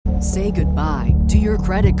Say goodbye to your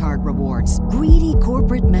credit card rewards. Greedy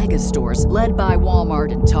corporate mega stores, led by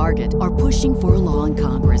Walmart and Target, are pushing for a law in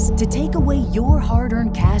Congress to take away your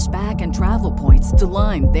hard-earned cash back and travel points to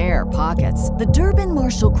line their pockets. The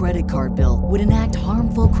Durbin-Marshall credit card bill would enact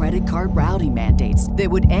harmful credit card routing mandates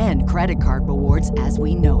that would end credit card rewards as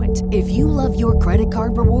we know it. If you love your credit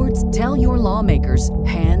card rewards, tell your lawmakers,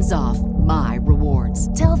 hands off my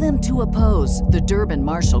rewards. Tell them to oppose the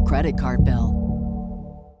Durbin-Marshall credit card bill.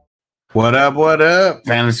 What up, what up?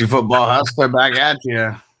 Fantasy Football Hustler back at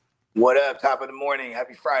you. What up? Top of the morning.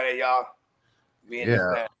 Happy Friday, y'all.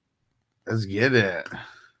 Let's get it.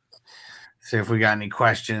 See if we got any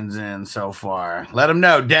questions in so far. Let them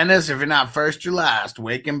know. Dennis, if you're not first, you're last.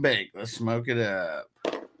 Wake and bake. Let's smoke it up.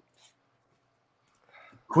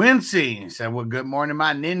 Quincy said, well, good morning,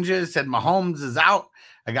 my ninjas. Said Mahomes is out.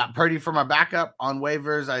 I got Purdy for my backup on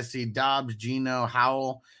waivers. I see Dobbs, Geno,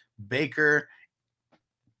 Howell, Baker,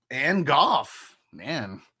 and Goff.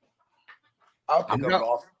 Man. I'll pick up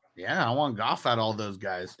Goff. Yeah, I want Goff out of all those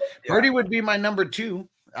guys. Yeah. Purdy would be my number 2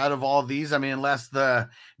 out of all these. I mean, unless the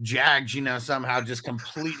Jags, somehow just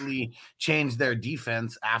completely changed their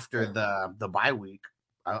defense after the bye week.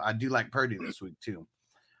 I do like Purdy this week too.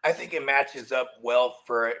 I think it matches up well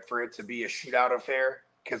for it to be a shootout affair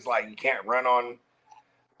because, like, you can't run on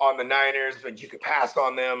the Niners, but you could pass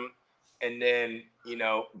on them. And then,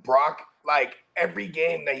 Brock, like, every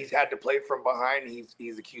game that he's had to play from behind,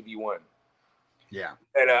 he's a QB1. Yeah.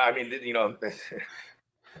 And,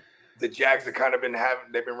 the Jags have kind of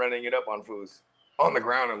they've been running it up on Foos, on the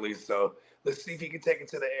ground at least. So let's see if he can take it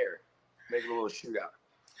to the air, make it a little shootout.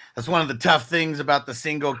 That's one of the tough things about the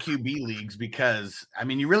single QB leagues because,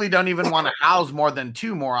 you really don't even want to house more than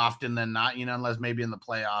 2 more often than not, unless maybe in the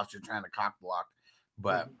playoffs you're trying to cock block.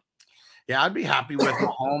 But, yeah, I'd be happy with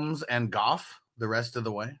Mahomes and Goff the rest of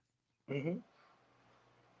the way. Mm-hmm.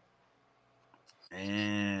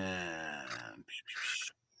 And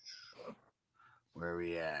where are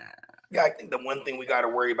we at? Yeah, I think the one thing we got to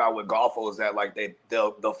worry about with Goffle is that, like,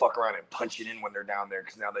 they'll fuck around and punch it in when they're down there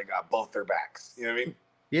because now they got both their backs. You know what I mean?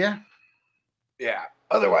 Yeah. Yeah.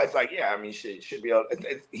 Otherwise, shit should be able.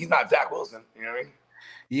 He's not Zach Wilson. You know what I mean?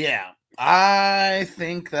 Yeah. I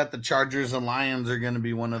think that the Chargers and Lions are going to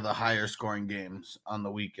be one of the higher scoring games on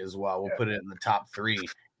the week as well. We'll put it in the top 3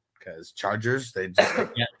 because Chargers, they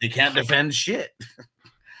can't defend shit.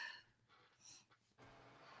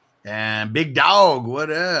 And Big Dog,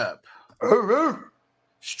 what up?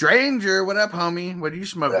 Stranger, what up, homie? What are you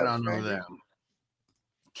smoking on over there?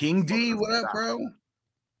 King D, what up, bro?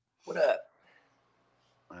 What up?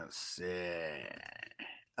 Let's see.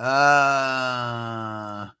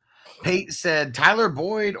 Pate said Tyler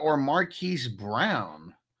Boyd or Marquise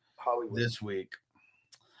Brown Hollywood this week.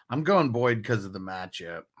 I'm going Boyd because of the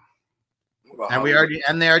matchup.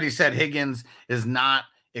 And they already said Higgins is not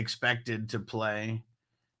expected to play.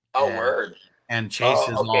 Word. And Chase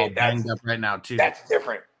is all banged up right now too. That's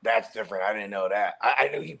different. I didn't know that. I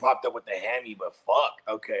knew he popped up with the hammy, but fuck.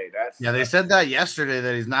 Okay, they said that yesterday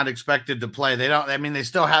that he's not expected to play. They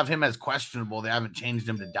still have him as questionable. They haven't changed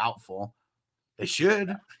him to doubtful. They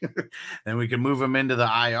should. Then we can move him into the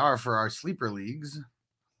IR for our sleeper leagues.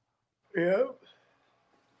 Yeah.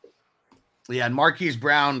 Yeah, and Marquise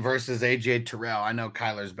Brown versus AJ Terrell. I know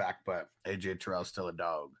Kyler's back, but AJ Terrell's still a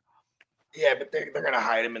dog. Yeah, but they're gonna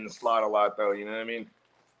hide him in the slot a lot, though. You know what I mean?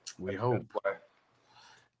 We hope.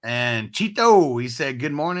 And Cheeto, he said,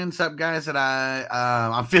 "Good morning, sup guys." And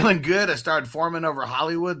I'm feeling good. I started Foreman over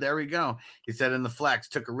Hollywood. There we go. He said in the flex,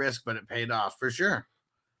 took a risk, but it paid off for sure.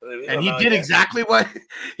 And he did exactly what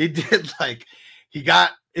he did. Like, he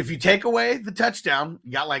got, if you take away the touchdown,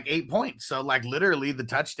 you got like 8 points. So, like, literally the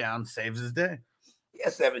touchdown saves his day. Yeah,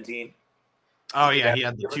 17. Oh, yeah, he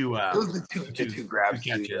had the 2. Those are the two grabs. 2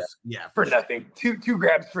 catches. Yeah, for nothing. Two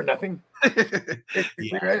grabs for nothing.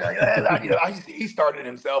 He started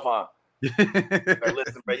himself, huh? Like,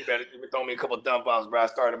 listen, bro, you better throw me a couple of dump offs, bro. I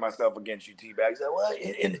started myself against you, T-Bag. He's like, what?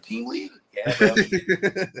 In the team league? Yeah, bro.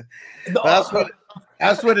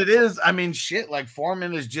 That's what it is. Shit, like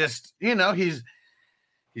Foreman is just, he's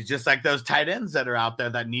just like those tight ends that are out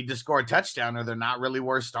there that need to score a touchdown or they're not really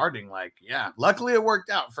worth starting. Like, yeah, luckily it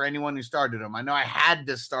worked out for anyone who started him. I know I had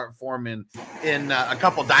to start Foreman in a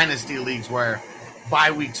couple dynasty leagues where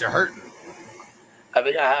bye weeks are hurting. I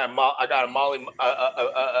think I got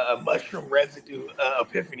a mushroom residue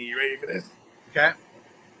epiphany. You ready for this? Okay.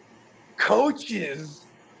 Coaches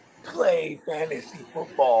play fantasy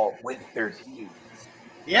football with their teams.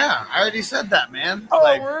 Yeah, I already said that, man.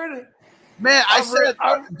 Word? Man,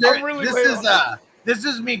 this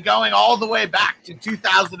is me going all the way back to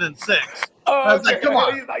 2006 I was like, come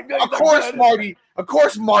on. He's like, no, Of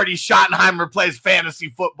course, Marty Schottenheimer plays fantasy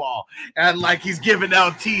football, and like he's giving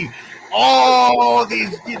LT all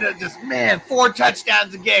these, just 4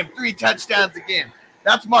 touchdowns a game, 3 touchdowns a game.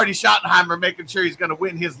 That's Marty Schottenheimer making sure he's going to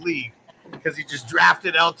win his league because he just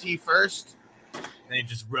drafted LT first, and he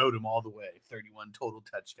just rode him all the way. 31 total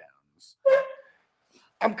touchdowns.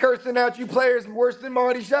 I'm cursing out you players worse than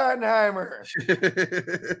Marty Schottenheimer.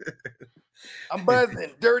 I'm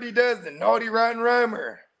buzzing. Dirty Dozen. Naughty Rotten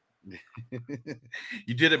Rhymer.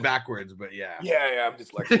 You did it backwards, but yeah. Yeah, I'm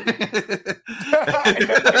just like I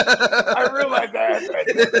realized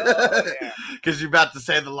that. Because you're about to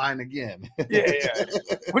say the line again. Yeah.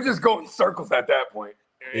 We're just going circles at that point.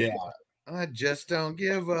 Yeah. I just don't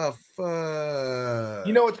give a fuck.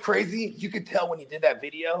 You know what's crazy? You could tell when he did that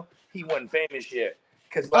video, he wasn't famous yet.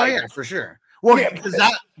 Oh yeah, for sure. Well, because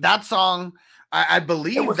that song, I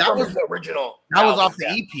believe was that was the original. That was off the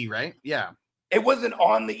EP, right? Yeah. It wasn't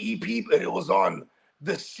on the EP, but it was on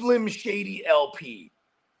the Slim Shady LP,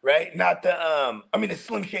 right? Not the the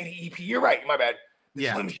Slim Shady EP. You're right. My bad.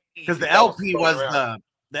 Yeah. Because the LP was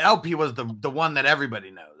the one that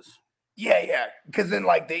everybody knows. Yeah. Because then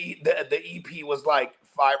like the EP was like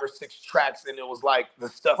 5 or 6 tracks, and it was like the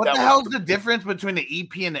stuff. What the hell's the difference between the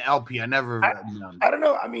EP and the LP? I don't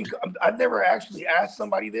know. I mean, I've never actually asked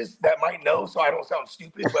somebody this that might know, so I don't sound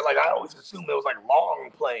stupid. But like, I always assumed it was like long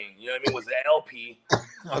playing. You know what I mean? Was the LP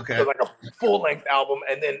okay? So like a full length album,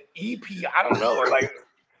 and then EP. I don't know, or like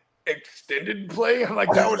extended play.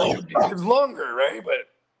 Like that was longer, right? But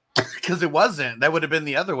because it wasn't, that would have been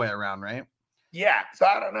the other way around, right? Yeah, so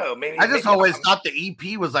I don't know. Maybe I just always thought the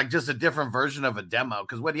EP was like just a different version of a demo.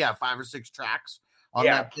 Because what do you have, 5 or 6 tracks on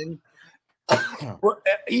that thing? Well,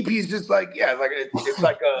 EP is just like it's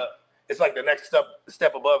like the next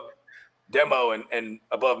step above demo and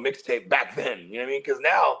above mixtape back then. You know what I mean? Because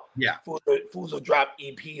now, Fools will drop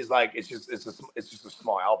EPs like it's just a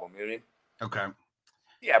small album. You know what I mean? Okay.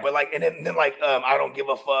 Yeah, but like and then like I Don't Give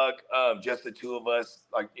a Fuck, Just the Two of Us,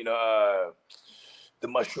 like the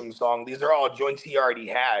Mushroom Song. These are all joints he already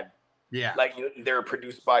had. Yeah. Like they're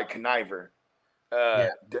produced by Conniver.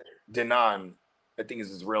 Denon, I think is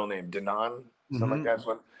his real name. Denon, something like that. It's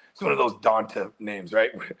one of those Donta names, right?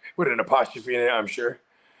 With an apostrophe in it, I'm sure.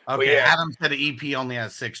 Okay. Adam said the EP only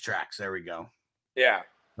has 6 tracks. There we go. Yeah.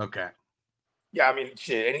 Okay. Yeah, I mean,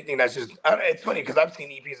 shit, anything that's just, it's funny because I've seen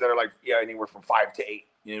EPs that are like, anywhere from 5 to 8.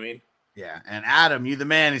 You know what I mean? Yeah, and Adam, you the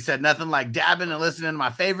man. He said nothing like dabbing and listening to my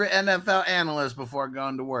favorite NFL analyst before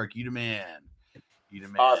going to work. You the man.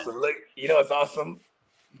 Awesome. Look, it's awesome.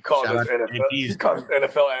 You called us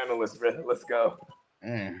NFL analyst, man. Let's go.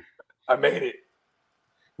 I made it.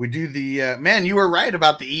 We do the man. You were right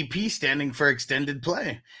about the EP standing for extended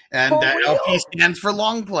play, and LP stands for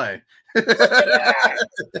long play. You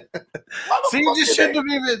shouldn't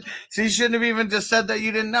have even just said that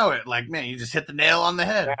you didn't know it. Like, man, you just hit the nail on the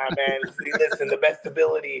head. Nah, man. See, listen, the best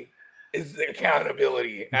ability is the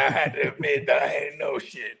accountability. I had to admit that I didn't know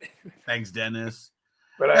shit. Thanks, Dennis.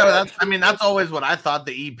 But that's always what I thought.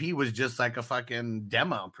 The EP was just like a fucking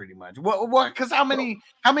demo, pretty much. What? Because how many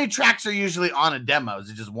tracks are usually on a demo? Is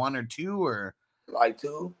it just 1 or 2 or like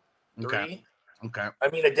 2, 3? Okay. I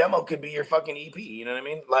mean, a demo could be your fucking EP. You know what I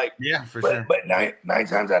mean? Like, yeah, for sure. But nine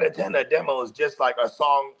times out of 10, a demo is just like a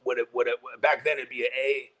song with back then it'd be an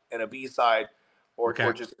A and a B side, or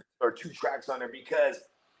 2 tracks on there, because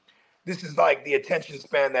this is like the attention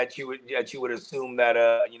span that you would assume that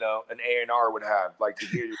an A&R would have, like, to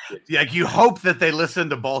hear your shit. Like, you hope that they listen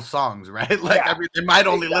to both songs, right? Like, they might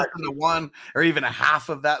only listen to one or even a half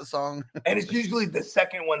of that song. And it's usually the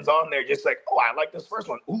second one's on there, just like, oh, I like this first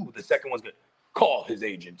one. Ooh, the second one's good. Call his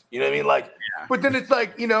agent. You know what I mean? Like, but then it's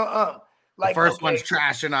like, like the first one's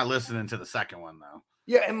trash. You're not listening to the second one though.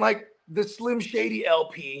 Yeah, and like the Slim Shady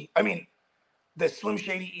LP. I mean, the Slim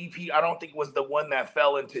Shady EP. I don't think was the one that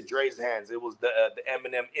fell into Dre's hands. It was the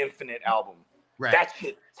Eminem Infinite album. Right. That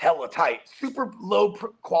shit hella tight. Super low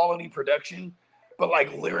quality production, but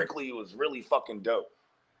like lyrically, it was really fucking dope.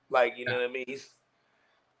 Like, you know what I mean?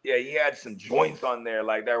 He had some joints on there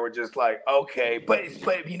like that were just like, okay, but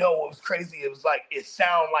you know what was crazy? It was like it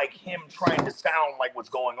sounded like him trying to sound like what's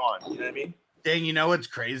going on. You know what I mean? Dang, you know what's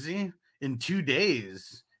crazy? In 2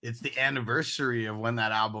 days, it's the anniversary of when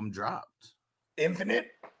that album dropped. Infinite?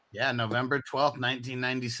 Yeah, November 12th,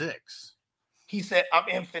 1996. He said, "I'm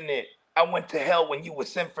infinite. I went to hell when you were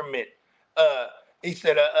sent from it." He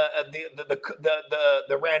said,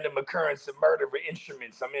 the random occurrence of murder for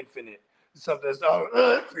instruments. I'm infinite. Something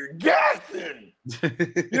gassing. You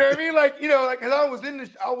know what I mean? Like, cause I was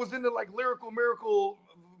into like lyrical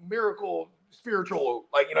miracle spiritual,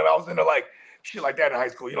 like, I was into like shit like that in high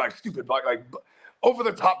school. You know, like stupid, like over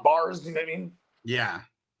the top bars. You know what I mean? Yeah.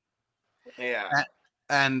 Yeah.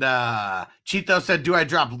 And Cheeto said, do I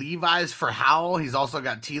drop Levi's for Howell? He's also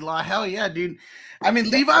got T-Law. Hell yeah, dude. I mean,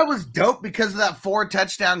 Levi was dope because of that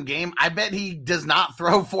 4-touchdown game. I bet he does not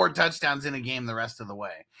throw 4 touchdowns in a game the rest of the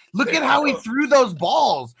way. Look at how he threw those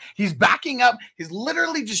balls. He's backing up. He's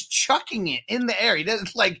literally just chucking it in the air. He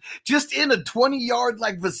does like just in a 20-yard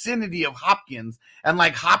like vicinity of Hopkins. And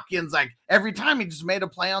like Hopkins, like every time he just made a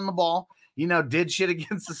play on the ball, you know, did shit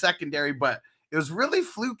against the secondary, but it was really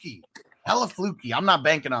fluky. Hella fluky. I'm not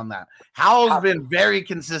banking on that. Howell's been very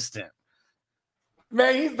consistent.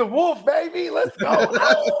 Man, he's the wolf, baby. Let's go.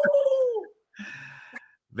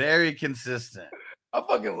 Very consistent. I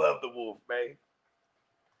fucking love the wolf, man.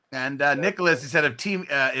 And Nicholas, he said,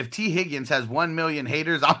 if T. Higgins has 1 million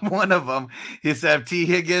haters, I'm one of them. He said, if T.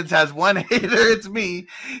 Higgins has 1 hater, it's me.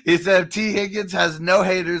 He said, if T. Higgins has no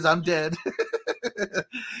haters, I'm dead.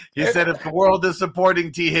 He said, if the world is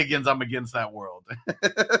supporting T. Higgins, I'm against that world.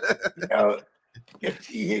 You know, if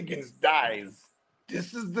T. Higgins dies,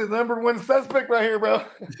 this is the #1 suspect right here, bro.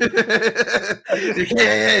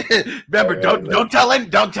 Remember, don't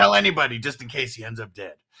tell anybody, just in case he ends up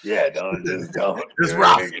dead. Yeah, don't. This is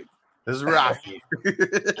Rafi. This is Rafi.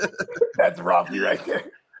 That's Rafi right there.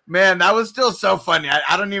 Man, that was still so funny.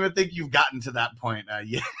 I don't even think you've gotten to that point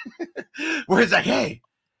yet. Where it's like, hey,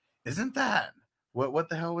 isn't that what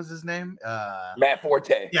the hell was his name? Matt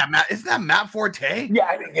Forte. Yeah, Matt. Isn't that Matt Forte? Yeah,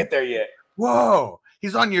 I didn't get there yet. Whoa,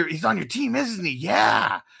 he's on your team, isn't he?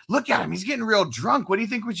 Yeah. Look at him. He's getting real drunk. What do you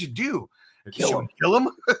think we should do? Kill him.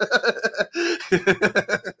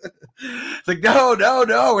 It's like, no,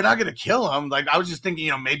 we're not gonna kill him. Like, I was just thinking,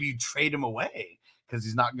 you know, maybe you trade him away because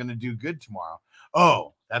he's not gonna do good tomorrow.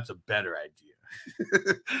 Oh, that's a better idea.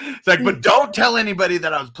 It's like, but don't tell anybody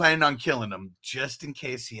that I was planning on killing him, just in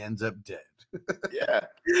case he ends up dead. Yeah.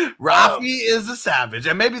 Rafi is a savage,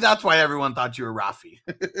 and maybe that's why everyone thought you were Rafi.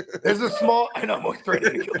 There's a small, I know I'm always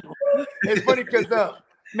threatening to kill him. It's funny because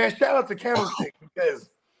man, shout out to Candlestick, because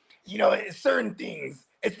you know, it's certain things,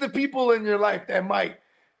 it's the people in your life that might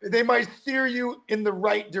steer you in the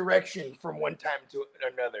right direction from one time to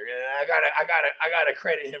another. And I gotta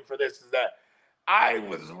credit him for this, is that I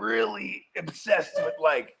was really obsessed with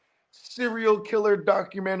like serial killer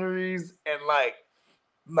documentaries and like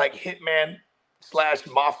hitman /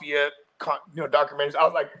 mafia documentaries. I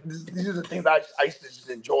was like, these are the things I used to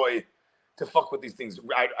just enjoy to fuck with these things.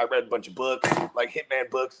 I read a bunch of books, like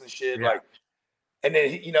hitman books and shit. Yeah. Like, and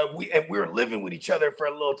then, you know, we were living with each other for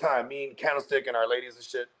a little time, me and Candlestick and our ladies and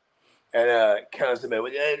shit. And Candlestick, man,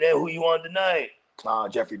 hey, who you on tonight?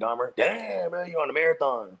 Jeffrey Dahmer. Damn, man, you on a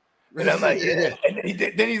marathon. And I'm like, yeah. And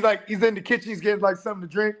then he's in the kitchen, he's getting like something to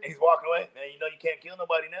drink, and he's walking away. Man, you know you can't kill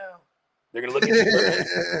nobody now. They're gonna look at you.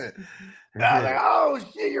 And I was like, oh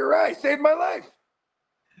shit, you're right. Saved my life.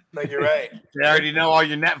 Like, you're right. They already know all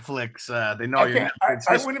your Netflix. They know your Netflix.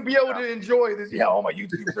 I wouldn't be able to enjoy this. Yeah, all my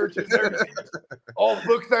YouTube searches, everything. All the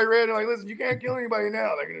books I read. I'm like, listen, you can't kill anybody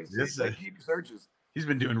now. They're gonna keep searches. He's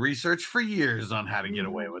been doing research for years on how to get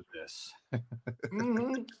away with this.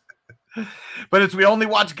 Mm-hmm. But we only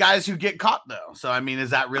watch guys who get caught, though. So I mean, is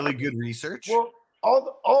that really good research? Well,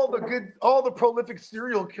 all the prolific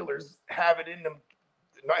serial killers have it in them,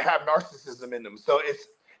 have narcissism in them. So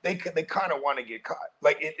they kind of want to get caught.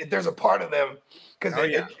 Like there's a part of them because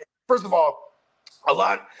first of all, a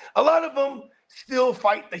lot of them still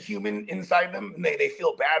fight the human inside them, and they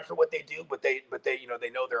feel bad for what they do, but they they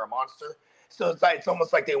know they're a monster. So it's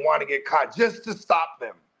almost like they want to get caught just to stop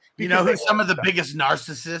them. You know who some of the biggest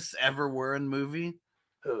narcissists ever were in movie?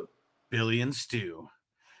 Who? Billy and Stu.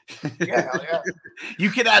 Yeah, hell yeah. You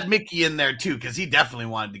could add Mickey in there too, because he definitely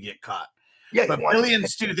wanted to get caught. Yeah, but Billy and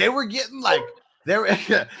Stu, they were getting like they were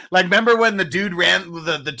like, remember when the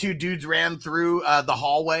two dudes ran through the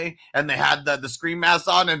hallway and they had the scream mask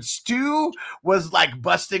on, and Stu was like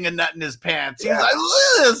busting a nut in his pants. He's like,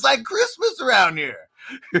 look, it's like Christmas around here.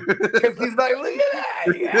 Because he's like, look at that.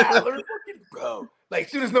 Yeah, we're fucking bro. Like,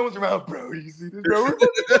 as soon as no one's around, bro, you see this, bro? We're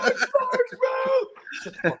fucking stars,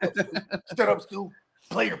 bro. Shut up, Stu.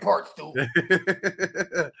 Play your part, Stu.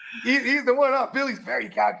 He's the one up. Billy's very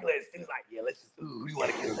calculated. Stu's like, yeah, let's just, who do you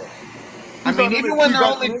want to kill? I mean,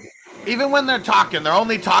 even when they're talking, they're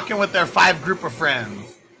only talking with their 5 group of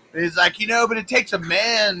friends. He's like, but it takes a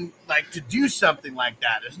man like to do something like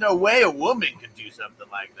that. There's no way a woman could do something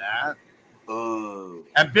like that. Oh.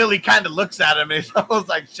 And Billy kind of looks at him and he's almost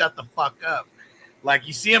like, shut the fuck up. Like,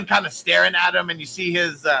 you see him kind of staring at him, and you see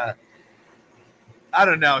his I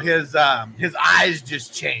don't know, his eyes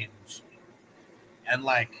just change. And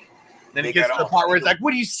like then he gets to the part where he's like,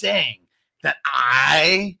 what are you saying? That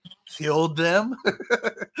I killed them.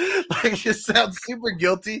 Like, it just sounds super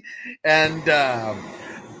guilty. And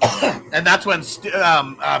that's when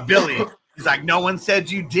Billy, he's like, no one said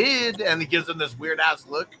you did. And he gives him this weird ass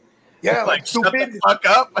look. Yeah, like shut stupid. the fuck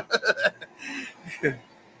up.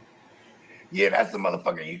 Yeah, that's the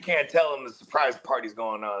motherfucker. You can't tell him the surprise party's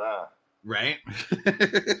going on, huh? Right?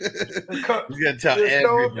 He's gonna tell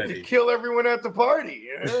everybody. No, kill everyone at the party.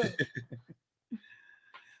 Yeah.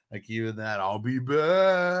 Like even that, I'll be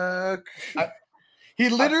back. He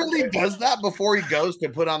literally does that before he goes to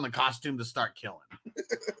put on the costume to start killing.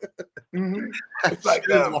 Mm-hmm. It's like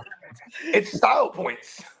it's style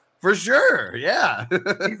points. For sure, yeah.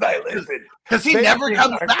 He's like, listen, because he never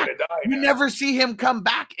comes back. You never see him come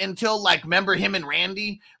back until, like, remember him and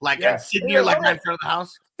Randy, like, and Sydney are like right in front of the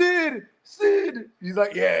house. Sid. He's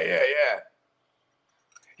like, yeah.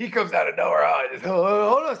 He comes out of nowhere. Just,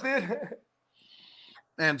 hold on, Sid.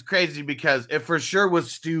 And it's crazy because it for sure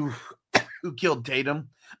was Stu who killed Tatum,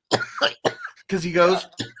 because he goes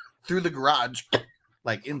through the garage,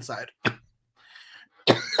 like inside,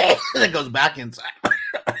 and it goes back inside.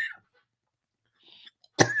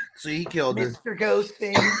 So he killed Mr.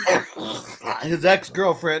 Ghosting, his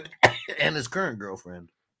ex-girlfriend and his current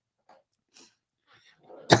girlfriend.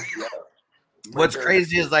 What's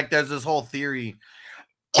crazy is, like, there's this whole theory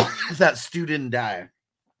that Stu didn't die.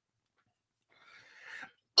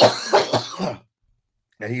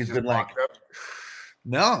 And he's been like,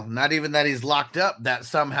 no, not even that he's locked up, that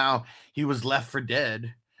somehow he was left for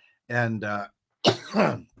dead. And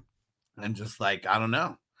and just like, I don't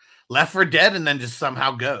know. Left for dead and then just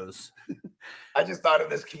somehow goes. I just thought of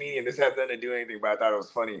this comedian. This has nothing to do with anything, but I thought it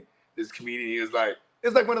was funny. This comedian, he was like,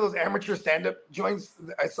 it's like one of those amateur stand-up joints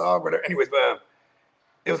I saw. Whatever. Anyways, but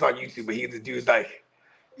it was on YouTube. But the dude's like,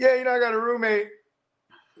 yeah, I got a roommate.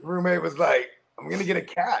 The roommate was like, I'm gonna get a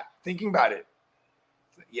cat. Thinking about it.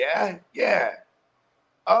 Yeah.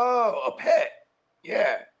 Oh, a pet.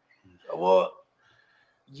 Yeah. Well,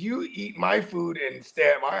 you eat my food and stay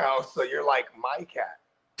at my house, so you're like my cat.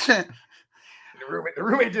 The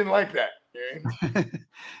roommate didn't like that. Okay?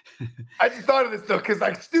 I just thought of this though, because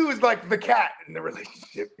like Stu is like the cat in the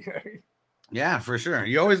relationship. Yeah, for sure.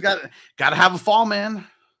 You always got to have a fall man.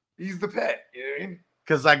 He's the pet. You know what I mean?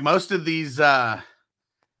 Because like most of these, I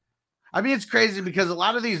mean, it's crazy because a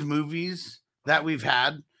lot of these movies that we've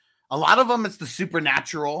had, a lot of them it's the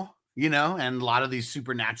supernatural, and a lot of these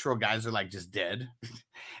supernatural guys are like just dead,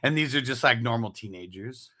 and these are just like normal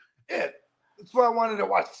teenagers. Yeah. That's why I wanted to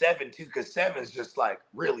watch 7 too, because 7's just like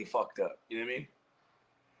really fucked up. You know what I mean?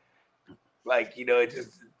 Like, it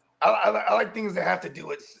just I like things that have to do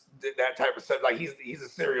with that type of stuff. Like he's a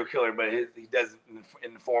serial killer, but he does it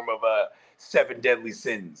in the form of 7 deadly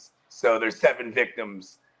sins. So there's 7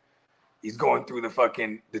 victims. He's going through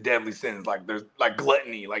the deadly sins. Like there's like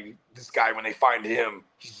gluttony. Like this guy, when they find him,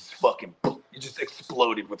 he's just fucking, he just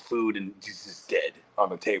exploded with food and he's just dead on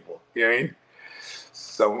the table. You know what I mean?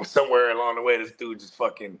 So somewhere along the way, this dude just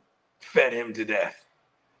fucking fed him to death.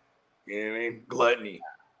 You know what I mean? Gluttony.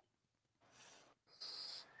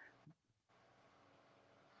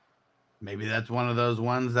 Maybe that's one of those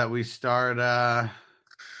ones that we start.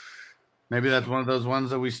 Maybe that's one of those ones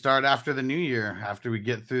that we start after the new year, after we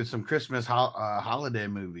get through some Christmas holiday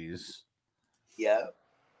movies. Yeah.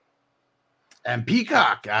 And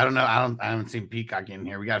Peacock. I don't know. I haven't seen Peacock in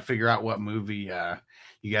here. We got to figure out what movie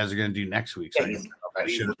you guys are going to do next week. So he's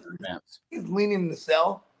leaning the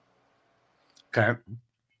cell. Okay.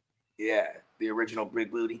 Yeah, the original Big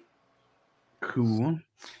Booty. Cool.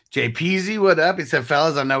 JPZ, what up? He said,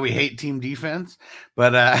 fellas, I know we hate team defense,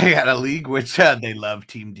 but I got a league which they love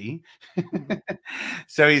team D.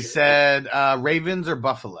 So he said, Ravens or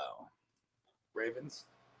Buffalo? Ravens.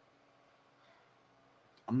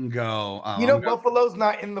 I'm going to go. Buffalo's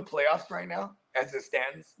not in the playoffs right now, as it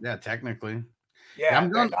stands. Yeah, technically. Yeah,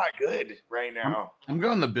 they're not good right now. I'm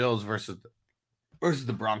going the Bills versus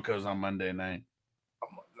the Broncos on Monday night.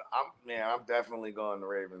 I'm definitely going the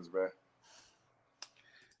Ravens, bro.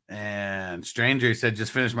 And Stranger said,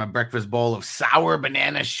 just finished my breakfast bowl of sour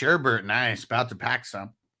banana sherbet. Nice. About to pack some.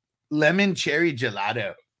 Lemon cherry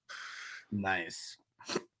gelato. Nice.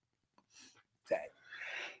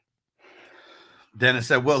 Dennis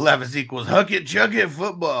said, Will Levis equals hook it, chug it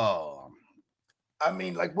football. I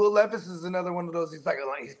mean, like Will Levis is another one of those. He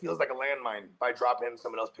feels like a landmine. If I drop him,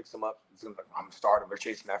 someone else picks him up. It's like, I'm gonna start him. They're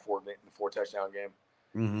chasing that 4 touchdown game.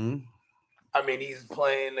 Mm-hmm. I mean, he's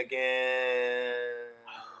playing again.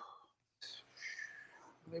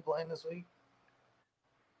 Are they playing this week?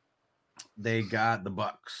 They got the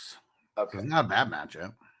Bucks. Okay, it's not a bad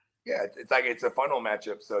matchup. Yeah, it's a funnel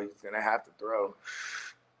matchup, so he's gonna have to throw.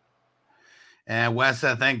 And Wes,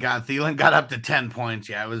 thank God, Thielen got up to 10 points.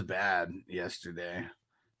 Yeah, it was bad yesterday.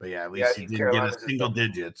 But yeah, at least he didn't get a single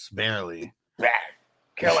digits, barely. Bad.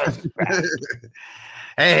 Carolina's just bad.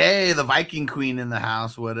 Hey, the Viking Queen in the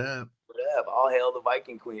house. What up? What up? All hail the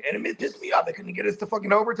Viking Queen. And it pissed me off. They couldn't get us to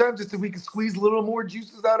fucking overtime just so we could squeeze a little more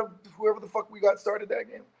juices out of whoever the fuck we got started that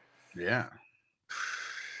game. Yeah.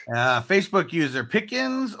 Facebook user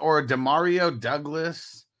Pickens or Demario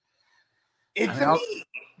Douglas? It's me,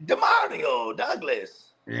 Demario Douglas.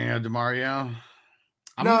 Yeah, Demario.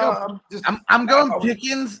 I'm going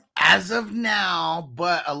Pickens as of now,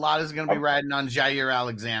 but a lot is going to be riding on Jair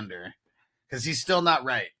Alexander because he's still not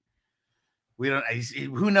right. We don't.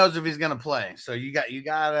 Who knows if he's going to play? So you got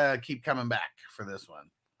to keep coming back for this one.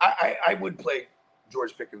 I would play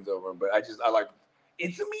George Pickens over him, but I like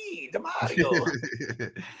it's me,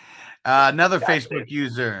 Demario. Another Facebook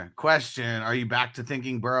user question: are you back to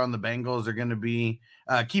thinking Burrow and the Bengals are going to be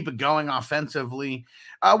keep it going offensively?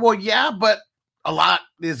 Well, yeah, but a lot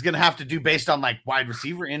is going to have to do based on like wide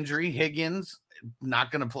receiver injury. Higgins not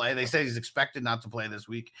going to play. They say he's expected not to play this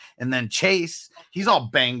week. And then Chase, he's all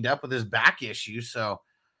banged up with his back issue. So,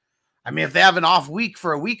 I mean, if they have an off week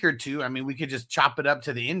for a week or two, I mean, we could just chop it up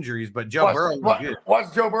to the injuries. But Joe Burrow was good.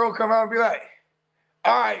 Watch Joe Burrow come out and be like,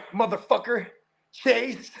 all right, motherfucker,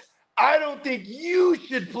 Chase, I don't think you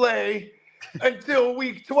should play until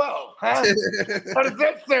week 12. Huh? How does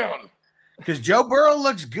that sound? Because Joe Burrow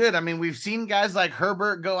looks good. I mean, we've seen guys like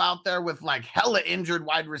Herbert go out there with like hella injured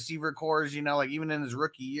wide receiver cores, you know, like even in his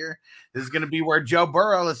rookie year. This is going to be where Joe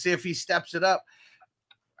Burrow, let's see if he steps it up.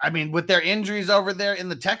 I mean, with their injuries over there in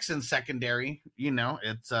the Texans secondary, you know,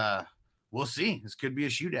 it's we'll see. This could be a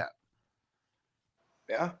shootout.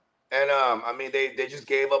 Yeah. And I mean, they just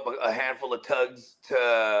gave up a handful of tugs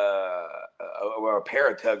to or a pair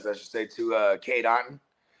of tugs, I should say, to Cade Otton.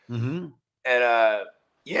 Mm-hmm. And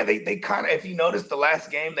yeah, they kind of, if you noticed the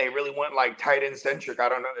last game, they really went like tight end centric. I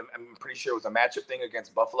don't know. I'm pretty sure it was a matchup thing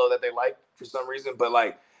against Buffalo that they liked for some reason. But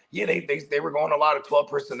like, yeah, they were going a lot of 12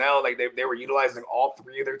 personnel. Like they were utilizing all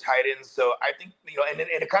three of their tight ends. So I think, you know, and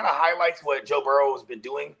it kind of highlights what Joe Burrow has been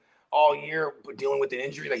doing all year, dealing with the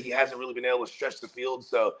injury that he hasn't really been able to stretch the field.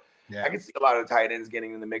 So yeah. I can see a lot of the tight ends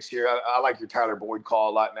getting in the mix here. I like your Tyler Boyd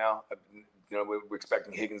call a lot now. You know, we're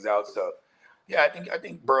expecting Higgins out. So yeah, I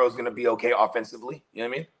think Burrow's going to be okay offensively. You know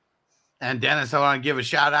what I mean? And Dennis, I want to give a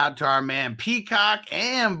shout out to our man Peacock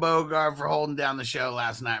and Bogart for holding down the show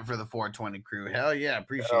last night for the 420 crew. Hell yeah,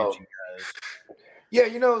 appreciate you guys. Yeah,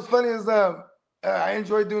 you know what's funny is I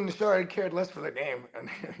enjoyed doing the show. I cared less for the game. I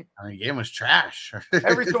mean, the game was trash.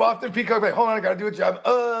 Every so often, Peacock like, hold on, I got to do a job.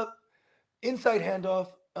 Inside handoff.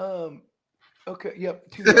 Okay, yep.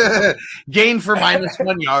 Gain for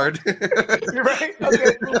 -1 yard. You're right.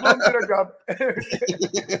 Okay, we'll do our job.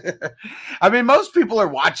 I mean, most people are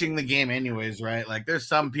watching the game anyways, right? Like, there's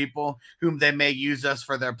some people whom they may use us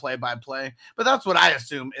for their play-by-play, but that's what I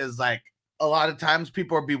assume is like a lot of times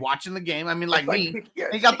people will be watching the game. I mean, like me,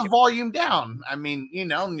 you got the volume down. I mean, you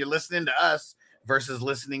know, and you're listening to us versus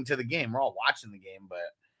listening to the game. We're all watching the game,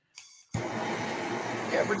 but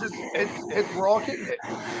yeah, we're all hitting it.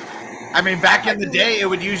 I mean, back in the day, it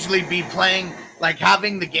would usually be playing, like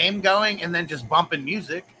having the game going and then just bumping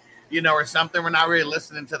music, you know, or something. We're not really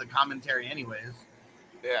listening to the commentary anyways.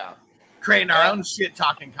 Yeah. Creating our own shit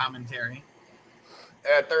talking commentary.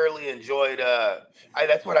 I thoroughly enjoyed,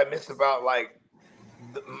 that's what I miss about like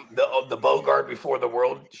the Bogart before the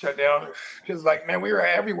world shut down. Because like, man, we were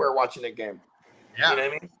everywhere watching the game. Yeah. You know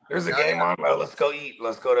what I mean? There's a game on, oh, let's go eat.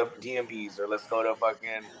 Let's go to DMPs or let's go to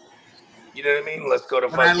fucking, you know what I mean? Let's go to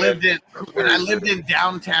when I lived in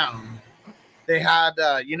downtown, they had,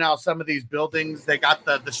 you know, some of these buildings, they got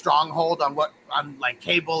the stronghold on like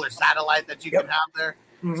cable or satellite that you can have there.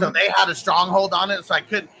 Mm-hmm. So they had a stronghold on it. So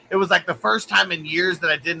it was like the first time in years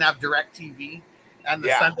that I didn't have DirecTV and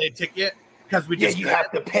the Sunday ticket because you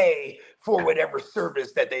have to pay for whatever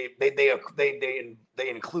service that they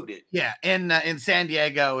included. Yeah. In San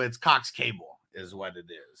Diego, it's Cox Cable is what it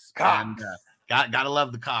is. Cox. And, gotta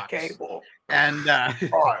love the Cox Cable. And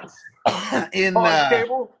Cable.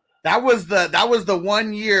 That was the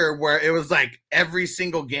 1 year where it was like every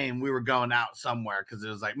single game we were going out somewhere because it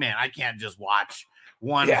was like, man, I can't just watch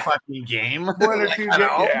one fucking game. One or two games.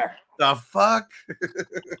 Yeah. The fuck?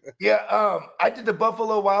 Yeah, I did the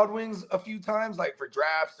Buffalo Wild Wings a few times, like for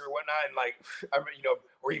drafts or whatnot, and like I mean, you know,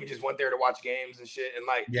 or even just went there to watch games and shit. And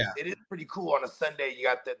like, it is pretty cool on a Sunday. You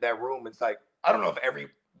got that room. It's like I don't know if every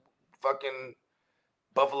fucking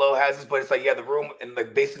Buffalo has this, but it's like the room and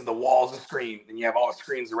like basically the walls a screen, and you have all the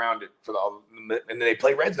screens around it and then they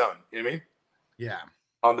play Red Zone. You know what I mean? Yeah.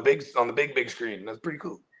 On the big screen. That's pretty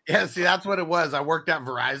cool. Yeah, see, that's what it was. I worked at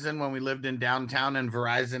Verizon when we lived in downtown, and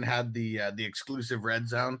Verizon had the exclusive red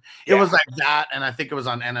zone. It was like that, and I think it was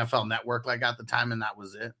on NFL Network like at the time, and that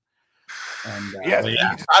was it. And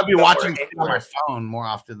I'd be watching on my phone more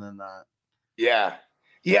often than that. Yeah,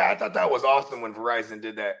 I thought that was awesome when Verizon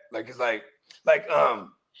did that. Like, it's like that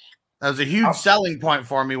was a huge selling point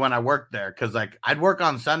for me when I worked there, because like I'd work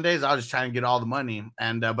on Sundays. I was just trying to get all the money,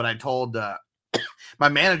 and but I told my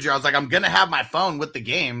manager, I was like, I'm gonna have my phone with the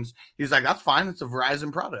games. He's like, that's fine. It's a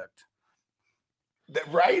Verizon product.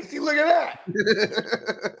 Right? See, look at that.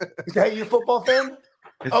 Is that your football fan?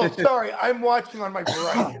 Oh, sorry. I'm watching on my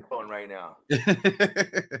Verizon phone right now.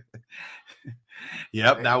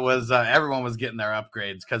 Yep, that was everyone was getting their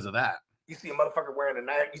upgrades because of that. You see a motherfucker wearing a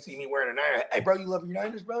Niner. You see me wearing a Niner. Hey, bro, you love your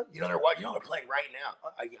Niners, bro? You know they're playing right now.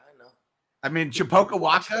 I know. I mean,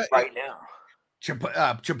 Chipokawaka right now.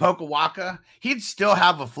 Chipokawaka, he'd still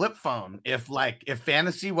have a flip phone if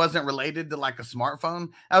fantasy wasn't related to like a smartphone.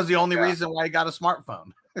 That was the only reason why he got a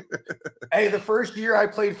smartphone. Hey, the first year I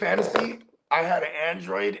played fantasy, I had an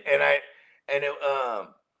Android, and I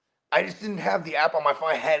just didn't have the app on my phone.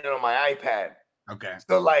 I had it on my iPad. Okay.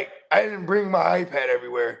 So like I didn't bring my iPad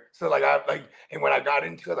everywhere. So like and when I got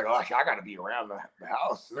into it, like, oh, I gotta be around the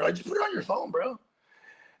house. And they're like, just put it on your phone, bro.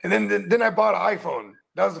 And then I bought an iPhone.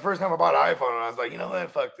 That was the first time I bought an iPhone, and I was like, you know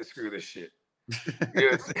what? Fuck this, screw this shit.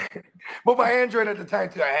 But my Android at the time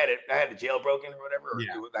too, I had it jailbroken or whatever.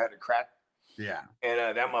 I had it cracked. Yeah.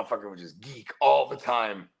 And that motherfucker would just geek all the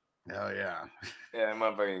time. Oh yeah. Yeah, that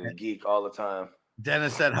motherfucker would geek all the time.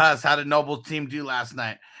 Dennis said, Huss, how did Noble's team do last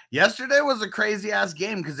night? Yesterday was a crazy ass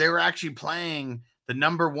game because they were actually playing the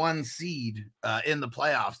number 1 seed in the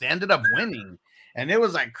playoffs. They ended up winning, and it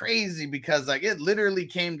was like crazy because like it literally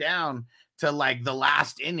came down to like the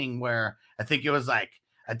last inning where I think it was like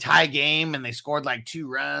a tie game and they scored like 2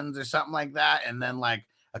 runs or something like that. And then like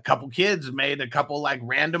a couple kids made a couple like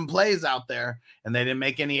random plays out there, and they didn't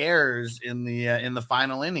make any errors in the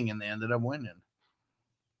final inning, and they ended up winning.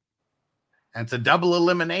 And it's a double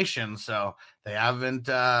elimination, so they haven't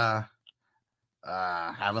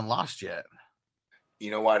lost yet.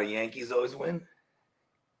 You know why the Yankees always win?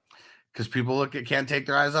 Because people can't take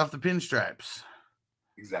their eyes off the pinstripes.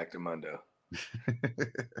 Exactamundo.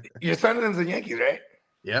 Your son of them's a Yankees, right?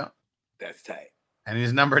 Yeah. That's tight. And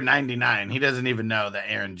he's number 99. He doesn't even know that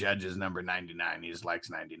Aaron Judge is number 99. He just likes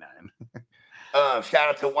 99. Shout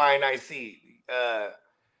out to YNIC. I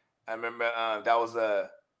remember I was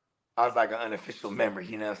like an unofficial member,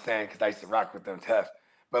 you know what I'm saying? Because I used to rock with them tough.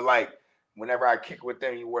 But like whenever I kick with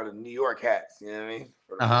them, you wear the New York hats, you know what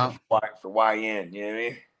I mean? For YN, you know what I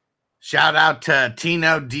mean? Shout out to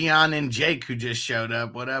Tino, Dion, and Jake who just showed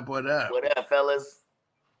up. What up? What up? What up, fellas?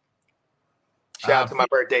 Shout out to my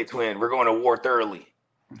birthday twin. We're going to war thoroughly.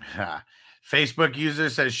 Facebook user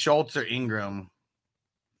says Schultz or Ingram.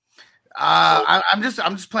 I'm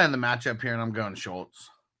just playing the matchup here, and I'm going Schultz.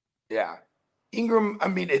 Yeah. Ingram, I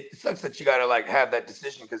mean, it sucks that you got to like have that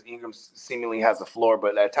decision because Ingram seemingly has a floor,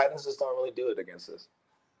 but Titans just don't really do it against us.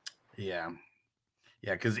 Yeah.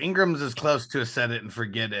 Yeah, because Ingram's as close to a set it and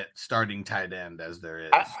forget it starting tight end as there is.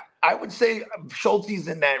 I would say Schultz is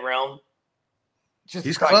in that realm. Just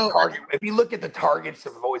he's close. If you look at the targets,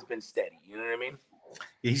 have always been steady. You know what I mean?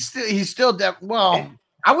 He's still well.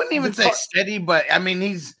 I wouldn't even say steady, but I mean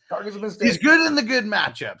targets have been steady. He's good in the good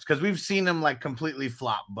matchups because we've seen him like completely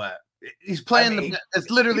flop, but he's playing it's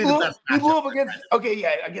literally the best matchup. He blew up against I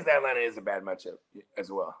guess Atlanta is a bad matchup as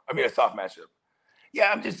well. I mean a soft matchup.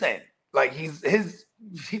 Yeah, I'm just saying. Like and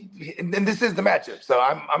this is the matchup. So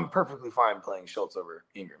I'm perfectly fine playing Schultz over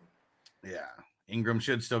Ingram. Yeah. Ingram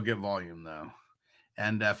should still get volume though.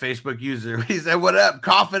 And Facebook user, he said, what up?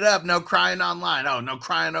 Cough it up. No crying online. Oh, no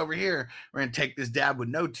crying over here. We're going to take this dab with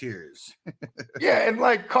no tears. Yeah. And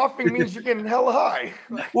like coughing means you're getting hella high.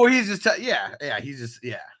 Well, he's just, Let me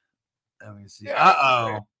see. Yeah.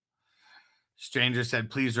 Uh-oh. Stranger said,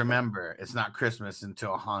 please remember, it's not Christmas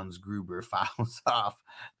until Hans Gruber files off.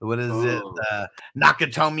 What is it?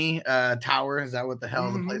 Nakatomi Tower. Is that what the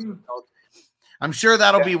hell the place was called? I'm sure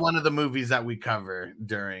that'll be one of the movies that we cover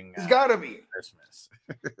during it's gotta be Christmas.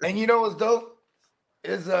 And you know what's dope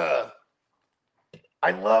is I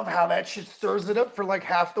love how that shit stirs it up for like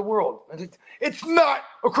half the world. It's not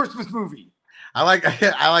a Christmas movie. I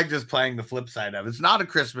like just playing the flip side of it. It's not a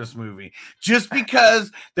Christmas movie. Just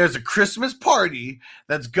because there's a Christmas party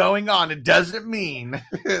that's going on, it doesn't mean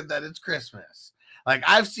that it's Christmas. Like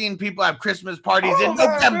I've seen people have Christmas parties in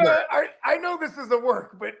November. I know this is a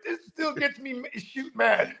work, but it still gets me shoot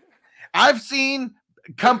mad. I've seen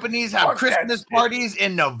companies have Christmas parties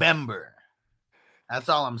in November. That's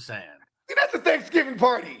all I'm saying. See, that's a Thanksgiving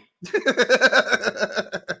party.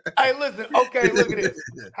 Hey, listen. Okay, look at this.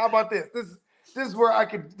 How about this? This is where I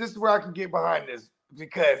can get behind this,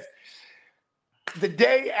 because the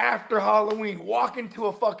day after Halloween, walk into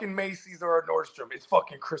a fucking Macy's or a Nordstrom, it's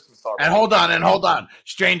fucking Christmas already. And hold on.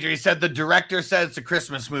 Stranger, he said the director said it's a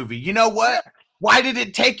Christmas movie. You know what? Why did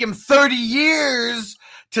it take him 30 years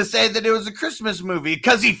to say that it was a Christmas movie?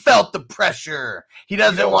 Because he felt the pressure. He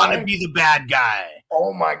doesn't want to be the bad guy.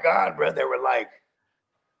 Oh my God, bro. They were like,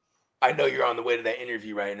 I know you're on the way to that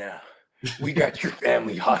interview right now. We got your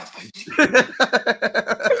family hostage.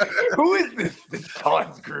 Who is this? This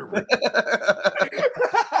Hans Gruber.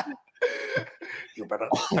 You better,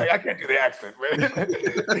 I can't do the accent, man.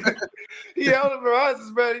 He held him for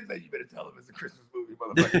hostage, bro. He said, you better tell him it's a Christmas movie,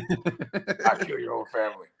 motherfucker. I'll kill your whole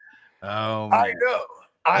family. Oh, man. I know.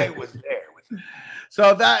 I was there with him.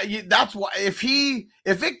 So that's why if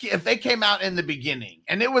they came out in the beginning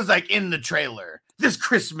and it was like in the trailer, this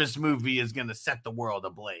Christmas movie is gonna set the world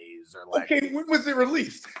ablaze, or like, okay, when was it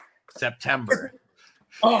released? September.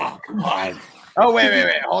 Oh, come on. Oh,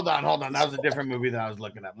 wait. Hold on. That was a different movie that I was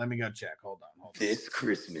looking up. Let me go check. Hold on. This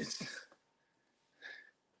Christmas,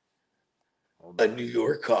 a New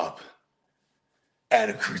York cop at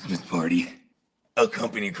a Christmas party, a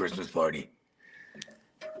company Christmas party.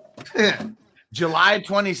 July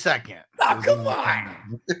 22nd. Oh, come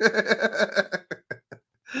on.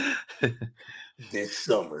 This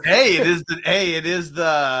summer. Hey, it is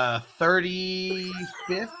the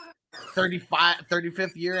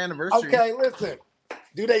 35th year anniversary. Okay, listen.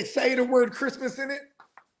 Do they say the word Christmas in it?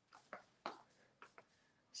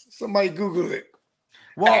 Somebody Google it.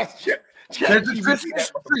 Well, check there's a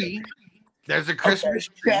Christmas tree. There's a Christmas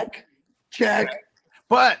tree. Check.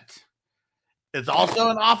 But it's also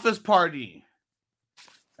an office party.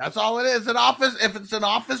 That's all it is. If it's an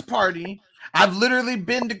office party, I've literally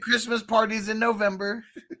been to Christmas parties in November,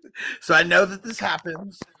 so I know that this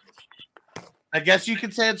happens. I guess you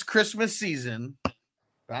could say it's Christmas season,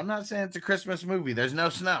 but I'm not saying it's a Christmas movie. There's no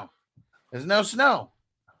snow. You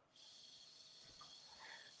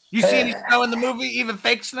see any snow in the movie? Even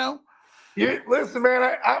fake snow? Listen, man.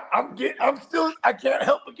 I can't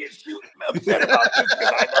help but get upset about this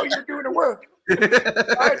because I know you're doing the work.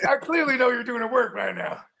 I clearly know you're doing the work right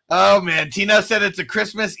now. Oh man, Tino said it's a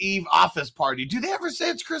Christmas Eve office party. Do they ever say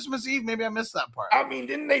it's Christmas Eve? Maybe I missed that part. I mean,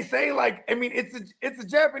 didn't they say it's a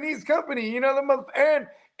Japanese company, you know, and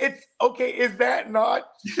it's okay. Is that not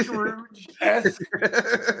Scrooge-esque?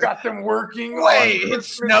 Got them working. Wait, it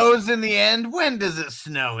snows in the end? When does it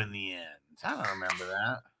snow in the end? I don't remember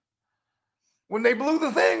that. When they blew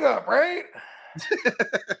the thing up, right?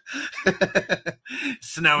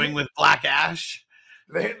 Snowing with black ash.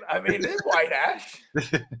 It's white ash.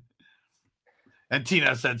 And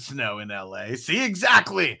Tino said snow in LA. See,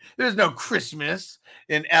 exactly. There's no Christmas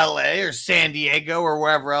in LA or San Diego or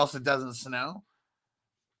wherever else it doesn't snow.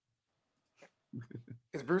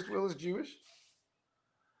 Is Bruce Willis Jewish?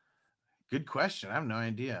 Good question. I have no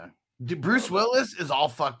idea. Bruce Willis is all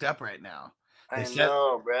fucked up right now. I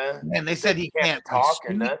know, bro. Man, they said he can't talk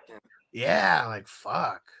or nothing. Yeah, like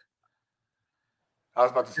fuck. I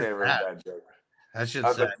was about to say a very bad joke. That's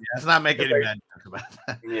just sad. Let's not make any bad jokes about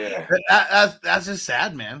that. Yeah. That's just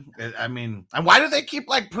sad, man. I mean, and why do they keep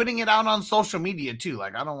like putting it out on social media too?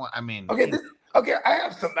 Like, I don't want, Okay, I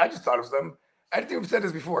have something. I just thought of something. I think I've said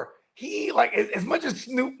this before. He, like, as much as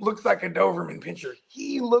Snoop looks like a Doberman pinscher,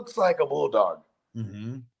 he looks like a bulldog.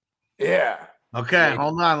 Mm-hmm. Yeah. Okay,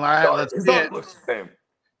 hold on. All right, let's see it. Looks the same.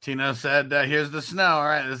 Tino said, here's the snow. All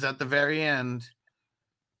right, it's at the very end.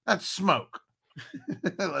 That's smoke.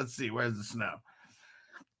 Let's see. Where's the snow?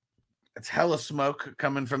 It's hella smoke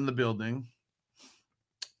coming from the building.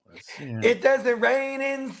 Let's see. It doesn't rain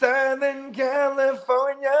in Southern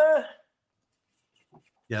California.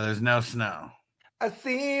 Yeah, there's no snow. I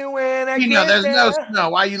see you when I get there's there. No snow.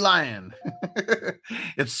 Why are you lying?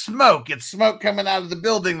 It's smoke. It's smoke coming out of the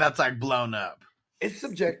building that's like blown up. It's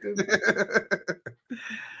subjective.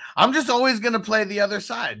 I'm just always going to play the other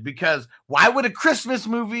side because why would a Christmas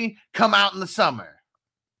movie come out in the summer?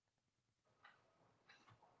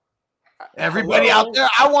 Everybody out there,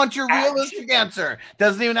 I want your realistic answer.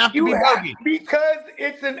 Doesn't even have to be buggy. Because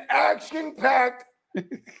it's an action-packed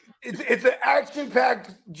it's an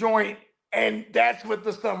action-packed joint, and that's what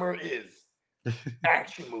the summer is.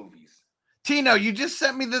 Action movies. Tino, you just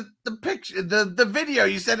sent me the picture, the video.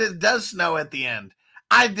 You said it does snow at the end.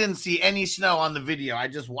 I didn't see any snow on the video. I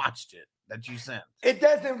just watched it that you sent. It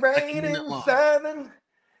doesn't rain in Southern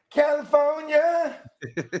California.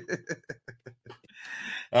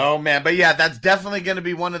 Oh man, but yeah, that's definitely going to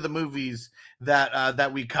be one of the movies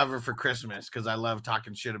that we cover for Christmas because I love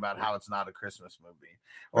talking shit about how it's not a Christmas movie,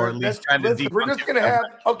 or at least trying to. Listen, we're just gonna have.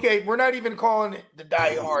 Okay, we're not even calling it the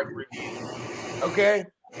Die Hard review. Okay,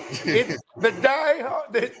 it's the Die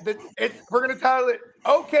Hard. We're gonna title it.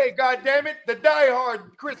 Okay, God damn it, the Die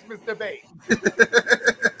Hard Christmas debate.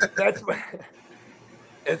 That's what.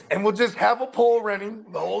 And we'll just have a poll running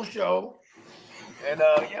the whole show, and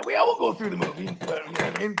we all will go through the movie. But you know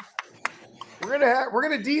what I mean, we're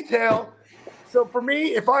gonna detail. So for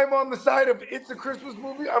me, if I'm on the side of it's a Christmas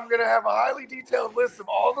movie, I'm gonna have a highly detailed list of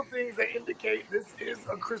all the things that indicate this is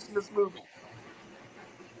a Christmas movie.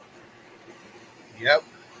 Yep.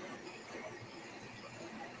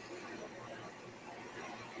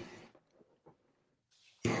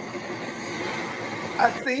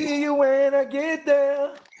 I see you when I get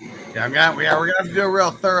there. Yeah, we're gonna have to do a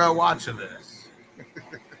real thorough watch of this.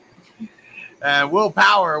 Will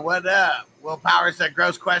Power, what up? Will Power said,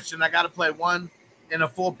 gross question. I got to play one in a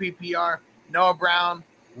full PPR. Noah Brown,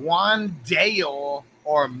 Juan Dale,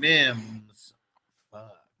 or Mims.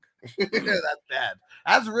 Fuck. That's bad.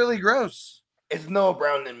 That's really gross. It's Noah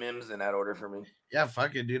Brown than Mims in that order for me. Yeah,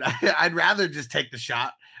 fuck it, dude. I'd rather just take the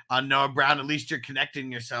shot on Noah Brown. At least you're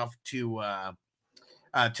connecting yourself to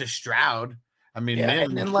Stroud. I mean, yeah,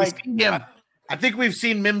 Mims, and like him. I think we've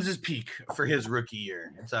seen Mims's peak for his rookie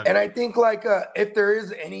year. And I think like if there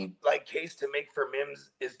is any like case to make for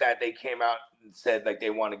Mims is that they came out and said like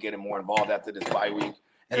they want to get him more involved after this bye week.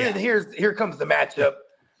 And then here comes the matchup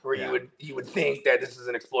where you would think that this is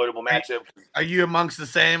an exploitable matchup. Are you amongst the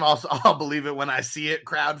same? I'll believe it when I see it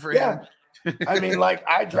crowd for him. I mean, like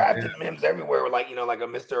I drafted Mims everywhere with like a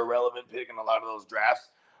Mr. Irrelevant pick in a lot of those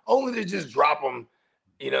drafts, only to just drop him.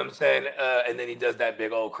 You know what I'm saying? And then he does that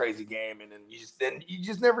big old crazy game, and then you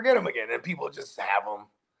just never get him again, and people just have him.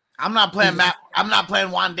 I'm not playing Matt. I'm not playing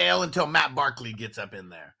Wandale until Matt Barkley gets up in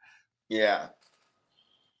there. Yeah.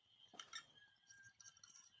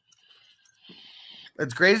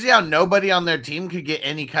 It's crazy how nobody on their team could get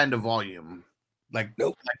any kind of volume. Like,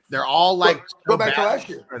 nope. Like they're all like go back to last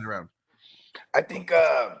year. I think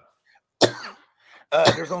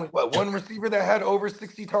there's only one receiver that had over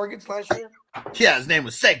 60 targets last year. Yeah, his name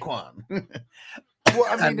was Saquon. Well,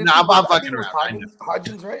 I mean, I'm fucking around.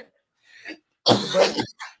 Hodgins, right?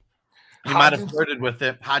 You might have flirted with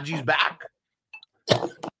it. Haji's back.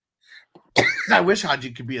 I wish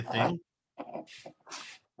Haji could be a thing.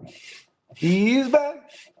 He's back.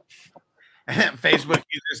 Facebook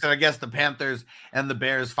user said, I guess the Panthers and the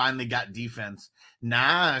Bears finally got defense.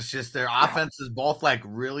 Nah, it's just their offenses both like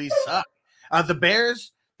really suck. The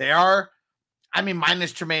Bears, they are, I mean,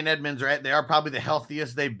 minus Tremaine Edmonds, right? They are probably the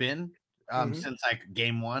healthiest they've been since like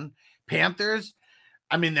game one. Panthers,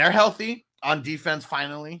 I mean, they're healthy on defense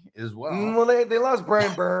finally as well. Well, they lost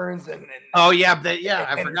Brian Burns and I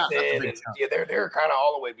forgot. They're kind of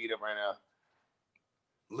all the way beat up right now.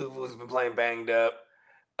 Louisville's been playing banged up.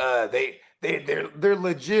 They're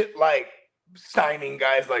legit like signing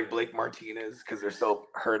guys like Blake Martinez because they're so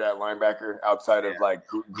hurt at linebacker outside of like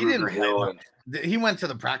Gruger Hill. And he went to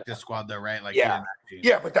the practice squad though, right? Like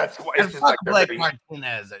but that's why it's just like Blake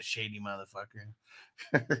Martinez, that shady motherfucker.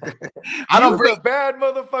 I don't bring a bad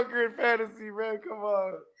motherfucker in fantasy, man. Come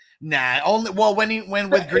on. Nah, only when he went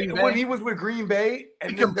with Green Bay. When he was with Green Bay,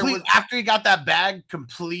 and after he got that bag,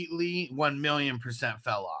 completely 1,000,000%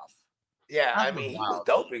 fell off. Yeah, I mean, he was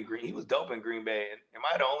dope in Green Bay, and it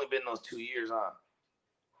might have only been those 2 years, huh?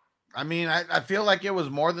 I mean, I feel like it was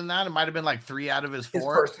more than that. It might have been like 3 out of his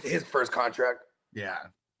 4. His first contract. Yeah,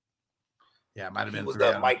 it might have been 3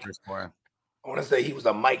 out of his 4. I want to say he was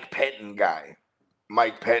a Mike Pettin guy.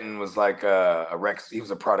 Mike Pettin was like a Rex. He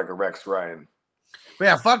was a product of Rex Ryan. But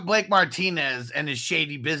yeah, fuck Blake Martinez and his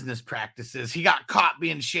shady business practices. He got caught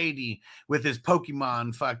being shady with his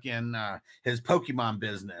Pokemon his Pokemon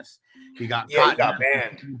business. He got caught. He got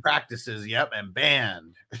banned. Practices, and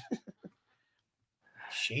banned.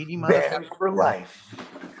 Shady motherfucker. Banned for life.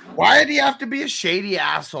 Why did he have to be a shady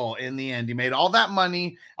asshole in the end? He made all that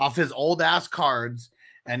money off his old ass cards,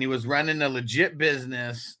 and he was running a legit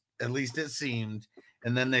business, at least it seemed.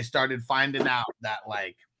 And then they started finding out that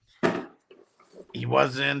like he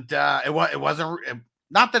wasn't it wasn't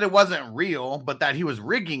not that it wasn't real, but that he was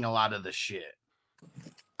rigging a lot of the shit.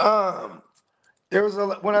 There was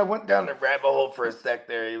when I went down the rabbit hole for a sec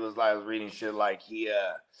there, I was reading shit like he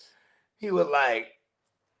would like,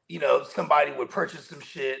 somebody would purchase some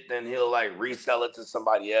shit, then he'll like resell it to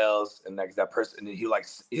somebody else, and like that person, and then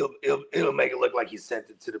he'll make it look like he sent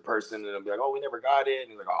it to the person, and it'll be like, oh, we never got it, and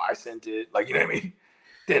he's like, oh, I sent it, like, you know what I mean?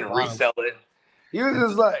 Then resell it. He was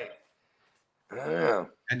just like, Oh,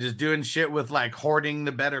 and just doing shit with like hoarding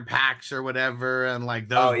the better packs or whatever, and like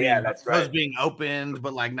that's those right. being opened,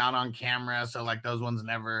 but like not on camera. So like those ones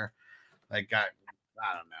never like got,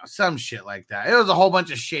 I don't know, some shit like that. It was a whole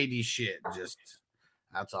bunch of shady shit. Just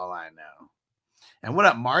that's all I know. And what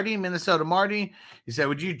up, Marty? Minnesota Marty? He said,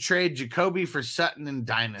 would you trade Jacoby for Sutton in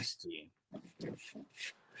Dynasty?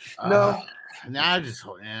 No. Nah, I just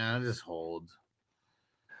hold.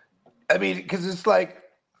 I mean, because it's like,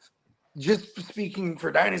 just speaking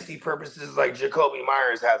for dynasty purposes, like Jacoby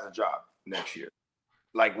Myers has a job next year,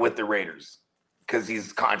 like with the Raiders, because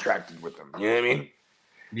he's contracted with them. You know what I mean?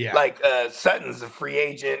 Yeah. Like Sutton's a free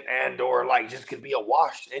agent and or like just could be a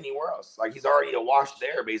wash anywhere else. Like he's already a wash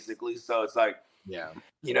there basically. So it's like, yeah,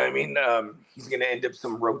 you know what I mean? He's gonna end up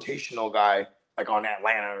some rotational guy like on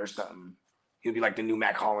Atlanta or something. He'll be like the new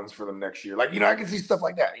Mac Hollins for them next year. Like, you know, I can see stuff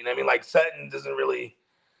like that. You know what I mean? Like Sutton doesn't really.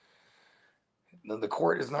 The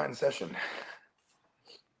court is not in session.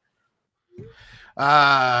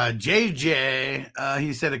 JJ,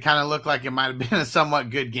 he said it kind of looked like it might have been a somewhat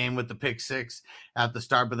good game with the pick six at the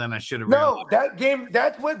start, but then I should have. No, that game,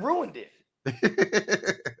 that's what ruined it.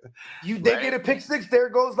 They get a pick six. There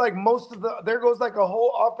goes like a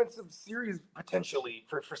whole offensive series potentially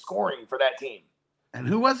for scoring for that team. And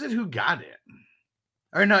who was it who got it?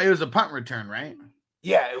 Or no, it was a punt return, right?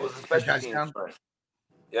 Yeah, it was a special team.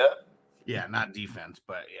 Yeah. Yeah, not defense,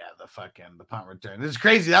 but yeah, the punt return. It's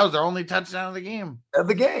crazy. That was their only touchdown of the game.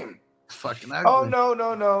 It's fucking ugly. Oh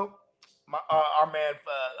no. Our man,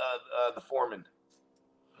 the foreman.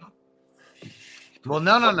 Well,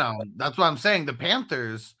 no. That's what I'm saying. The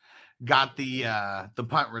Panthers got the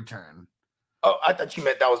punt return. Oh, I thought you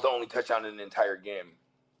meant that was the only touchdown in the entire game.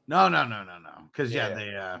 No. Because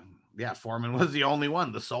Foreman was the only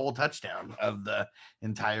one, the sole touchdown of the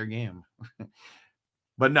entire game.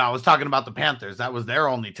 But no, I was talking about the Panthers. That was their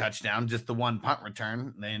only touchdown, just the one punt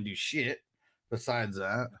return. They didn't do shit besides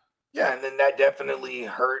that. Yeah, and then that definitely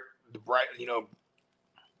hurt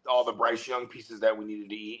all the Bryce Young pieces that we needed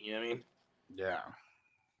to eat. You know what I mean? Yeah.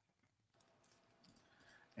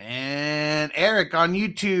 And Eric on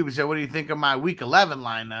YouTube said, what do you think of my week 11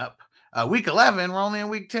 lineup? Week 11, we're only in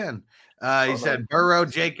week 10. He said Burrow,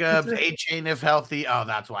 Jacobs, A-Chain if healthy. Oh,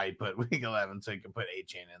 that's why he put week 11, so he can put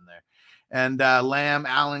A-Chain in there. And Lamb,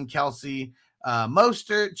 Allen, Kelsey,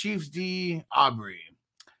 Mostert, Chiefs D, Aubrey.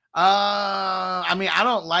 I mean, I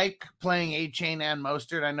don't like playing A-Chain and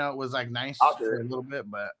Mostert. I know it was like nice for a little bit,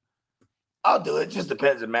 but I'll do it. Just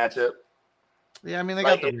depends on matchup. Yeah, I mean, they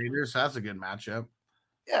got the Raiders, so that's a good matchup.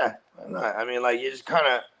 Yeah, I mean, like, you just kind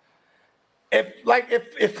of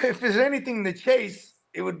if there's anything to chase,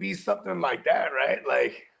 it would be something like that, right?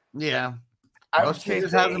 Like, yeah, Most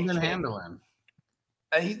just hasn't been handling.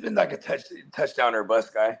 And he's been like a touchdown or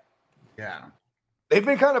bust guy. Yeah, they've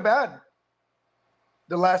been kind of bad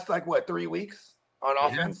the last 3 weeks on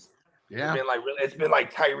offense. Yeah, it's been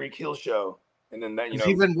like Tyreek Hill show. And then that,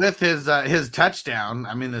 even with his touchdown,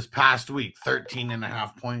 I mean, this past week,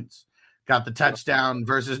 13.5 points. Got the touchdown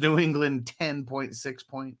versus New England, 10.6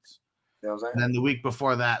 points. And then the week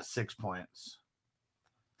before that, 6 points.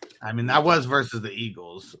 I mean, that was versus the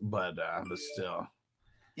Eagles, but still.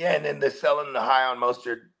 Yeah, and then the selling the high on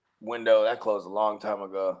Mostert window, that closed a long time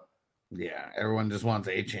ago. Yeah, everyone just wants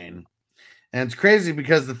A-Chain. And it's crazy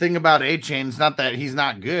because the thing about A-Chain is not that he's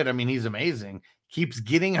not good. I mean, he's amazing. Keeps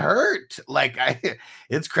getting hurt.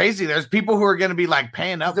 It's crazy. There's people who are going to be like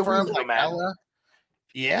paying up for him. Like Ella.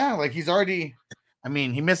 Yeah, like he's already. I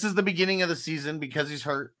mean, he misses the beginning of the season because he's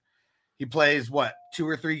hurt. He plays 2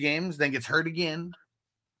 or 3 games, then gets hurt again.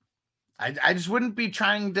 I just wouldn't be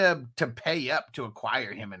trying to pay up to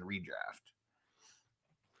acquire him in redraft.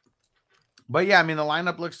 But yeah, I mean the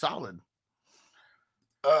lineup looks solid.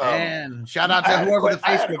 And shout out to whoever the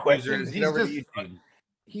Facebook user is.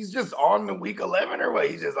 He's just on the week 11 or what?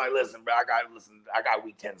 He's just like, listen, bro, I got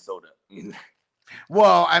week 10 soda.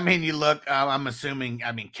 Well, I mean, you look, I'm assuming,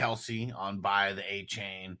 Kelsey on bye, the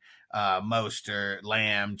A-Chain, Mostert,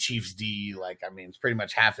 Lamb, Chiefs D. It's pretty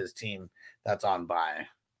much half his team that's on bye.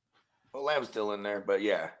 Well, Lamb's still in there, but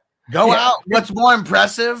yeah. Go out. What's more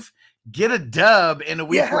impressive? Get a dub in a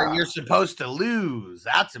week where you're supposed to lose.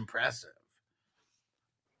 That's impressive.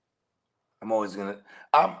 I'm always going to,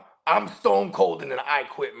 I'm stone cold in an I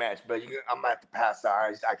quit match, but I'm going to have to pass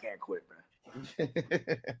out. I can't quit, man.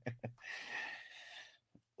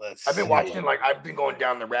 I've been watching, I've been going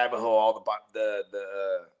down the rabbit hole, all the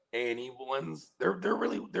A&E ones.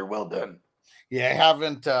 They're well done. Yeah, I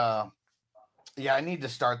haven't. I need to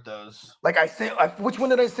start those. Which one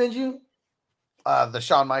did I send you? The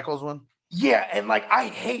Shawn Michaels one. Yeah, and I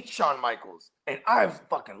hate Shawn Michaels, and I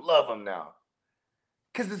fucking love him now.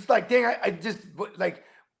 because it's like, dang, I just like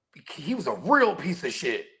he was a real piece of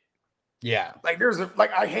shit. Yeah. Like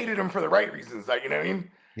I hated him for the right reasons. Like, you know what I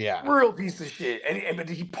mean? Yeah. Real piece of shit. But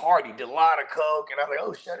he partied, did a lot of coke, and I was like,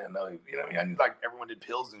 oh shit, I didn't know. You know what I mean? I knew like everyone did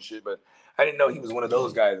pills and shit, but I didn't know he was one of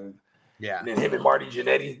those guys. And then him and Marty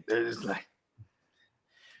Jannetty, they're just like.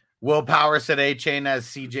 Will Power said A-Chain has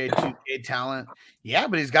CJ2K talent. Yeah,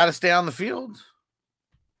 but he's got to stay on the field.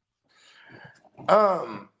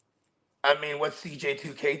 I mean, what's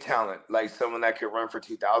CJ2K talent? Like someone that could run for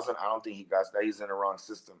 2,000? I don't think he got that. He's in the wrong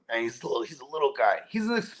system, and he's a little guy. He's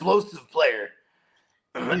an explosive player.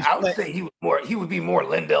 I would say he would be more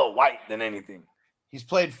Lindell White than anything. He's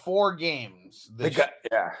played 4 games.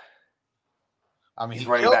 Yeah. I mean, he's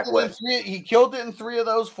running back what? He killed it in 3 of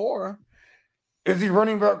those 4. Is he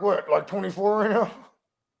running back what? Like 24 right now?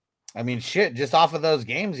 I mean, shit, just off of those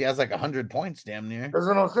games, he has like 100 points damn near. That's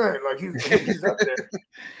what I'm saying. Like he's up there.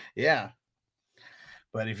 Yeah.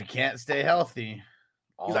 But if you can't stay healthy,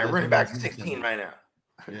 he's like running back 16 right now.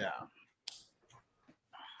 Yeah.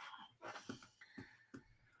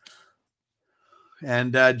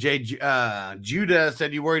 And Judah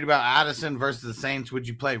said, you worried about Addison versus the Saints. Would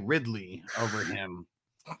you play Ridley over him?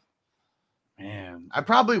 Man, I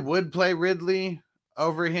probably would play Ridley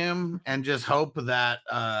over him and just hope that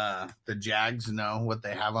the Jags know what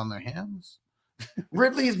they have on their hands.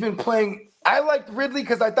 Ridley's been playing. I liked Ridley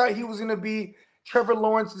because I thought he was going to be Trevor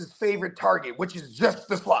Lawrence's favorite target, which is just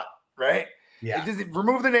the slot, right? Yeah. It doesn't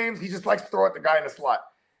remove the names. He just likes to throw at the guy in the slot.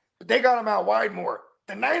 But they got him out wide more.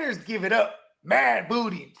 The Niners give it up. Mad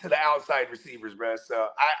booty to the outside receivers, bro. So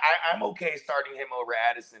I'm okay starting him over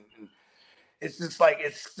Addison. And it's just like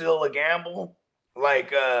it's still a gamble.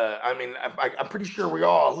 Like I mean, I'm pretty sure we're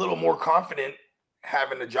all a little more confident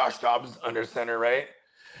having the Josh Dobbs under center, right?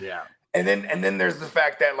 Yeah. And then there's the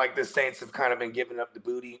fact that like the Saints have kind of been giving up the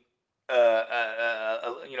booty,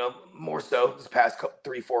 you know, more so this past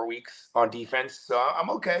 3-4 weeks on defense. So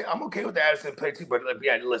I'm okay. I'm okay with the Addison play too. But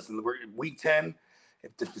yeah, listen, we're week 10.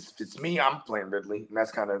 If it's me, I'm playing Ridley, and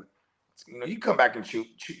that's kind of, you know, you come back and chew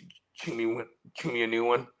me a new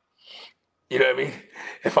one. You know what I mean?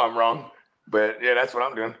 If I'm wrong, but yeah, that's what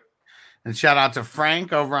I'm doing. And shout out to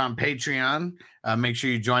Frank over on Patreon. Make sure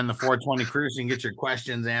you join the 420 crew so you can get your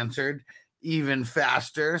questions answered even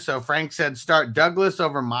faster. So Frank said, start Douglas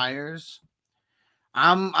over Myers.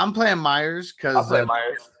 I'm playing Myers because I'll play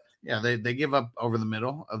Myers. Yeah, they give up over the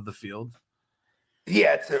middle of the field.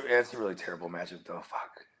 Yeah, it's a really terrible matchup though.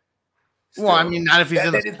 Fuck. Still, well, I mean, not if he's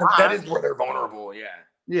in the spot. That is where they're vulnerable. Yeah.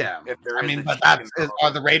 Yeah. I mean, but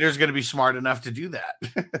are the Raiders going to be smart enough to do that?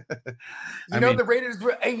 The Raiders.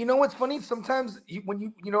 Hey, you know what's funny? Sometimes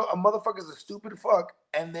when you know a motherfucker's a stupid fuck,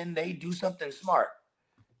 and then they do something smart,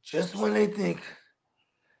 just when they think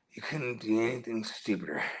you couldn't do anything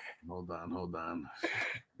stupider. Hold on.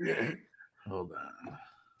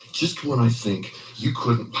 Just when I think you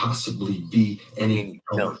couldn't possibly be any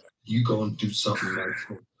no. You go and do something like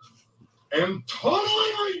that. And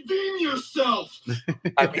totally redeem yourself.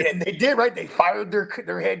 I mean, and they did, right? They fired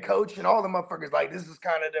their head coach and all the motherfuckers. Like, this is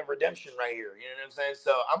kind of the redemption right here. You know what I'm saying?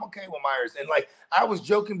 So I'm okay with Myers. And like, I was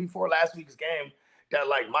joking before last week's game that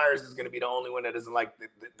like Myers is going to be the only one that doesn't like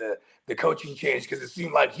the coaching change because it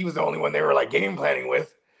seemed like he was the only one they were like game planning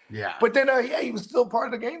with. Yeah. But then, he was still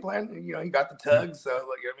part of the game plan. You know, he got the tug. So,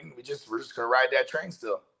 like, I mean, we're just going to ride that train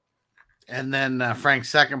still. And then Frank's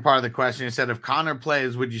second part of the question, he said, if Connor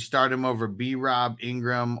plays, would you start him over B-Rob,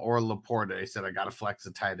 Ingram, or Laporta? He said, I got to flex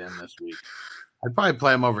a tight end this week. I'd probably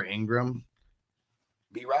play him over Ingram.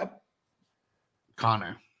 B-Rob?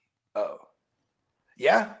 Connor. Oh.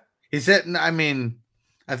 Yeah? He said, I mean,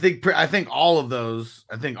 I think all of those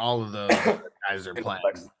guys are playing.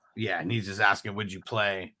 Yeah, and he's just asking, would you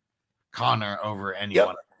play Connor over any one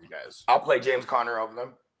of you guys? I'll play James Conner over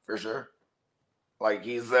them for sure. Like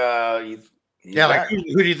he's yeah. Like who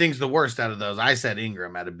do you think's the worst out of those? I said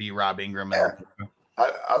Ingram out of B-Rob, Ingram. Yeah.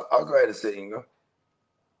 I'll go ahead and say Ingram.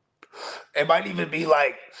 It might even be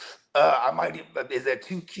like is that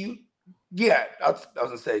too cute? Yeah, I was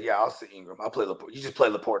gonna say I'll say Ingram. I'll play Laporta. You just play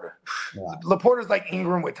Laporta. Yeah. Laporta's like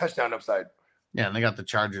Ingram with touchdown upside. Yeah, and they got the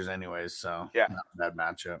Chargers anyways, so yeah, not a bad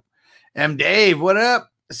matchup. M. Dave, what up?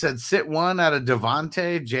 Said sit one out of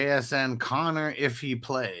Devontae, JSN, Connor if he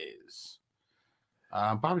plays.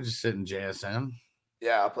 Probably just sitting JSN.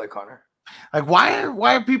 Yeah, I'll play Connor. Like, why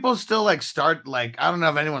are people still like start? Like, I don't know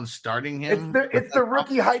if anyone's starting him. It's the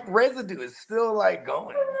rookie hype residue. It's still like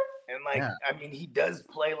going, and like yeah. I mean, he does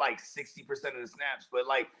play like 60% of the snaps, but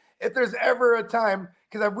like if there's ever a time,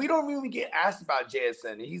 because we don't really get asked about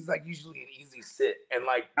JSN, he's like usually an easy sit, and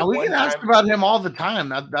like we get asked about him all the time.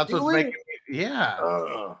 That's what's making me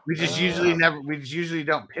Yeah. We just usually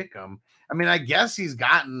don't pick him. I mean, I guess he's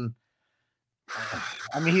gotten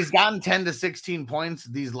 10 to 16 points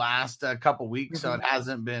these last couple weeks, so it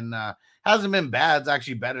hasn't been bad. It's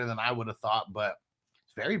actually better than I would have thought, but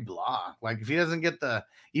it's very blah. Like if he doesn't get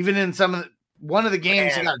even in one of the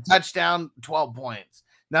games, he got a touchdown, 12 points.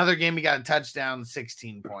 Another game, he got a touchdown,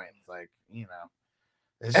 16 points. Like, and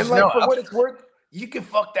like for what it's worth, you can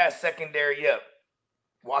fuck that secondary up.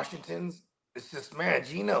 Washington's, it's just, man,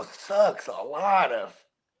 Geno sucks a lot of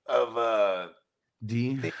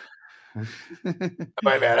D.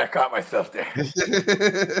 My bad, I caught myself there.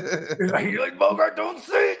 You're like, Bogart, don't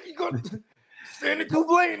say it. You're going to say it too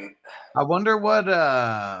blatant. I wonder what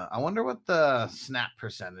the snap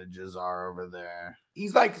percentages are over there.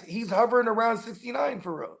 He's hovering around 69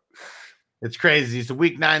 for real. It's crazy. So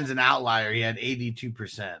week 9's an outlier. He had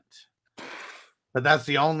 82%. But that's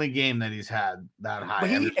the only game that he's had that high. But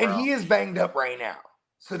he is banged up right now.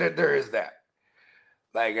 So that there is that.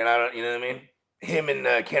 Like, and I don't, you know what I mean? Him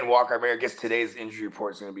and Ken Walker, I guess today's injury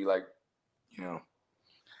report is going to be like, going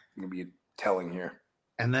to be telling here.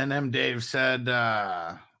 And then M. Dave said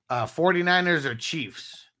 49ers or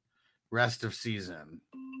Chiefs rest of season.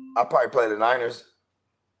 I'll probably play the Niners.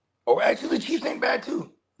 Oh, actually, the Chiefs ain't bad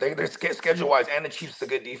too. They're schedule-wise, and the Chiefs is a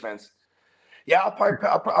good defense. Yeah, I'll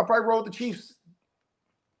probably roll with the Chiefs.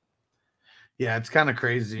 Yeah, it's kind of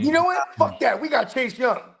crazy. You know what? Fuck that. We got Chase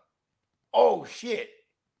Young. Oh, shit.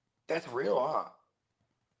 That's real, huh?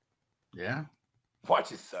 Yeah.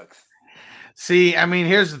 Watch, it sucks. See, I mean,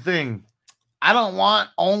 here's the thing. I don't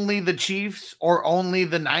want only the Chiefs or only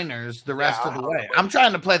the Niners the rest of the way. I'm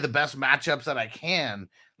trying to play the best matchups that I can,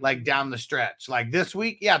 like down the stretch. Like this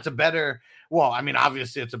week, yeah, it's a better – well, I mean,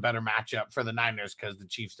 obviously it's a better matchup for the Niners because the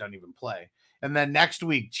Chiefs don't even play. And then next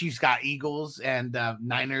week, Chiefs got Eagles and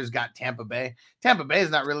Niners got Tampa Bay. Tampa Bay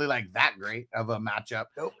is not really like that great of a matchup.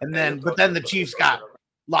 Nope. And then the Chiefs got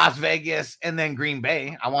Las Vegas and then Green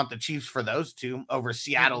Bay. I want the Chiefs for those two over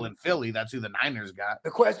Seattle and Philly. That's who the Niners got.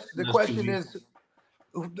 The question is,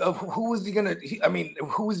 who is he gonna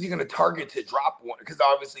target to drop one? Because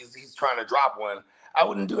obviously he's trying to drop one. I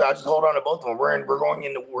wouldn't do it. I'll just hold on to both of them. We're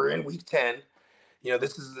in week 10.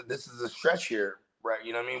 This is a stretch here. Right,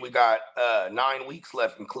 you know what I mean? We got 9 weeks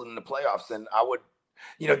left, including the playoffs, and I would,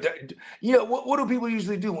 what do people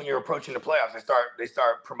usually do when you're approaching the playoffs? They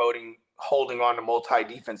start promoting holding on to multi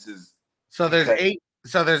defenses. So there's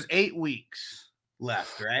 8 weeks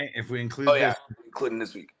left, right? If we include including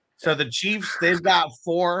this week. So the Chiefs, they've got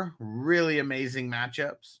 4 really amazing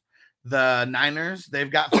matchups. The Niners,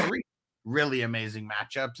 they've got 3 really amazing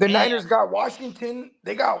matchups. The Niners got Washington.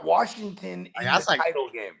 They got Washington in the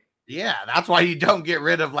title game. Yeah, that's why you don't get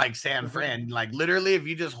rid of like San Fran. Like literally, if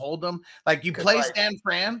you just hold them, like you play San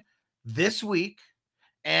Fran this week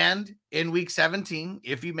and in week 17,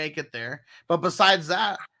 if you make it there. But besides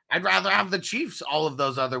that, I'd rather have the Chiefs all of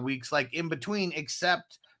those other weeks, like in between,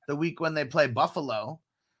 except the week when they play Buffalo.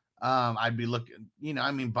 I'd be looking,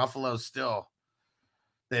 Buffalo's still,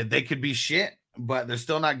 they could be shit, but they're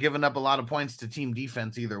still not giving up a lot of points to team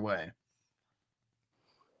defense either way.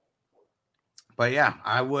 But yeah,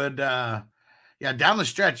 I would, down the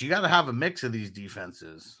stretch, you got to have a mix of these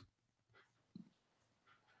defenses.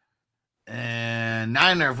 And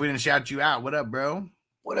Niner, if we didn't shout you out, what up, bro?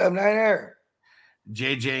 What up, Niner?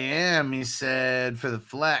 JJM, he said for the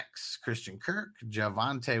flex, Christian Kirk,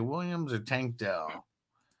 Javonte Williams, or Tank Dell.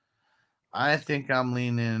 I think I'm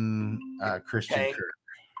leaning Christian Tank. Kirk.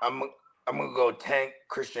 I'm gonna go Tank,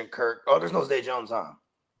 Christian Kirk. Oh, there's no Zay Jones, huh?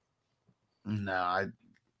 No,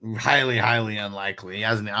 highly, highly unlikely.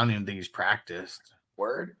 I don't even think he's practiced.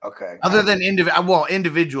 Word? Okay. Other than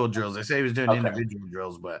individual drills. I say he was doing individual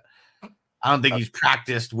drills, but I don't think he's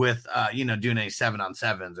practiced with doing any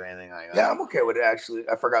 7-on-7s or anything like that. Yeah, I'm okay with it actually.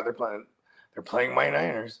 I forgot they're playing my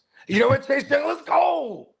Niners. You know what, Chase Young? Let's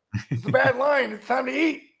go. It's a bad line. It's time to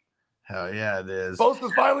eat. Hell yeah, it is.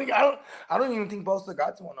 Bosa's finally. I don't even think Bosa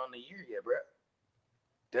got to one on the year yet, bro.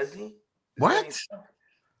 Does he? What?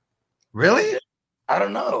 Really? I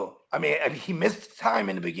don't know. I mean, he missed time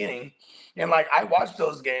in the beginning, and like I watched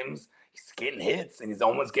those games. He's getting hits, and he's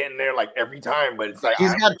almost getting there like every time. But it's like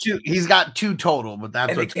He's got 2 total, but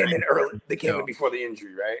that's what came in early. They came in before the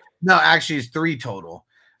injury, right? No, actually, it's 3 total.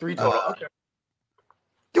 3 total. Okay.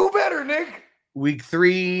 Do better, Nick. Week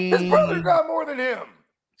 3. His brother got more than him.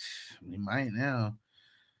 We might now.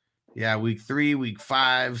 Yeah, week 3, week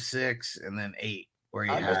 5, 6, and then 8. Where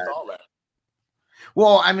you missed all that.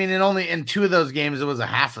 Well, I mean, in 2 of those games, it was a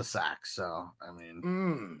half a sack. So, I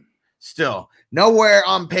mean, still nowhere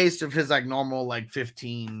on pace of his like normal like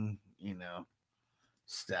 15,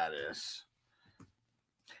 status.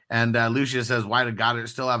 And Lucia says, why did Goddard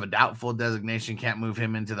still have a doubtful designation? Can't move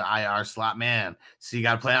him into the IR slot. Man, so you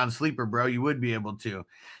got to play on sleeper, bro. You would be able to.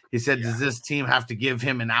 He said, does this team have to give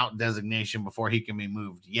him an out designation before he can be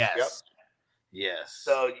moved? Yes. Yep. Yes.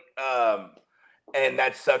 So, and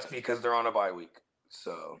that sucks because they're on a bye week.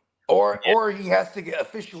 So, or he has to get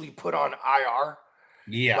officially put on IR.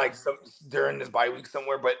 Yeah. Like during this bye week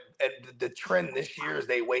somewhere. But the trend this year is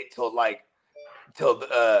they wait till like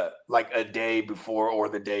a day before or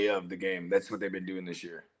the day of the game. That's what they've been doing this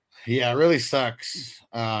year. Yeah, it really sucks.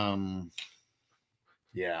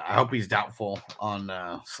 Yeah, I hope he's doubtful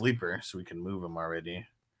on sleeper so we can move him already.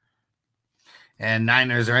 And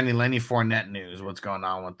Niners, are any Lenny Fournette news? What's going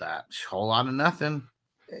on with that? Whole lot of nothing.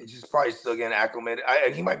 He's just probably still getting acclimated.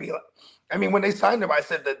 He might be. I mean, when they signed him, I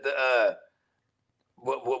said that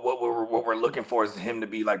what we're looking for is him to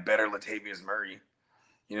be like better Latavius Murray.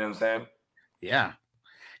 You know what I'm saying? Yeah,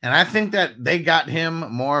 and I think that they got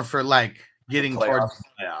him more for like getting towards the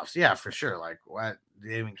playoffs. Yeah, for sure. Like what? They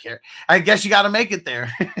didn't even care. I guess you got to make it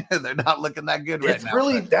there. They're not looking that good right now. It's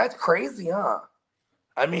really that's crazy, huh?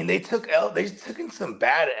 I mean, they took in some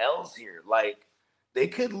bad L's here. Like they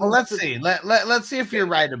could. Well, let's see. Let's see if you're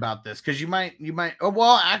right about this because you might. Oh,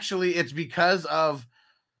 well, actually, it's because of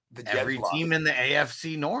every team in the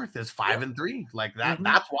AFC North is 5-3. Like that. Mm-hmm.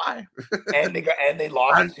 That's why. and they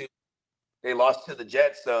lost to. They lost to the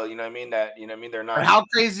Jets, so you know what I mean. They're not. But how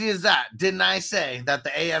crazy is that? Didn't I say that the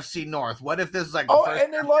AFC North? What if this is like?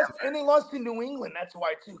 And they lost to New England. That's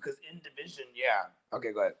why too, because in division, yeah.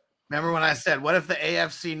 Okay, go ahead. Remember when I said, what if the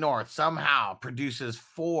AFC North somehow produces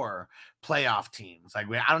 4 playoff teams? Like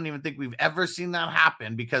I don't even think we've ever seen that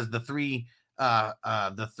happen because the three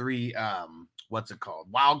what's it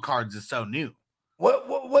called? Wild cards is so new. What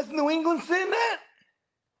was New England saying that?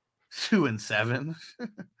 2-7.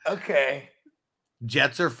 Okay.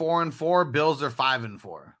 Jets are 4-4. Bills are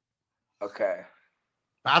 5-4. Okay.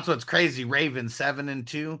 That's what's crazy. Ravens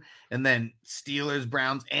 7-2, and then Steelers,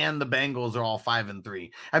 Browns, and the Bengals are all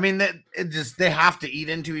 5-3. I mean, they have to eat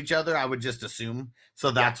into each other. I would just assume.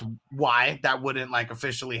 So that's why that wouldn't like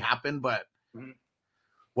officially happen. But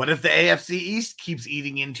what if the AFC East keeps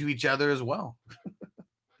eating into each other as well?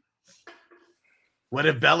 What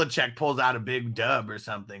if Belichick pulls out a big dub or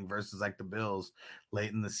something versus like the Bills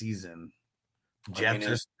late in the season? Jets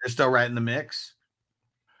they're still right in the mix.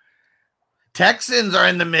 Texans are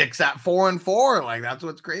in the mix at 4-4. Like that's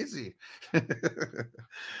what's crazy.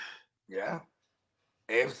 Yeah.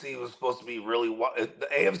 AFC was supposed to be really wide. The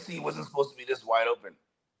AFC wasn't supposed to be this wide open.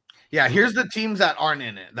 Yeah, here's the teams that aren't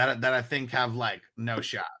in it that I think have like no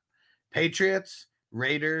shot. Patriots,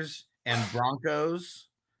 Raiders, and Broncos.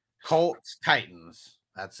 Colts, Titans.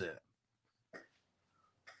 That's it.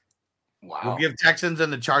 Wow. We'll give Texans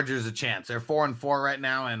and the Chargers a chance. They're 4-4 right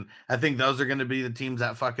now, and I think those are going to be the teams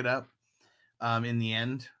that fuck it up in the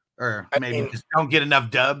end. Or maybe just don't get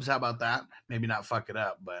enough dubs. How about that? Maybe not fuck it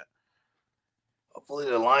up, but hopefully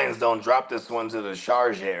the Lions don't drop this one to the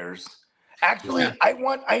Chargers. Actually, yeah.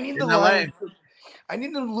 I need the Lions. I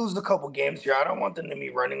need them to lose a couple games here. I don't want them to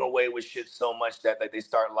be running away with shit so much that like they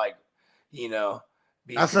start like, you know.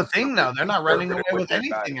 That's the thing, though. They're not running away with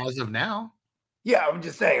anything as of now. Yeah, I'm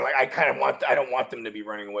just saying. Like, I don't want them to be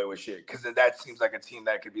running away with shit because that seems like a team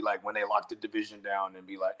that could be like when they lock the division down and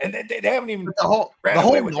be like, and they haven't even the whole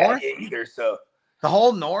North either. So the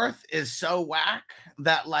whole North is so whack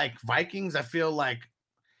that like Vikings, I feel like.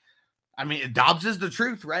 I mean, Dobbs is the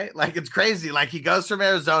truth, right? Like it's crazy. Like he goes from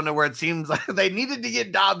Arizona where it seems like they needed to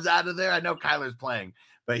get Dobbs out of there. I know Kyler's playing,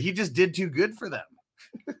 but he just did too good for them.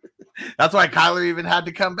 That's why Kyler even had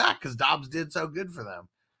to come back because Dobbs did so good for them.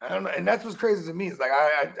 I don't know, and that's what's crazy to me. It's like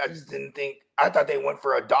I just didn't think. I thought they went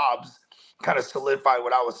for a Dobbs, kind of solidified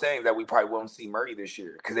what I was saying that we probably won't see Murray this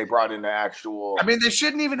year because they brought in the actual. I mean, they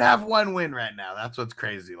shouldn't even have one win right now. That's what's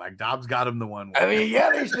crazy. Like Dobbs got him the one win. I mean, yeah,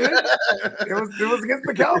 they should. it was against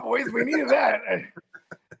the Cowboys. We needed that.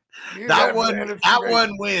 That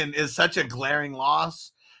one win is such a glaring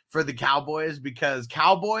loss for the Cowboys because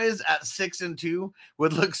Cowboys at 6-2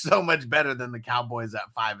 would look so much better than the Cowboys at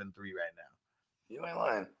 5-3 right now. You ain't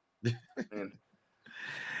lying.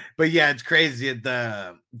 But yeah, it's crazy.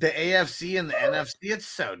 The AFC and the NFC, it's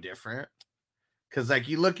so different. Because like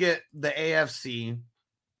you look at the AFC,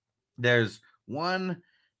 there's 1,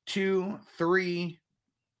 2, 3,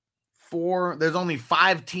 4. There's only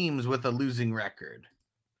 5 teams with a losing record.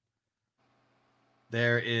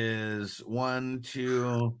 There is 1,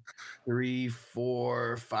 2, 3,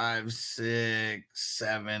 4, 5, 6,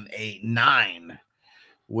 7, 8, 9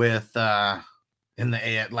 with in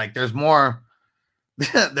the like there's more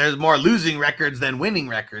there's more losing records than winning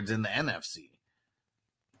records in the NFC.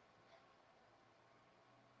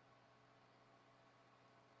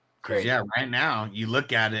 Crazy. Yeah, right now you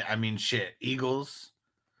look at it. I mean, shit, Eagles,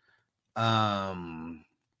 Niners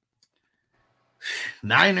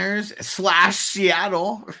 /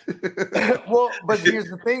 Seattle. Well, but here's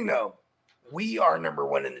the thing, though. We are number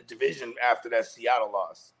one in the division after that Seattle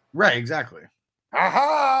loss. Right, exactly.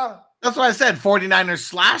 Aha! That's what I said.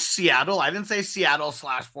 49ers / Seattle. I didn't say Seattle /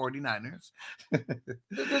 49ers.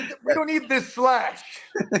 We don't need this slash.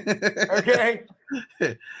 Okay.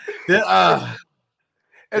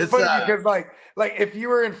 It's funny because like if you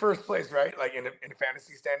were in first place, right? Like in the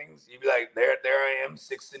fantasy standings, you'd be like, there I am,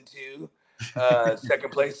 6-2.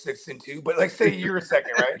 Second place, 6-2. But like, say you're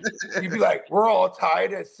second, right? You'd be like, we're all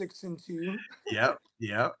tied at 6-2. Yep.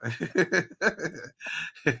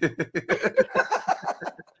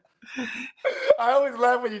 I always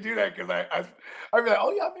laugh when you do that because I'd be like,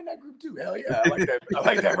 oh yeah, I'm in that group too. Hell yeah, I like that. I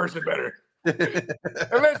like that version better.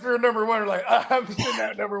 Unless you're number one, like I'm sitting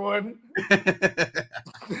at number one.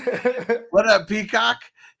 What up, Peacock?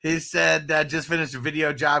 He said, just finished a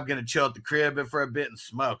video job, gonna chill at the crib for a bit and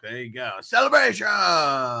smoke. There you go. Celebration.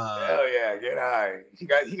 Hell yeah, get high. He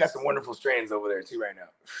got some wonderful strains over there too right now.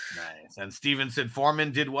 Nice. And Steven said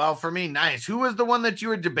Foreman did well for me. Nice. Who was the one that you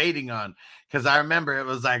were debating on? Because I remember it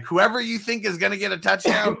was like whoever you think is gonna get a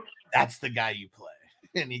touchdown, that's the guy you play.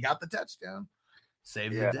 And he got the touchdown.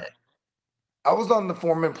 Saved the day. I was on the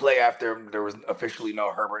Foreman play after there was officially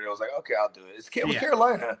no Herbert. It was like, okay, I'll do it. It was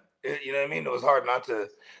Carolina. You know what I mean? It was hard not to,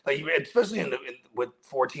 like, especially with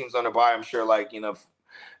 4 teams on the bye. I'm sure, like, you know,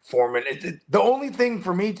 Foreman. The only thing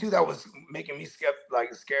for me too that was making me scared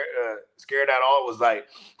at all was like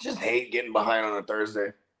just hate getting behind on a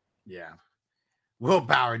Thursday. Yeah.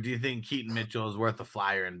 Willpower. Do you think Keaton Mitchell is worth a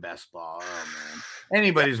flyer in best ball? Oh man,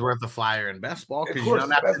 anybody's worth a flyer in best ball because you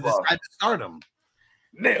don't have to decide to start them.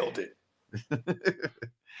 Nailed it.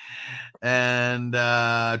 And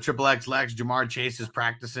Triple X Lex Jamar Chase is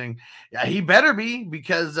practicing. Yeah, he better be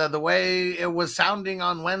because the way it was sounding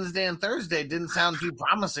on Wednesday and Thursday didn't sound too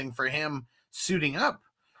promising for him suiting up.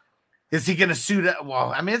 Is he going to suit up?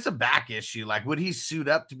 Well, I mean, it's a back issue. Like, would he suit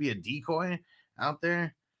up to be a decoy out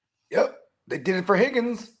there? Yep, they did it for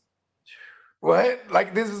Higgins. What?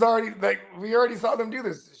 Like, this is already like we already saw them do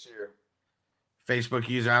this year. Facebook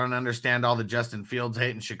user, I don't understand all the Justin Fields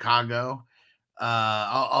hate in Chicago.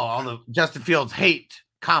 All the Justin Fields hate,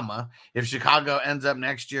 if Chicago ends up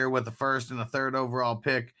next year with a 1st and a 3rd overall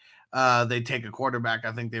pick, they take a quarterback.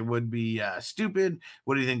 I think they would be stupid.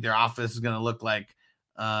 What do you think their offense is going to look like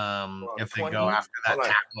if they go after that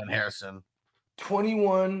tackle in Harrison?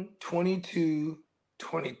 21, 22,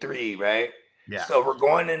 23, right? Yeah. So we're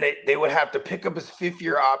going in. They would have to pick up his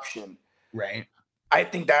 5th-year option. Right. I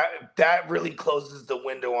think that really closes the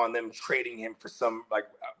window on them trading him for some like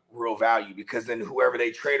real value because then whoever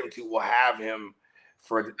they trade him to will have him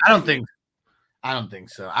for. I don't think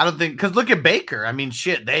so. I don't think because look at Baker. I mean,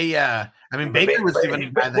 shit. Baker was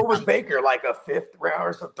even. What was Baker like a 5th round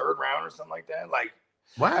or some 3rd round or something like that? Like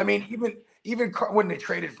what? I mean, even when they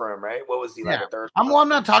traded for him, right? What was he like a 3rd? I'm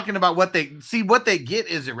not talking about what they get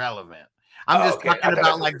is irrelevant. I'm just talking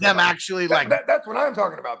about like them actually like. That's what I'm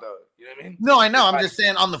talking about though. You know what I mean? No, I know. I'm just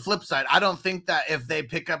saying on the flip side, I don't think that if they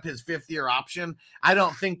pick up his 5th-year option, I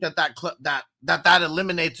don't think that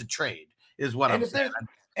eliminates a trade is what I'm saying.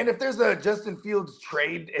 And if there's a Justin Fields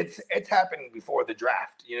trade, it's happening before the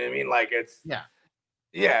draft. You know what I mean? Like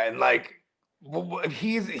yeah, and like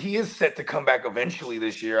he is set to come back eventually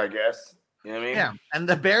this year, I guess. You know what I mean? Yeah, and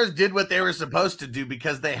the Bears did what they were supposed to do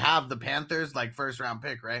because they have the Panthers like 1st-round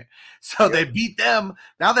pick, right? So they beat them.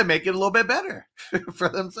 Now they make it a little bit better for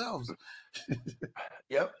themselves.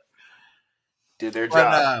 Yep, did their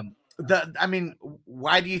job.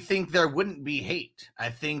 Why do you think there wouldn't be hate? I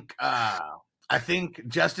think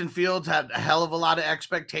Justin Fields had a hell of a lot of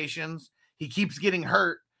expectations. He keeps getting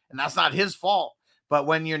hurt, and that's not his fault. But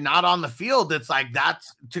when you're not on the field, it's like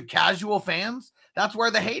that's to casual fans. That's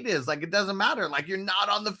where the hate is. Like, it doesn't matter. Like, you're not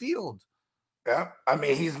on the field. Yeah. I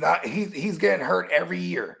mean, he's getting hurt every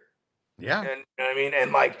year. Yeah. And you know what I mean?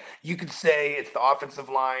 And like, you could say it's the offensive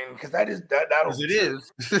line because that'll it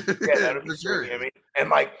is. Yeah, that'll be sure. You know what I mean? And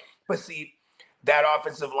like, but see, that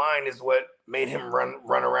offensive line is what made him run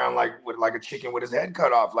around like a chicken with his head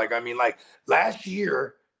cut off. Like, I mean, like last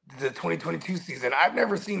year, the 2022 season, I've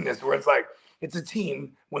never seen this where it's like, it's a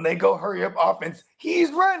team when they go hurry up offense,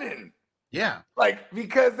 he's running. Yeah. Like,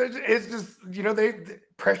 because it's just, you know, the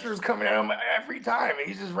pressure is coming at him every time and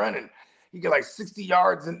he's just running. He get like 60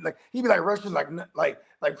 yards and like he'd be like rushing like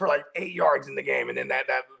for like 8 yards in the game. And then that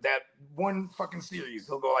one fucking series,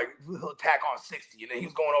 he'll tack on 60 and then he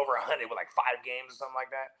was going over 100 with like 5 games or something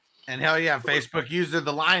like that. And hell yeah, Facebook user,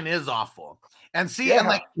 the line is awful. And see, and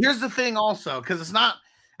like here's the thing also, because it's not,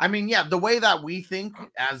 I mean, yeah, the way that we think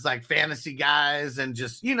as like fantasy guys and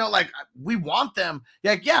just, like we want them,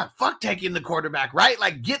 like, yeah, fuck taking the quarterback, right?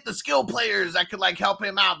 Like get the skill players that could like help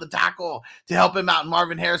him out, the tackle to help him out, and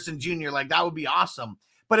Marvin Harrison Jr., like that would be awesome.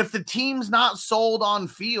 But if the team's not sold on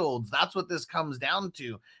Fields, that's what this comes down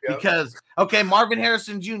to. Yep. Because, okay, Marvin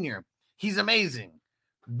Harrison Jr., he's amazing.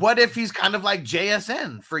 What if he's kind of like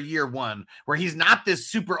JSN for year one, where he's not this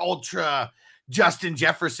super ultra Justin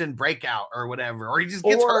Jefferson breakout or whatever, or he just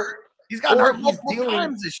gets hurt. He's gotten hurt multiple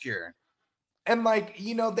times this year. And like,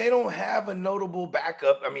 they don't have a notable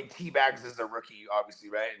backup. I mean, T-Bags is a rookie, obviously,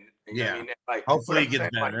 right? And yeah. I mean, like, hopefully he gets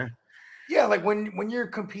better. Like when you're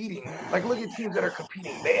competing, like look at teams that are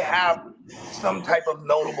competing, they have some type of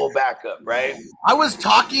notable backup, right? I was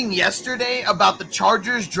talking yesterday about the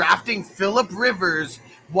Chargers drafting Phillip Rivers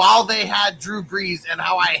while they had Drew Brees and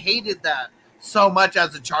how I hated that so much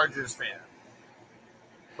as a Chargers fan.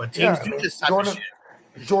 But teams do this type of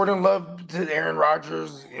shit. Jordan Love to Aaron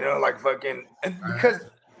Rodgers, like fucking, and because,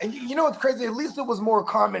 and it's crazy. At least it was more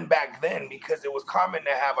common back then because it was common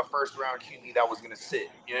to have a first round QB that was going to sit.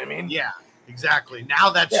 You know what I mean? Yeah, exactly. Now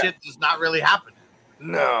that shit does not really happen.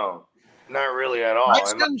 No, not really at all.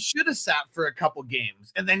 Mike Dunn should have sat for a couple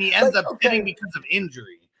games, and then he ends up sitting because of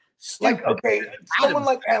injury. Stupid. Someone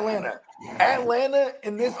like Atlanta. Atlanta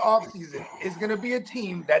in this offseason is going to be a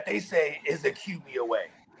team that they say is a QB away.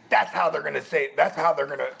 That's how they're going to say. That's how they're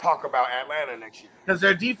going to talk about Atlanta next year. Because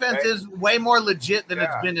their defense is way more legit than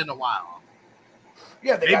it's been in a while.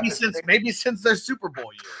 Yeah, maybe since their Super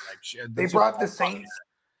Bowl year. They brought the Saints.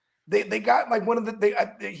 They got like one of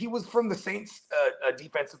the. He was from the Saints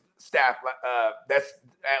defensive staff. That's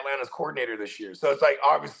Atlanta's coordinator this year. So it's like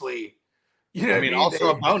obviously. I mean, also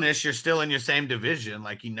a bonus. You're still in your same division,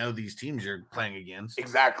 like these teams you're playing against.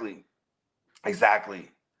 Exactly.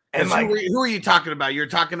 And like, who are you talking about? You're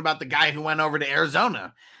talking about the guy who went over to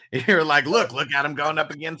Arizona. You're like, look at him going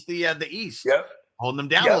up against the East. Yep, holding them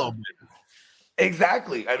down a little bit.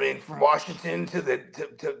 Exactly. I mean, from Washington to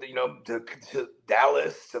to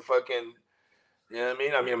Dallas to fucking. You know what I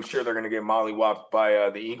mean? I mean, I'm sure they're going to get mollywopped by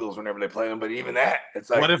the Eagles whenever they play them. But even that, it's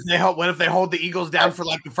like, what if they hold the Eagles down for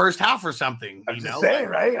like the first half or something? I'm just saying,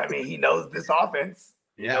 right? I mean, he knows this offense.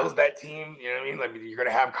 He knows that team. You know what I mean? Like you're going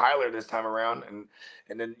to have Kyler this time around, and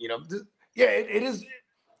then it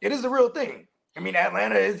is a real thing. I mean,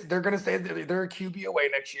 Atlanta they're going to say that they're a QB away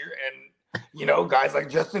next year, and guys like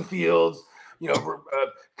Justin Fields.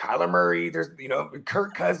 Kyler Murray, there's,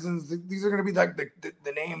 Kirk Cousins. These are going to be like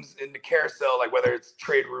the names in the carousel, like whether it's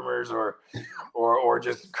trade rumors or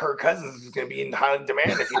just Kirk Cousins is going to be in high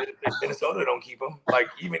demand if Minnesota don't keep him. Like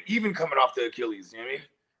even coming off the Achilles, you know what I mean?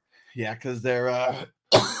 Yeah, because they're,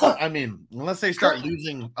 I mean, unless they start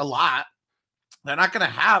losing a lot, they're not going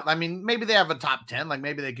to have. I mean, maybe they have a top 10. Like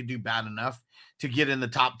maybe they could do bad enough to get in the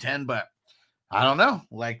top 10, but. I don't know.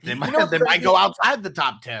 Like they might go outside the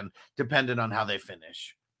top 10, depending on how they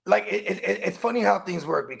finish. Like it's funny how things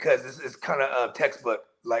work because this is kind of a textbook,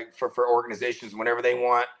 like for organizations whenever they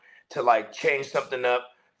want to like change something up.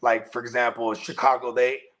 Like for example, Chicago,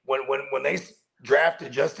 when they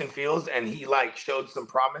drafted Justin Fields and he like showed some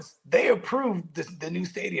promise, they approved the new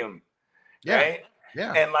stadium. Yeah, right?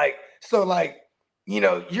 Yeah, and like so, like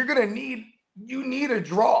you're gonna need a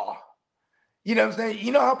draw. You know what I'm saying?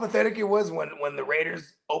 You know how pathetic it was when the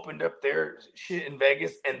Raiders opened up their shit in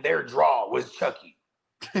Vegas and their draw was Chucky.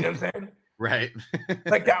 You know what I'm saying? Right.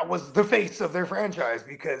 Like that was the face of their franchise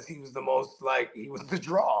because he was he was the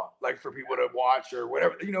draw, like for people to watch or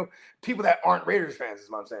whatever. People that aren't Raiders fans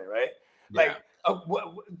is what I'm saying, right? Yeah. Like,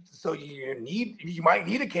 so you might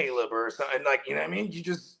need a Caleb or something, like, you know what I mean?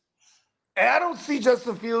 And I don't see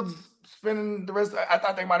Justin Fields spending the rest. I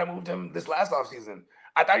thought they might have moved him this last offseason.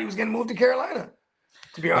 I thought he was getting moved to Carolina,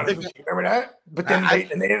 to be honest with you. Remember that? But then they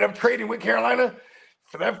ended up trading with Carolina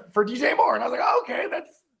for DJ Moore. And I was like, oh, okay,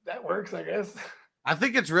 that works, I guess. I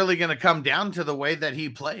think it's really going to come down to the way that he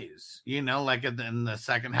plays, like in the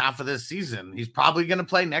second half of this season. He's probably going to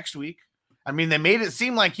play next week. I mean, they made it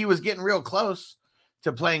seem like he was getting real close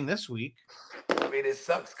to playing this week. I mean, it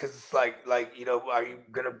sucks because it's like, are you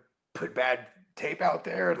going to put bad tape out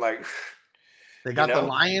there? Like, they got the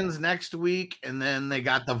Lions next week, and then they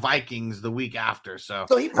got the Vikings the week after. So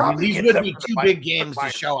he probably these would be two big games to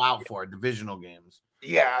show out for, divisional games.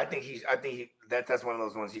 Yeah, I think that's one of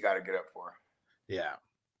those ones you got to get up for. Yeah.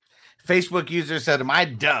 Facebook user said, "Am I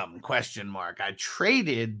dumb?" ? I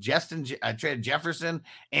traded Jefferson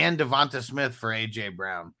and Devonta Smith for AJ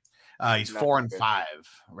Brown. He's 4-5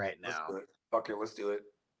 right now. Fuck it, let's do it.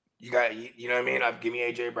 You got, you know what I mean? Give me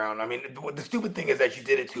AJ Brown. I mean, the stupid thing is that you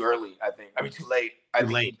did it too early. I mean, too late. Too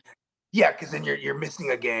late. Yeah, because then you're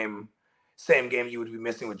missing a game. same game you would be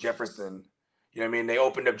missing with Jefferson. You know what I mean? They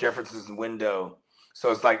opened up Jefferson's window. So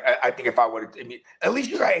it's like, I think if I would, at least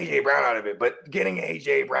you got A.J. Brown out of it. But getting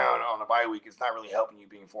A.J. Brown on a bye week is not really helping you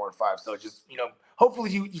being 4-5. So just, hopefully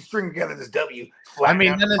you string together this W. I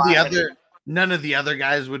mean, none of the other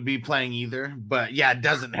guys would be playing either. But, yeah, it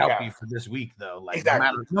doesn't help you for this week, though. Like,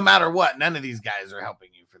 exactly. no matter what, none of these guys are helping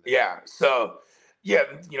you for this. Yeah. So, yeah,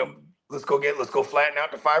 let's go flatten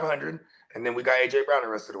out to 500. And then we got A.J. Brown the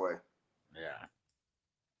rest of the way. Yeah.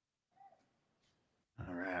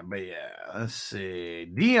 All right, but yeah, let's see.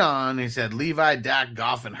 Dion, he said Levi, Dak,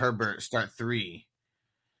 Goff, and Herbert start 3.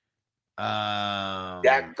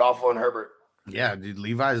 Dak, Goff, and Herbert. Yeah, dude,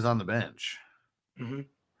 Levi's on the bench. Mm-hmm. And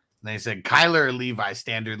they said Kyler or Levi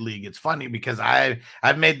standard league. It's funny because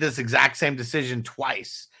I've made this exact same decision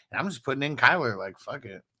twice, and I'm just putting in Kyler. Like, fuck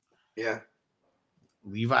it. Yeah.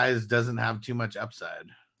 Levi's doesn't have too much upside.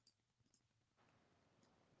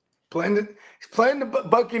 Playing the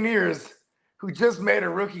Buccaneers, who just made a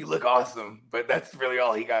rookie look awesome, but that's really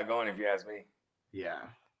all he got going, if you ask me. Yeah.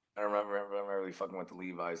 I don't remember really fucking with the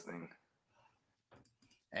Levi's thing.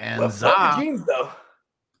 And love the jeans, though.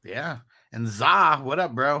 Yeah. And Za, what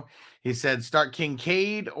up, bro? He said, start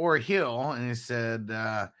Kincaid or Hill. And he said,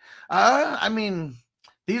 I mean,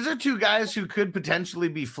 these are two guys who could potentially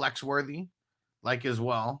be flex worthy, like as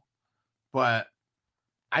well. But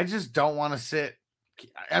I just don't want to sit.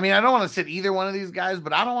 I mean, I don't want to sit either one of these guys,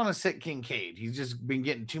 but I don't want to sit Kincaid. He's just been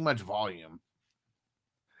getting too much volume.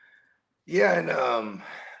 Yeah, and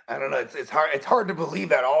I don't know. It's hard. It's hard to believe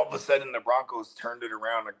that all of a sudden the Broncos turned it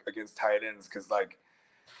around against tight ends because, like,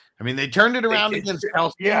 I mean, they turned it around against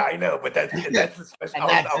Kelce. Yeah, I know, but that's the special.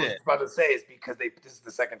 I was about to say is because this is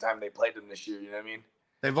the second time they played them this year. You know what I mean?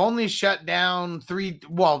 They've only shut down 3.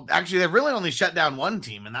 Well, actually, they've really only shut down one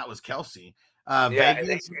team, and that was Kelce.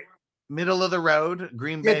 Vegas. Middle of the road,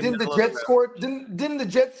 Green Bay. Didn't the Jets score? Didn't the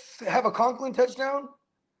Jets have a Conklin touchdown?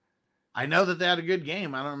 I know that they had a good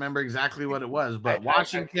game. I don't remember exactly what it was, but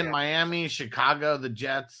Washington, Miami, Chicago, the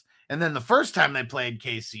Jets, and then the first time they played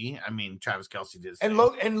KC, I mean, Travis Kelce did. And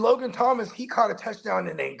Logan Thomas, he caught a touchdown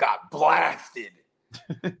and then got blasted.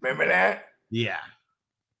 Remember that? Yeah.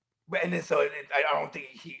 And then I don't think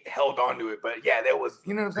he held on to it, but yeah, there was,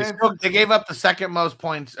 you know what I'm saying? They gave up the second most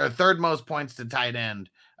points or third most points to tight end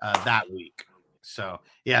that week. So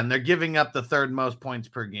yeah, and they're giving up the third most points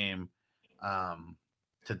per game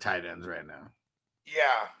to tight ends right now.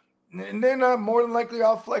 Yeah. And then more than likely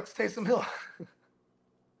I'll flex Taysom Hill.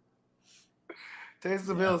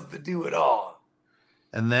 Taysom Hill's the do it all.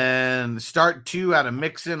 And then start 2 out of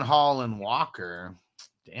Mixon, Hall, and Walker.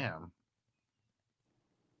 Damn.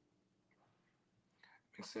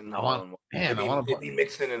 Mixon, maybe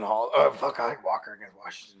Mixon and Hall. Oh, fuck, I like Walker against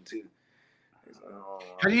Washington too.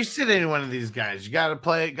 How do you sit any one of these guys? You gotta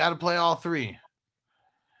play all 3.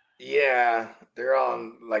 Yeah, they're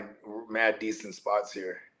on like mad decent spots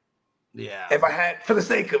here. Yeah. If I had, for the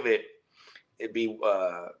sake of it, it'd be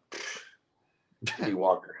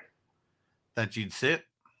Walker. That you'd sit?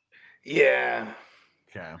 Yeah.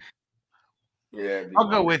 Okay. Yeah. I'll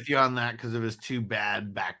go with you on that because of his 2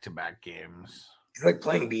 bad back-to-back games. He's like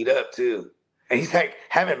playing beat up too. And he's like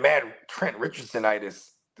having mad Trent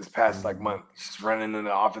Richardson-itis this past like month. He's running into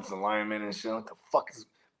the offensive lineman and shit. What the fuck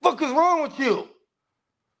is wrong with you?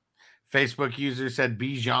 Facebook user said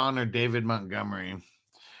Bijan or David Montgomery.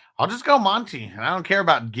 I'll just go Monty. And I don't care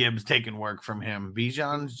about Gibbs taking work from him.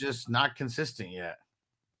 Bijan's just not consistent yet.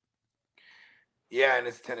 Yeah, and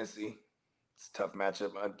it's Tennessee. It's a tough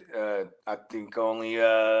matchup. I think only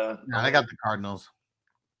no, they got the Cardinals.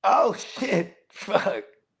 Oh shit. Fuck.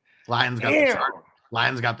 Lions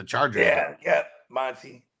got the Chargers. Yeah,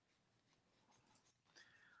 Monty.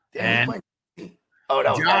 And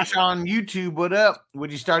Josh on YouTube, what up?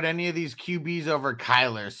 Would you start any of these QBs over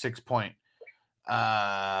Kyler? 6 point.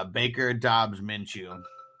 Baker, Dobbs, Minshew.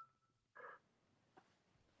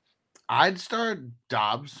 I'd start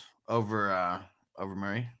Dobbs over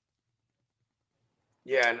Murray.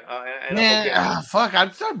 Yeah, and fuck,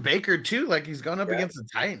 I'd start Baker too. Like he's going up against the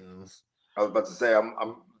Titans. I was about to say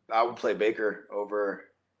I would play Baker over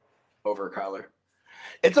Kyler.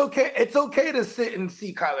 It's okay to sit and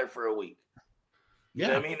see Kyler for a week. Yeah.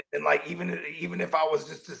 You know what I mean? And like even if I was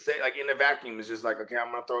just to say like in a vacuum, it's just like, okay,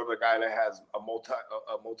 I'm gonna throw the guy that has a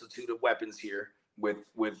multitude of weapons here with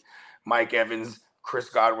Mike Evans, Chris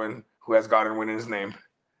Godwin, who has Godwin in his name,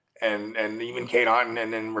 and even Kate Otten,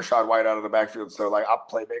 and then Rachaad White out of the backfield. So like I'll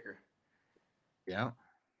play Baker. Yeah.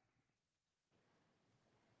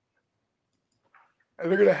 And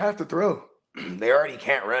they're gonna have to throw. They already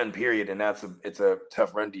can't run, period, and it's a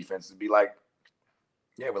tough run defense. To be like,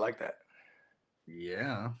 yeah, we like that.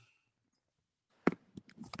 Yeah.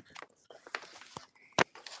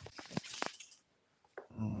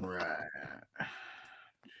 Right.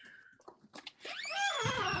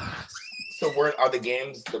 So where are the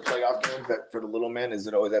games, the playoff games that for the little men? Is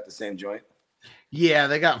it always at the same joint? Yeah,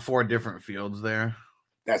 they got 4 different fields there.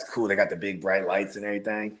 That's cool. They got the big bright lights and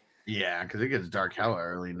everything. Yeah, because it gets dark hella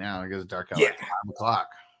early now. It gets dark hella Yeah. at 5 o'clock.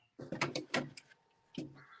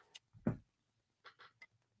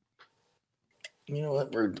 You know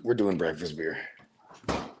what? We're doing breakfast beer.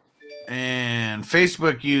 And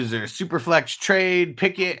Facebook user Superflex trade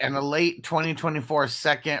Pickett and a late 2024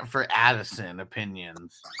 second for Addison.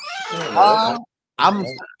 Opinions. I'm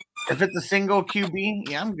if it's a single QB,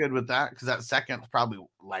 yeah, I'm good with that because that second's probably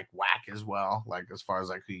like whack as well. Like as far as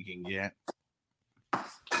like who you can get.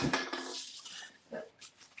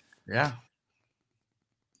 Yeah,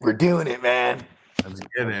 We're doing it, man. let's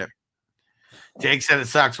get it. Jake said it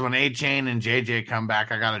sucks when A-Chain and JJ come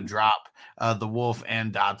back. I got to drop the Wolf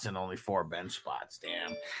and Dotson, only 4 bench spots.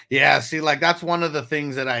 Damn. Yeah, see, like that's one of the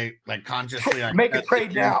things that I like consciously like, Make a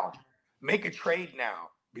trade now. Make a trade now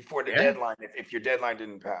before the Yeah. deadline if your deadline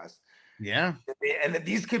didn't pass. Yeah, And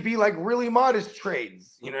these could be like really modest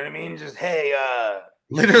trades. You know what I mean? Just hey,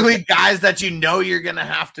 literally guys that you know you're gonna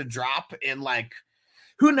have to drop in. Like,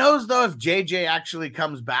 who knows though if JJ actually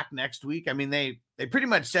comes back next week? I mean, they pretty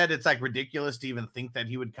much said it's like ridiculous to even think that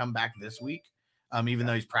he would come back this week, even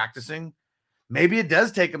though he's practicing. Maybe it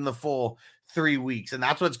does take him the full 3 weeks, and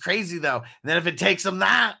that's what's crazy though. And then if it takes him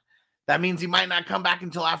that means he might not come back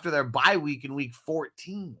until after their bye week in week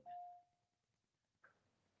 14.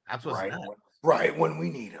 That's what's right when we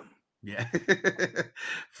need him. Yeah,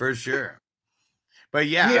 for sure. But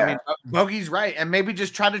yeah, I mean, Bogey's right. And maybe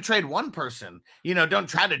just try to trade one person. You know, don't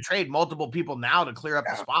try to trade multiple people now to clear up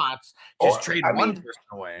the spots. Just trade one person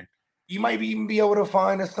away. You might even be able to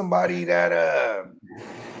find somebody that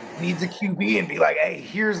needs a QB and be like, hey,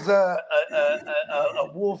 here's a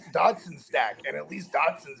Wolf Dotson stack. And at least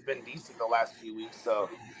Dotson's been decent the last few weeks. So,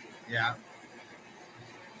 yeah.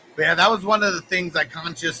 But yeah, that was one of the things I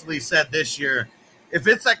consciously said this year. If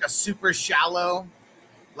it's like a super shallow,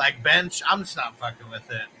 like bench, I'm just not fucking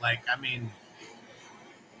with it. Like, I mean,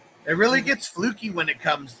 it really gets fluky when it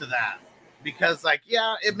comes to that. Because, like,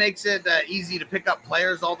 yeah, it makes it easy to pick up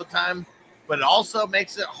players all the time. But it also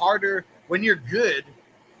makes it harder when you're good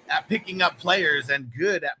at picking up players and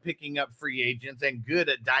good at picking up free agents and good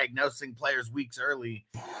at diagnosing players weeks early.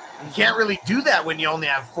 You can't really do that when you only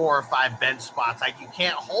have 4 or 5 bench spots. Like, you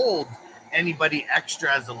can't hold anybody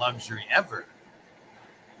extra as a luxury ever.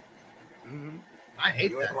 mm-hmm. I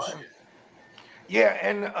hate that shit. Yeah,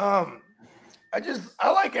 and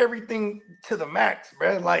I like everything to the max,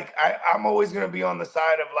 bro. Like I'm always gonna be on the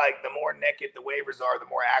side of like the more naked the waivers are, the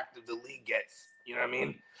more active the league gets. You know what I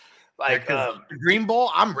mean? Like the Green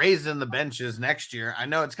Bowl, I'm raising the benches next year. I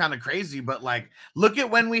know it's kind of crazy, but like look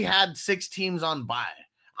at when we had 6 teams on bye.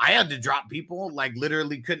 I had to drop people, like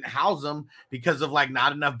literally couldn't house them because of like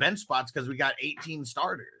not enough bench spots because we got 18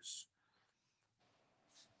 starters.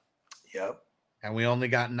 Yep. And we only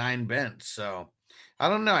got 9 bench. So I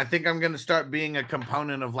don't know. I think I'm going to start being a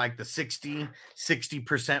component of like the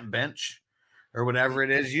 60% bench or whatever it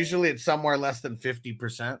is. Usually it's somewhere less than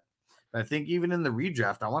 50%. But I think even in the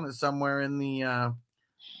redraft, I want it somewhere in the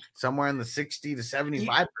 60 to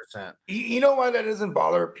 75%. You know why that doesn't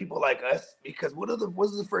bother people like us? Because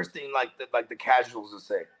what's the first thing like the casuals will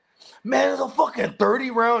say? Man, it's a fucking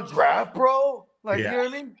 30-round draft, bro. Like, you know what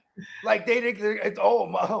I mean? Like it's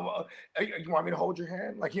you want me to hold your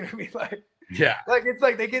hand? Like, you know what I mean? Like, yeah. Like it's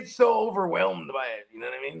like they get so overwhelmed by it. You know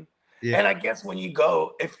what I mean? Yeah. And I guess when you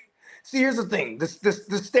go, here's the thing, the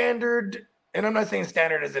standard, and I'm not saying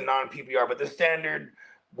standard as a non-PPR, but the standard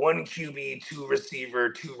 1 QB, 2 receiver,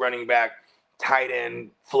 2 running back, tight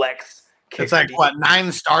end, flex. It's like what,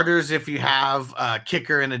 9 starters if you have a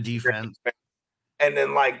kicker and a defense. And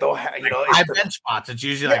then like they'll have, you know, 5 bench spots. It's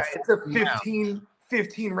usually like it's a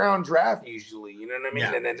 15 round draft usually. You know what I mean?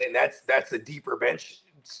 Yeah. And that's a deeper bench,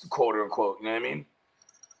 quote unquote. You know what I mean?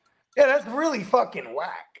 Yeah, that's really fucking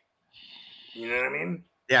whack. You know what I mean?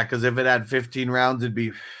 Yeah, because if it had 15 rounds, it'd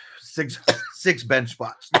be 6 bench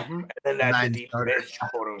spots. Mm-hmm. And then that's a deep bench,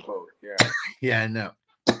 quote unquote. Yeah. Yeah, I know.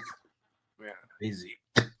 Yeah. Crazy.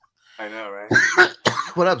 I know, right?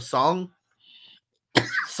 What up, Song?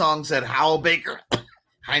 Song said Howell Baker.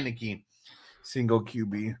 Heineke. Single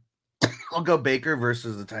QB. I'll go Baker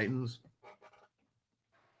versus the Titans.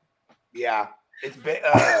 Yeah. It's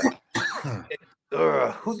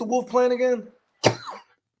who's the Wolf playing again?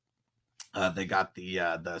 They got the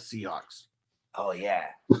Seahawks. Oh yeah.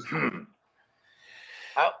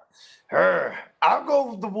 I'll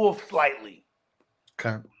go with the Wolf slightly.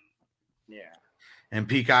 Okay. Yeah. And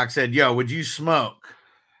Peacock said, "Yo, would you smoke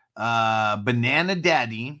Banana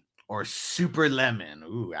Daddy or Super Lemon.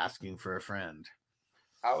 Ooh, asking for a friend.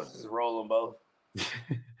 I was just rolling both.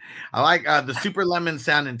 I like the Super Lemon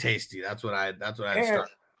sounding tasty. That's what I start.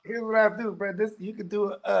 Here's what I do, bro. You could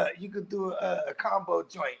do a combo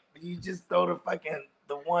joint. You just throw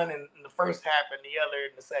the one in the first half and the other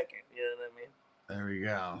in the second. You know what I mean? There we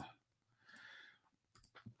go.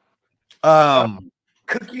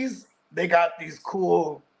 Cookies, they got these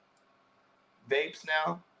cool vapes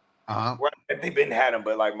now. Well, they've been had them,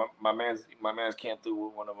 but like my man's came through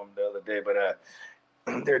with one of them the other day. But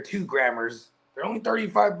they're 2 grammars. They're only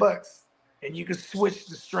 $35, and you can switch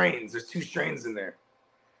the strains. There's 2 strains in there,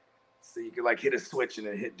 so you can like hit a switch and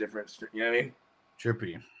then hit different. You know what I mean?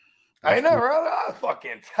 Trippy. I know, bro. I'm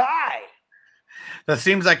fucking tight. That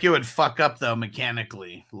seems like it would fuck up though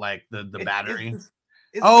mechanically, like the battery.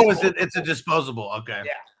 It's a disposable. Okay.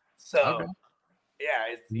 Yeah. So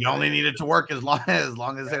yeah, you only need it to work as long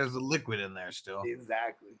as there's a liquid in there still.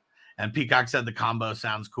 Exactly. And Peacock said the combo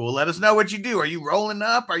sounds cool. Let us know what you do. Are you rolling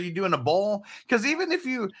up? Are you doing a bowl? Because even if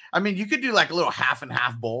you could do like a little half and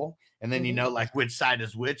half bowl, and then you know like which side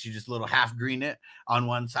is which. You just a little half green it on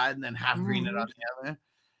one side and then half green it on the other.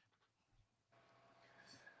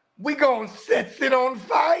 We gonna set it on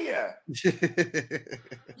fire.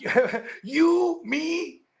 You,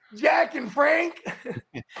 me, Jack, and Frank.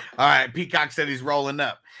 All right. Peacock said he's rolling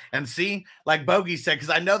up. And see, like Bogey said,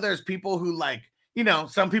 because I know there's people who like,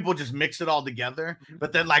 some people just mix it all together.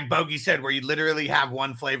 But then like Bogey said, where you literally have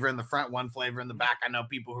one flavor in the front, one flavor in the back. I know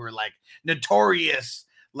people who are like notorious,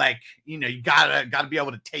 like, you gotta be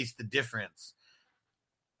able to taste the difference.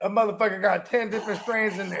 A motherfucker got 10 different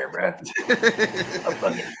strains in there, bro. A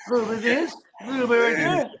little bit of this, a little bit right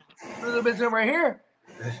there, a little bit right here.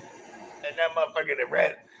 And that motherfucker the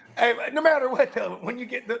red. Hey, no matter what, though, when you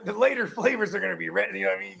get the later flavors are going to be red, you know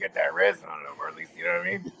what I mean? You get that resin on them, or at least, you know what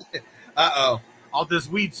I mean? Uh-oh. All this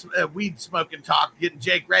weed smoking talk, getting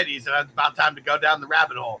Jake ready, so it's about time to go down the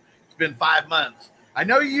rabbit hole. It's been 5 months. I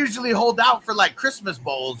know you usually hold out for, like, Christmas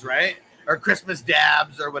bowls, right? Or Christmas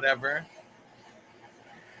dabs or whatever.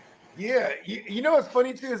 Yeah, you know what's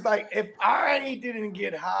funny too is like if I didn't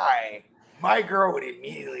get high, my girl would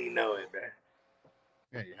immediately know it, man.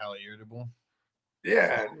 Yeah, you're hella irritable.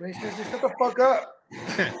 Yeah, man, she just shut the fuck up.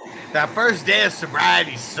 That first day of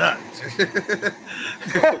sobriety sucked.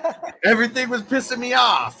 Everything was pissing me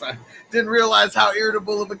off. I didn't realize how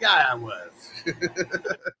irritable of a guy I was.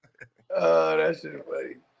 Oh, that shit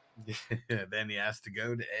funny. Then he has to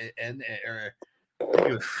go to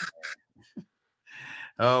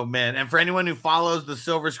Oh man! And for anyone who follows the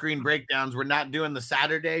Silver Screen breakdowns, we're not doing the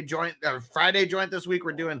Saturday joint or Friday joint this week.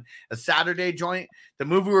 We're doing a Saturday joint. The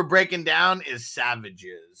movie we're breaking down is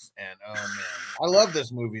Savages, and oh man, I love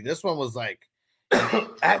this movie. This one was like,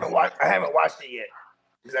 I haven't watched it yet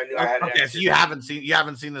because I knew I had. Okay, so you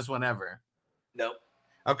haven't seen this one ever? Nope.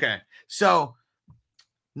 Okay, so.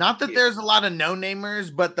 Not that there's a lot of no-namers,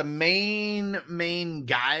 but the main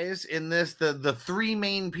guys in this, the 3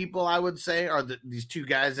 main people I would say are these 2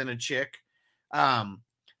 guys and a chick.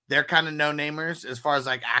 They're kind of no-namers as far as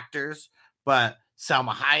like actors, but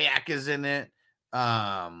Salma Hayek is in it.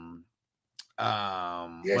 Yeah,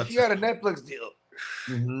 she got a Netflix deal.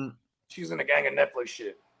 Mm-hmm. She's in a gang of Netflix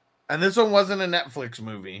shit. And this one wasn't a Netflix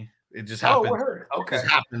movie. It just happened. Okay. It just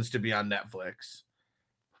happens to be on Netflix.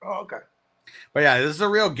 Oh, okay. But yeah, this is a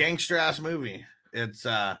real gangster ass movie. It's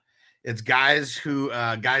guys who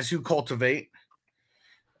cultivate,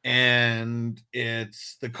 and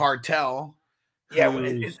it's the cartel. Yeah,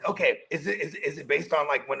 it's okay. Is it based on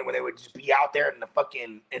like when they would just be out there in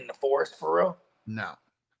the forest for real? No.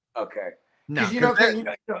 Okay. No. You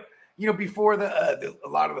know, before a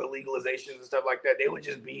lot of the legalizations and stuff like that, they would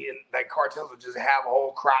just be in like cartels would just have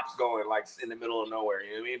whole crops going like in the middle of nowhere.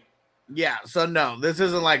 You know what I mean? Yeah, so no, this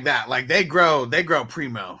isn't like that. Like they grow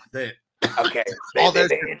primo. They're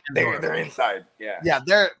inside. Yeah.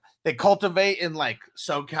 Yeah, they cultivate in like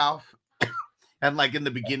SoCal. And like in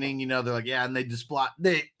the beginning, they're like, yeah, and they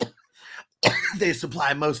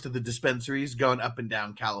supply most of the dispensaries going up and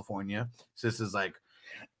down California. So this is like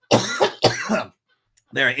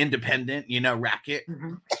they're an independent, racket.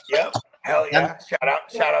 Mm-hmm. Yep. Hell yeah. Shout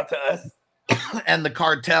out to us. And the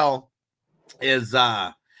cartel is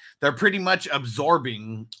they're pretty much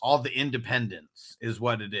absorbing all the independents, is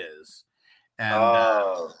what it is. And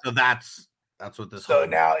so that's what this. So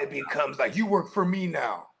now it becomes like you work for me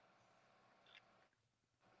now.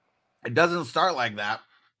 It doesn't start like that,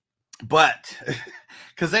 but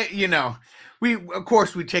because they, we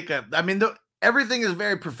take everything is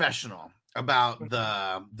very professional about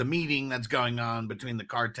the meeting that's going on between the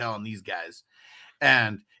cartel and these guys.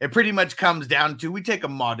 And it pretty much comes down to we take a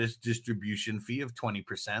modest distribution fee of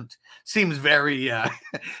 20%. Seems very,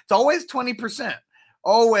 it's always 20%.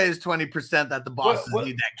 Always 20% that the bosses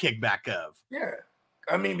need that kickback of. Yeah.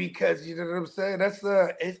 I mean, because you know what I'm saying? That's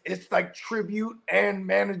it's like tribute and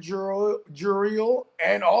managerial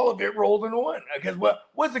and all of it rolled into one. Because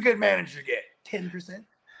what's a good manager get? 10%?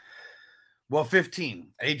 Well, 15.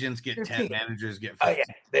 Agents get 15. 10, managers get 15. Oh, yeah.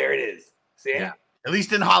 There it is. See? Yeah. At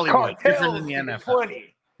least in Hollywood. Cartels different than the get NFL.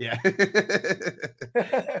 20. Yeah.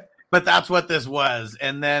 But that's what this was.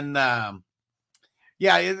 And then,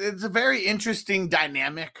 it's a very interesting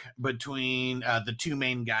dynamic between the two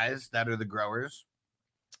main guys that are the growers.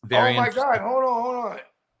 Very God. Hold on.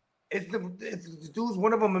 Is the dude's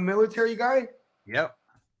one of them a military guy? Yep.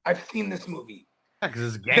 I've seen this movie. Yeah,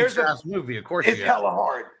 because it's a gangster-ass movie, of course. It's hella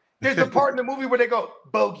hard. There's a part in the movie where they go,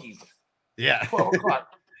 bogeys. Yeah. 12 o'clock.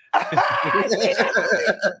 That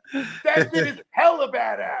shit is hella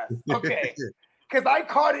badass. Okay. Because I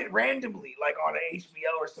caught it randomly, like on an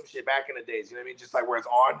HBO or some shit back in the days. You know what I mean? Just like where it's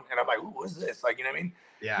on. And I'm like, ooh, what's this? Like, you know what I mean?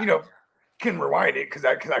 Yeah. You know, can rewind it because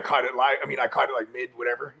I caught it live. I mean, I caught it like mid,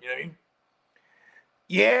 whatever. You know what I mean?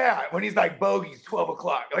 Yeah. When he's like, bogeys, 12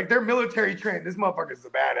 o'clock. Like, they're military trained. This motherfucker's a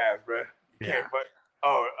badass, bro. Yeah. But,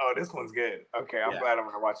 oh, this one's good. Okay. I'm glad I'm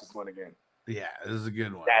going to watch this one again. Yeah. This is a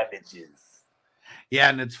good one. Savages. Yeah,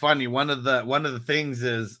 and it's funny. One of the things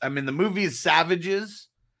is, I mean, the movie is Savages,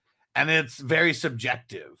 and it's very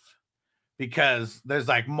subjective because there's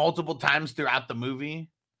like multiple times throughout the movie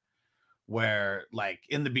where, like,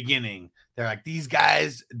 in the beginning, they're like, these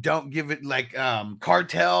guys don't give it, like,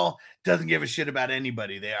 Cartel doesn't give a shit about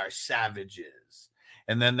anybody. They are savages.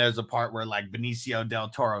 And then there's a part where, like, Benicio del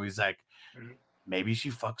Toro, he's like, maybe she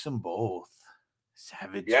fucks them both.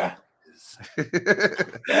 Savages. Yeah.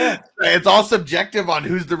 It's all subjective on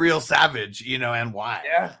who's the real savage, you know, and why.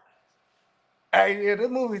 Yeah. Yeah, the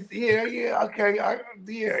movie. Yeah. Okay.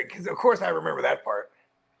 Because of course I remember that part.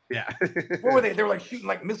 Yeah. What were they? They were like shooting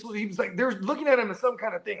like missiles. He was like, they were looking at him as some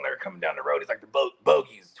kind of thing. Like coming down the road. He's like the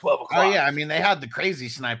bogeys, 12 o'clock. Oh yeah. I mean, they had the crazy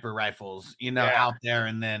sniper rifles, you know, out there,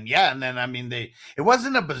 and then I mean, it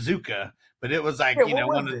wasn't a bazooka. But it was like, you know,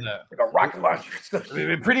 one of the like a rocket launcher stuff.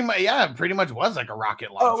 It pretty much was like a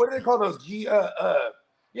rocket launcher. Oh, what do they call those? The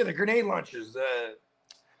grenade launchers.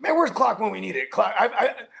 Man, where's Clock when we need it? Clock.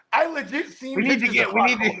 I legit seen. We need to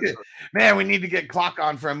get Clock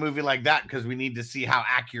on for a movie like that because we need to see how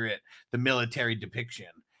accurate the military depiction,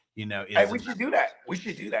 you know, is. Hey, we should do that.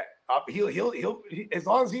 He'll as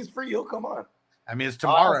long as he's free, he'll come on. I mean, it's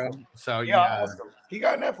tomorrow, so yeah. Awesome. He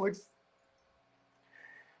got Netflix.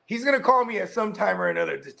 He's gonna call me at some time or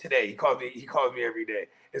another today. He calls me every day.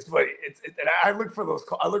 It's funny. And I look for those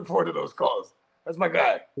calls. I look forward to those calls. That's my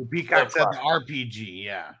guy. Peacock said the RPG,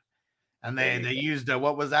 yeah. And they used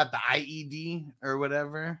what was that? The IED or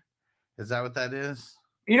whatever? Is that what that is?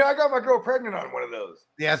 You know, I got my girl pregnant on one of those.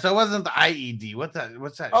 Yeah, so it wasn't the IED. What's that?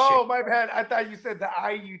 Oh, shit? My bad. I thought you said the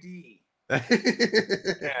IUD. Yeah,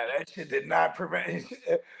 that shit did not prevent.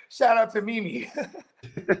 Shout out to Mimi.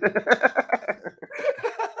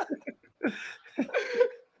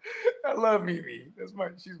 I love Mimi.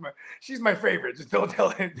 She's my favorite. Just don't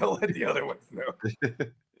let the other ones know.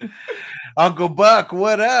 Uncle Buck,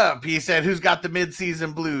 what up? He said, "Who's got the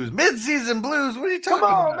mid-season blues?" Mid-season blues? What are you talking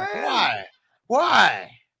about? Man.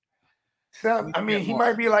 Why? I mean, he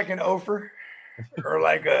might be like an Ofer or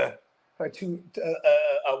like a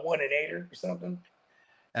 1 and 8 or something.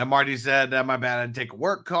 And Marty said, "My bad. I'd take a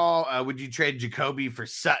work call. Would you trade Jacoby for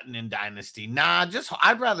Sutton in Dynasty?" Nah,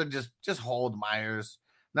 I'd rather just hold Myers.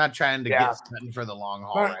 Not trying to get Sutton for the long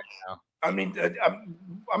haul right now. I mean,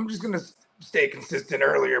 I'm just gonna stay consistent.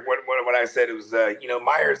 Earlier, what I said, it was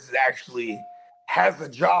Myers actually has a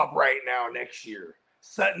job right now next year.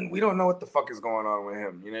 Sutton, we don't know what the fuck is going on with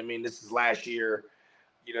him. You know what I mean? This is last year.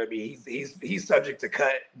 You know what I mean? He's subject to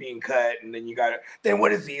being cut, and then then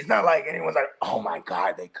what is he? It's not like anyone's like, oh my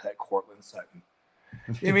God, they cut Cortland Sutton.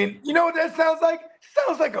 I mean, you know what that sounds like?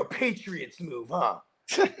 Sounds like a Patriots move, huh?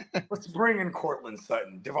 Let's bring in Cortland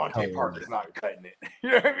Sutton. Devontae Parker's not cutting it. You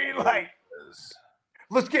know what I mean? Like,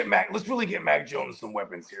 let's really get Mac Jones some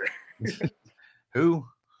weapons here. Who?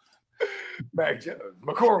 Mac Jones.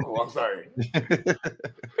 McCorkle, I'm sorry.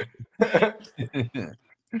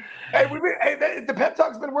 Hey, the pep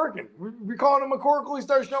talk's been working. We calling him McCorkle, he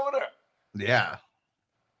starts showing up. Yeah.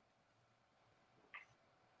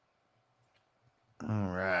 All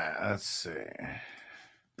right, let's see.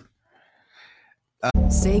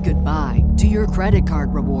 Say goodbye to your credit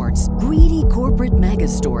card rewards. Greedy corporate mega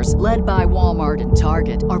stores, led by Walmart and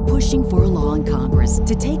Target, are pushing for a law in Congress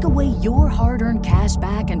to take away your hard-earned cash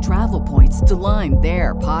back and travel points to line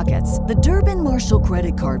their pockets. The Durbin-Marshall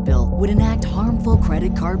credit card bill would enact harmful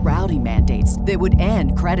credit card routing mandates that would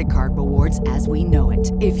end credit card rewards as we know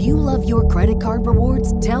it. If you love your credit card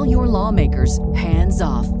rewards, tell your lawmakers, hands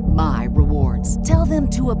off my rewards. Tell them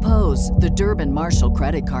to oppose the Durbin-Marshall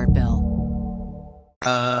credit card bill.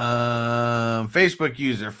 Facebook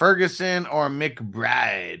user Ferguson or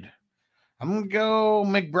McBride. I'm gonna go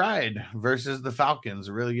McBride versus the Falcons.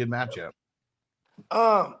 A really good matchup.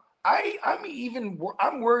 I'm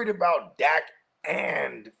worried about Dak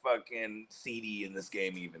and fucking CD in this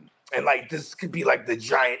game even, and like this could be like the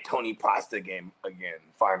giant Tony Pasta game again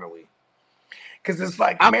finally, because it's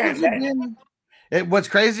like what's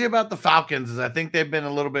crazy about the Falcons is I think they've been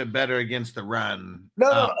a little bit better against the run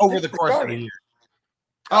over the course of the year.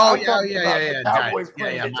 Oh yeah. Cowboys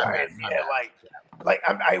playing the Giants.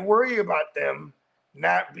 I worry about them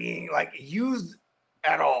not being like used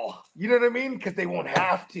at all. You know what I mean? Because they won't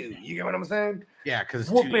have to. You get what I'm saying? Yeah, because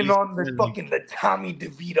whooping on the Tommy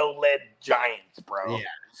DeVito led Giants, bro. Yeah,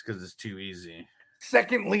 it's because it's too easy.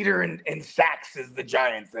 Second leader in sacks is the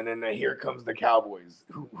Giants, and then here comes the Cowboys,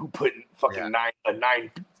 who put fucking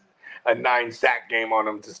a nine sack game on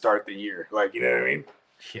them to start the year. Like, you know what I mean?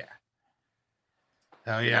 Yeah.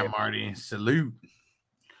 Hell yeah, Marty. Salute.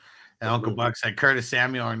 And Uncle Buck said Curtis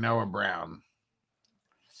Samuel or Noah Brown.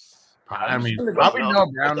 Probably Noah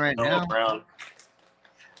Brown right now.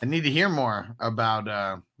 I need to hear more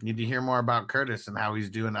about Curtis and how he's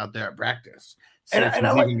doing out there at practice. And he's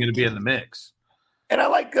even going to be in the mix. And I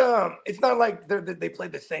like it's not like they play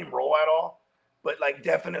the same role at all, but like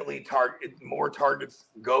definitely more targets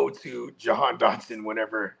go to Jahan Dotson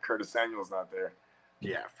whenever Curtis Samuel's not there.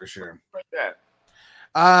 Yeah, for sure. Like that.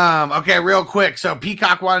 Okay, real quick. So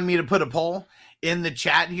Peacock wanted me to put a poll in the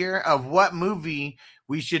chat here of what movie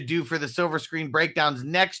we should do for the silver screen breakdowns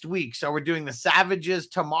next week. So we're doing The Savages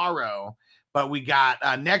tomorrow, but we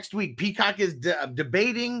got next week. Peacock is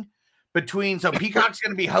debating between. So Peacock's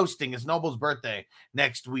going to be hosting. It's Noble's birthday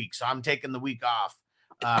next week, so I'm taking the week off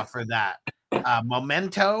for that.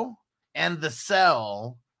 Memento and The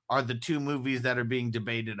Cell are the two movies that are being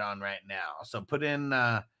debated on right now. So put in.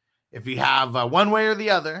 If you have one way or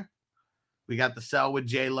the other, we got The Cell with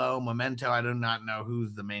J-Lo, Memento. I do not know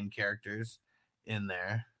who's the main characters in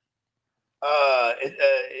there.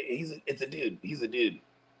 It's a dude. He's a dude.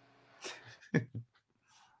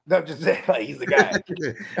 No, just say like he's a guy.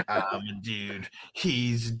 I'm a dude.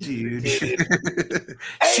 He's a dude. Hey,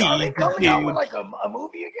 are they coming out with like a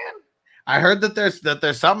movie again? I heard that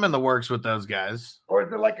there's something in the works with those guys. Or is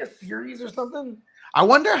there like a series or something? I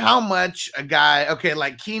wonder how much a guy,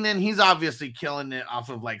 like Keenan, he's obviously killing it off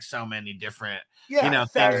of like so many different,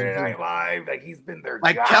 Saturday Night Live, like he's been there.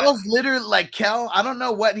 Like Kel's literally Kel. I don't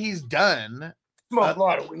know what he's done. Smoked a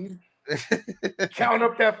lot of weed. Count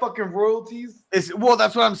up that fucking royalties. That's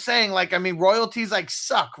what I'm saying. Like, I mean, royalties like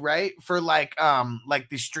suck, right? For like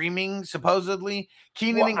the streaming supposedly.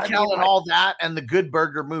 Keenan and Kel and all that, and the Good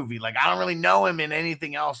Burger movie. Like, I don't really know him in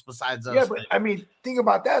anything else besides those. Yeah, but I mean, think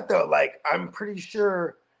about that though. Like, I'm pretty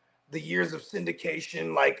sure the years of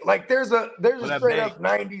syndication, like there's a straight up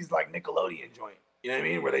 '90s like Nickelodeon joint. You know what I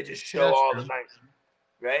mean? Where they just show all the nights,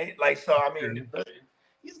 right? Like, so I mean.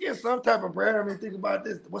 He's getting some type of bread. I mean, think about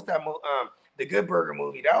this. What's that? The Good Burger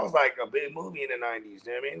movie. That was like a big movie in the '90s. You know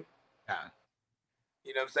what I mean? Yeah.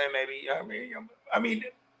 You know what I'm saying? Maybe. I mean,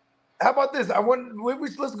 how about this?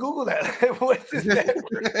 Let's Google that. What's his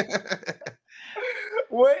network?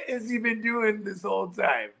 What has he been doing this whole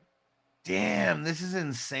time? Damn, this is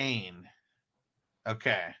insane.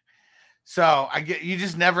 Okay, so you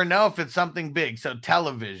just never know if it's something big. So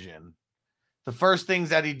television. The first things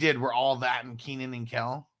that he did were all that and Keenan and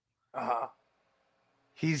Kel. Uh-huh.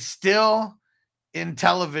 He's still in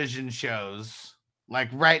television shows, like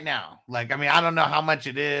right now. Like, I mean, I don't know how much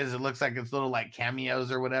it is. It looks like it's little like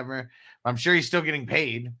cameos or whatever. I'm sure he's still getting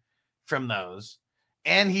paid from those.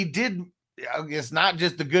 And he did, it's not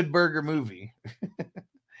just the Good Burger movie.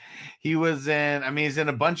 He's in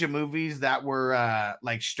a bunch of movies that were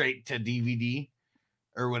like straight to DVD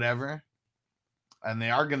or whatever. And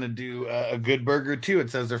they are going to do a Good Burger too.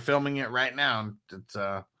 It says they're filming it right now. It's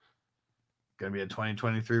going to be a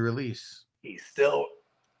 2023 release.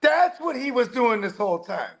 That's what he was doing this whole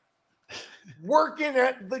time. Working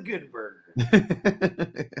at the Good Burger.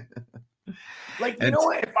 Like, you know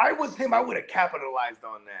what? If I was him, I would have capitalized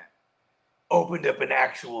on that. Opened up an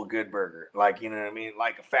actual Good Burger. Like, you know what I mean?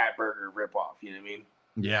 Like a Fat Burger ripoff. You know what I mean?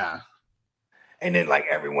 Yeah. And then like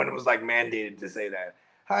everyone was like mandated to say that.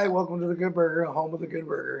 Hi, welcome to the Good Burger, home of the Good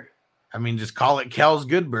Burger. I mean, just call it Kel's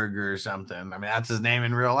Good Burger or something. I mean, that's his name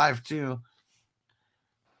in real life too.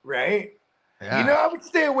 Right? Yeah. You know, I would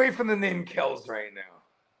stay away from the name Kells right now.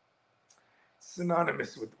 It's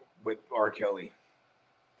synonymous with R. Kelly.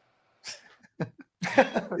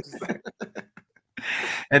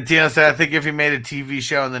 And Tina said, I think if you made a TV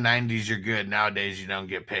show in the 90s, you're good. Nowadays, you don't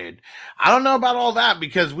get paid. I don't know about all that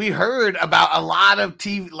because we heard about a lot of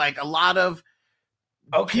TV, like a lot of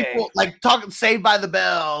people like talking Saved by the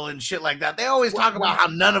Bell and shit like that. They always talk about how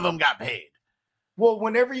none of them got paid. Well,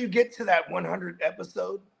 whenever you get to that 100th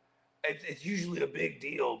episode, it's usually a big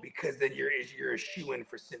deal because then you're a shoo-in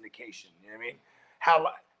for syndication. You know what I mean? How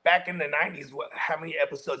back in the 90s, how many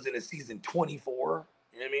episodes in a season? 24?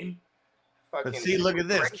 You know what I mean? But see, look at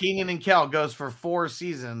this. Kenan and Kel goes for 4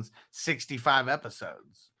 seasons, 65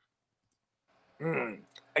 episodes.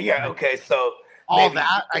 Yeah, okay. So all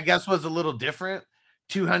that, I guess, was a little different.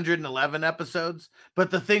 211 episodes.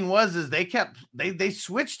 But the thing was, is they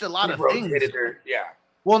switched a lot of things.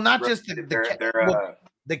 Well, not just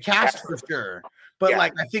the cast for sure. But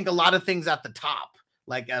like, I think a lot of things at the top,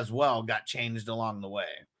 like as well, got changed along the way.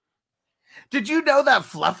 Did you know that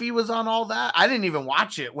Fluffy was on all that? I didn't even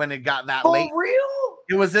watch it when it got that late. For real?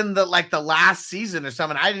 It was in the last season or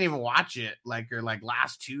something. I didn't even watch it, or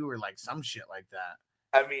last 2 or like some shit like that.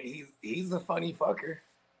 I mean, he's a funny fucker.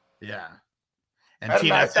 Yeah. And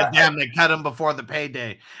Tina said, damn, they cut him before the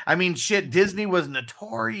payday. I mean, shit, Disney was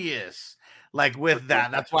notorious like with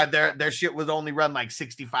that. That's why their shit was only run like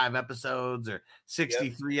 65 episodes or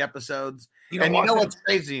 63 episodes. And you know what's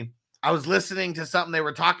crazy? I was listening to something they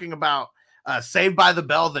were talking about Saved by the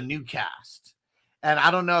Bell, the new cast. And I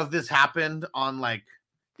don't know if this happened on like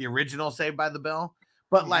the original Saved by the Bell,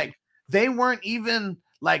 but like they weren't even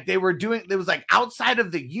like they were doing, it was like outside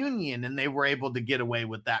of the union and they were able to get away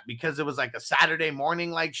with that because it was like a Saturday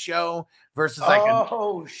morning like show versus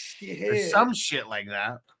like shit, some shit like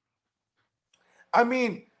that. I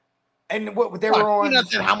mean, and what they were on.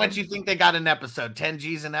 How much you think they got an episode? 10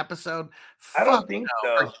 G's an episode? I don't think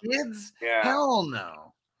so. For kids? Yeah. Hell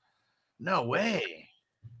no. No way.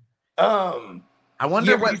 I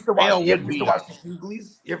wonder what scale would be. You watch the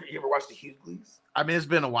Hughleys? You ever watch the Hughleys? I mean, it's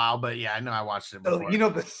been a while, but yeah, I know I watched it before. So, you know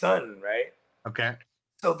the son, right? Okay.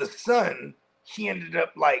 So the son, he ended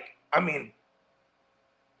up like, I mean,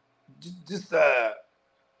 just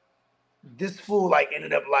this fool like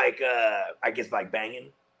ended up like I guess like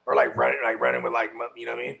banging or like running with like, you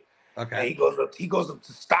know what I mean? Okay. And he goes up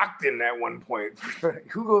to Stockton at one point.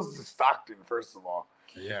 Who goes to Stockton, first of all?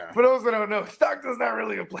 Yeah. For those that don't know, Stockton's not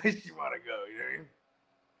really a place you want to go. You know what I mean?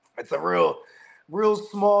 It's a real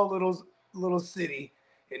small little city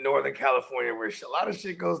in Northern California where a lot of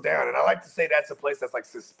shit goes down. And I like to say that's a place that's like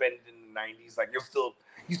suspended in the 90s. Like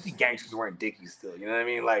you see gangsters wearing Dickies still. You know what I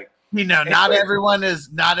mean? Like, you know, not everyone's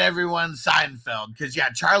Seinfeld because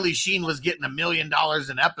Charlie Sheen was getting $1 million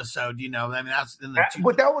an episode. You know, I mean that's in the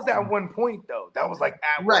but that was at one point though. That was like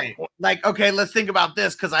at one point. Like, okay, let's think about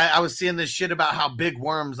this because I was seeing this shit about how Big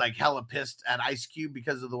Worm's like hella pissed at Ice Cube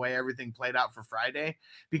because of the way everything played out for Friday.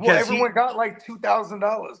 Because everyone got like $2,000,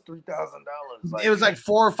 $3,000. It was like $4,000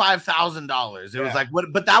 or $5,000. It was like what?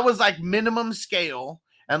 But that was like minimum scale,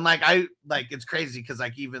 and like it's crazy because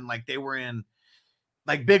like even like they were in.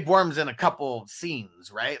 Like Big Worm's in a couple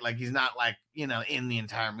scenes, right? Like he's not like, you know, in the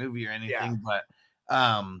entire movie or anything, but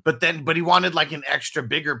he wanted like an extra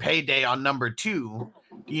bigger payday on number 2,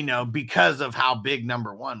 you know, because of how big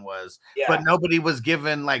number 1 was. Yeah. But nobody was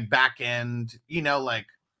given like back end, you know, like.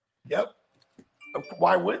 Yep.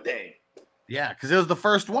 Why would they? Yeah, because it was the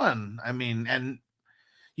first one. I mean, and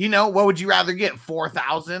you know, what would you rather get?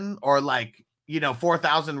 4,000 or like, you know,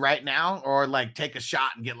 4,000 right now, or like take a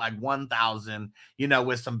shot and get like 1,000, you know,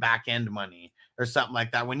 with some back end money or something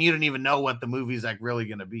like that when you don't even know what the movie's like really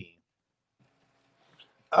going to be.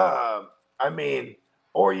 I mean,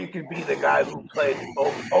 or you could be the guy who played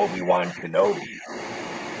Obi-Wan Kenobi.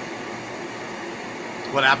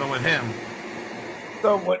 What happened with him?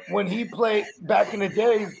 So when he played back in the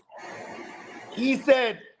days, he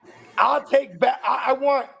said, "I'll take back. I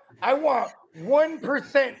want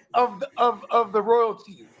 1% of the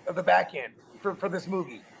royalties of the back end for this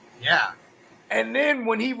movie." Yeah. And then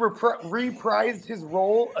when he reprised his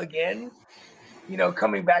role again, you know,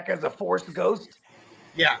 coming back as a Force ghost.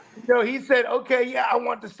 Yeah. You know, he said, "Okay, yeah, I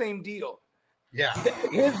want the same deal." Yeah.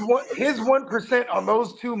 His 1% on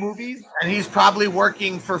those 2 movies. And he's probably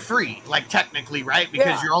working for free, like technically, right?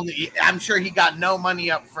 Because I'm sure he got no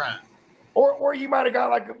money up front. Or you might have got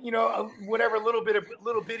like, you know, little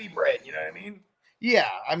bitty bread, you know what I mean? Yeah,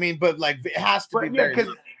 I mean, but like it has to be very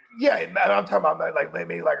Yeah, I'm talking about like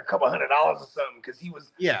maybe like a couple $100 or something because he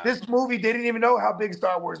was. Yeah. This movie, they didn't even know how big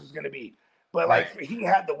Star Wars was going to be, but like he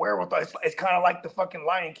had the wherewithal. It's kind of like the fucking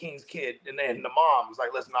Lion King's kid, and then the mom was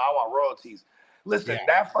like, "Listen, I want royalties. Listen,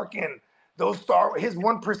 that fucking those his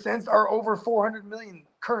 1% are over 400 million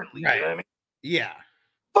currently. Right. You know what I mean? Yeah.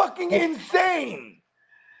 Fucking insane.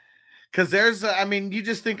 Because there's, I mean, you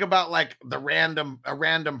just think about like a random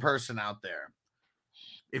person out there.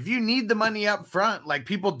 If you need the money up front, like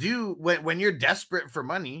people do when you're desperate for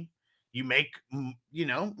money, you make,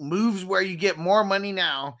 moves where you get more money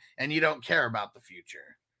now and you don't care about the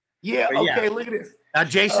future. Yeah. But okay. Look at this. That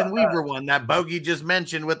Jason Weaver one that Bogey just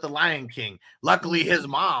mentioned with the Lion King. Luckily, his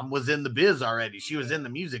mom was in the biz already. She was in the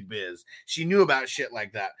music biz. She knew about shit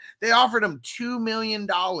like that. They offered him $2 million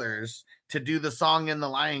to do the song in the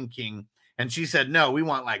Lion King. And she said, no, we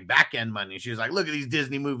want like back end money. She was like, look at these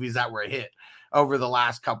Disney movies that were a hit over the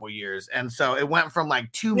last couple years. And so it went from like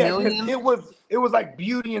 $2 million. It was like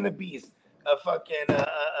Beauty and the Beast, a fucking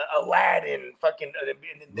Aladdin, fucking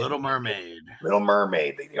Little Mermaid.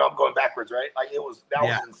 I'm going backwards, right? Like that was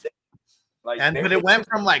insane. Like, but it went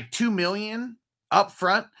from like $2 million up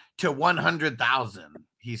front to 100,000.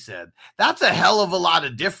 He said that's a hell of a lot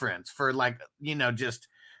of difference for like just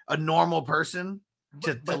a normal person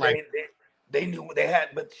They knew they had,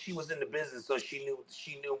 but she was in the business, so she knew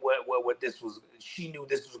what this was. She knew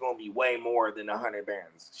this was going to be way more than 100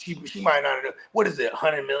 bands. She might not know. What is it,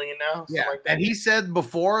 100 million now? Yeah, like that? And he said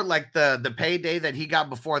before, like the payday that he got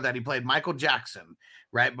before that, he played Michael Jackson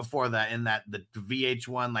right before that in the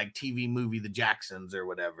VH1 like TV movie, The Jacksons or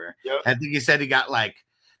whatever. Yep. I think he said he got like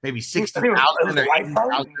maybe 60,000 or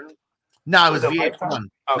 80,000. No, it was VH1.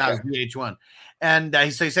 Okay. No, it was VH1. And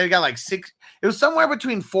so he said he got like it was somewhere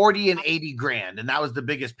between 40 and 80 grand. And that was the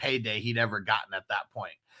biggest payday he'd ever gotten at that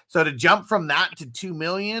point. So to jump from that to 2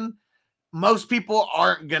 million, most people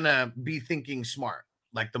aren't going to be thinking smart.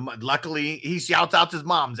 Like luckily he shouts out to his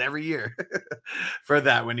moms every year for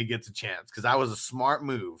that when he gets a chance. Cause that was a smart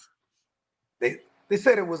move. They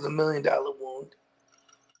said it was $1 million wound.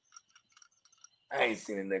 I ain't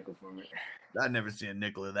seen a nickel from it. I never seen a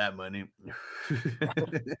nickel of that money.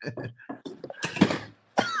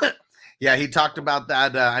 Yeah, he talked about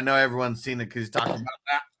that. I know everyone's seen it because he's talking about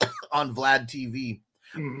that on Vlad TV.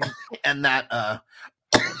 Mm-hmm. And that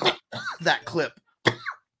that clip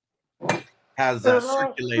has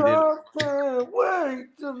circulated. I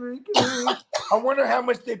wonder how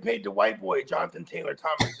much they paid the white boy, Jonathan Taylor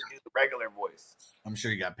Thomas, to do the regular voice. I'm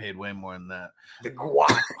sure he got paid way more than that. The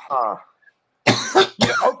guap, huh?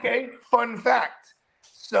 Yeah, okay, fun fact.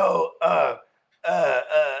 So in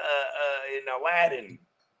Aladdin,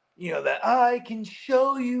 that I can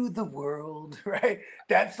show you the world, right?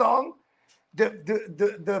 That song,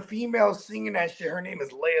 the female singing that shit, her name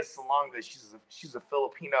is Lea Salonga. She's a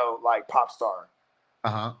Filipino like pop star.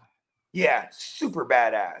 Uh-huh. Yeah, super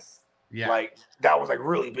badass. Yeah. Like that was like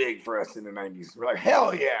really big for us in the 90s. We're like,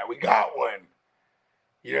 hell yeah, we got one.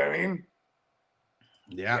 You know what I mean?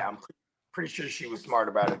 Yeah. Yeah, I'm pretty sure she was smart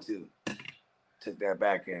about it too. Took that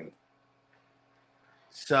back end.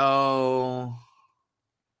 So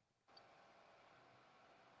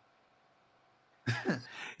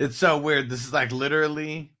it's so weird. This is like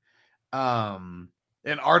literally an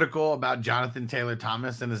article about Jonathan Taylor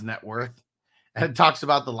Thomas and his net worth. And it talks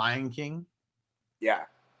about the Lion King. Yeah.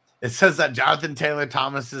 It says that Jonathan Taylor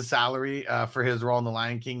Thomas's salary for his role in the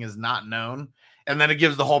Lion King is not known. And then it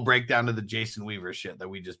gives the whole breakdown of the Jason Weaver shit that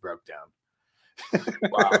we just broke down.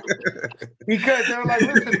 Wow. Because they're like,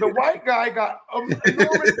 listen, the white guy got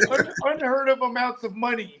enormous, unheard of amounts of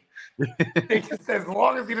money. They just said, as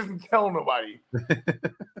long as he doesn't tell nobody.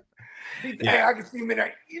 Hey, I can see him in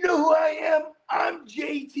there. You know who I am? I'm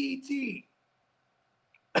JTT.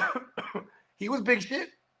 He was big shit.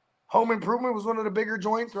 Home Improvement was one of the bigger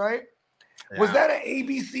joints, right? Yeah. Was that an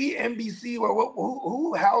ABC, NBC, or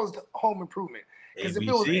who housed Home Improvement? Because if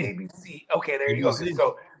it was ABC, okay, there you go.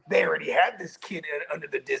 So they already had this kid under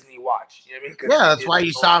the Disney watch. You know what I mean? Yeah, that's why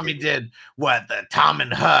you saw me did the Tom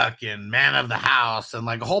and Huck and Man of the House and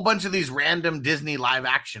like a whole bunch of these random Disney live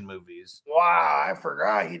action movies. Wow, I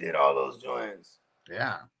forgot he did all those joints.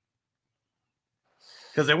 Yeah.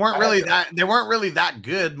 Because they weren't really that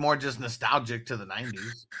good, more just nostalgic to the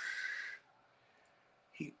 90s.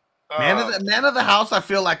 Man of the House, I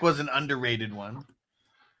feel like was an underrated one.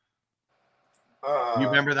 You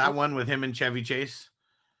remember that one with him and Chevy Chase?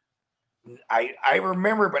 I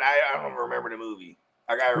remember, but I don't remember the movie.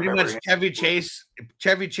 Pretty much Chevy Chase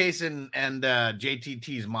and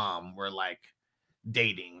JTT's mom were like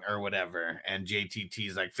dating or whatever, and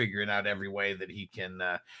JTT's like figuring out every way that he can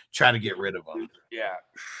try to get rid of him. Yeah.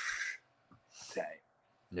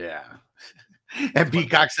 Yeah. And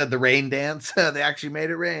Peacock said the rain dance. They actually made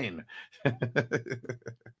it rain.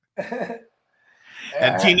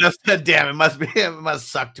 And Tina said, damn, it must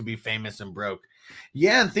suck to be famous and broke.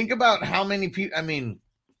 Yeah, and think about how many people. I mean,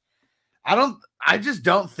 I just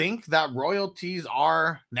don't think that royalties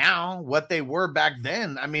are now what they were back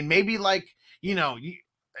then. I mean, maybe like, it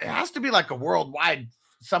has to be like a worldwide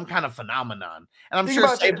some kind of phenomenon. And I'm sure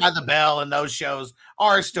Saved by the Bell and those shows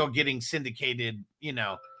are still getting syndicated,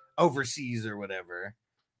 overseas or whatever.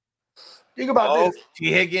 Think about this.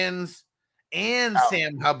 T. Higgins and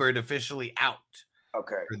Sam Hubbard officially out.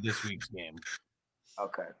 Okay. For this week's game.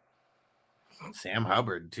 Okay. Sam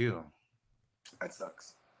Hubbard too. That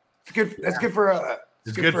sucks. It's good. That's good for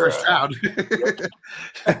it's good for Stroud.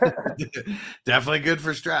 Definitely good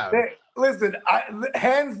for Stroud. Hey, listen,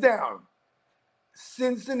 hands down,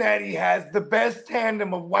 Cincinnati has the best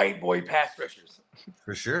tandem of white boy pass rushers.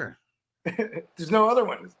 For sure. There's no other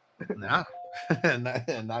ones. No.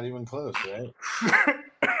 not even close, right?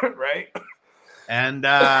 Right. And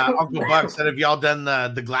Uncle Buck said, have y'all done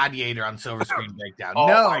the Gladiator on Silver Screen Breakdown? Oh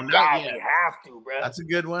no, my not God, yet. we have to, bro. That's a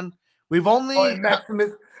good one. We've only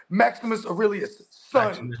Maximus Aurelius,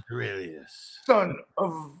 son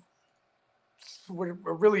of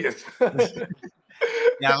Aurelius.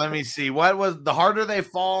 Now let me see. What was The Harder They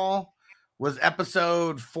Fall was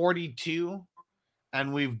episode 42,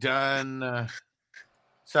 and we've done.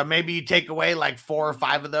 So maybe you take away like 4 or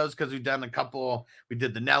 5 of those because we've done a couple. We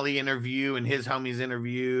did the Nelly interview and his homies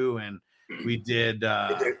interview, and we did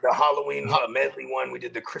the Halloween medley one. We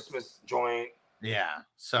did the Christmas joint. Yeah.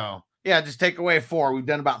 So yeah, just take away 4. We've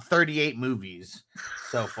done about 38 movies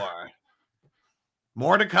so far.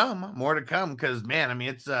 More to come. Because man, I mean,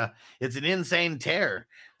 it's an insane tear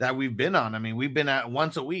that we've been on. I mean, we've been at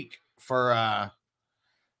once a week for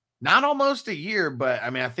not almost a year, but I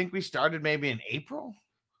mean, I think we started maybe in April.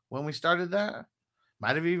 When we started that,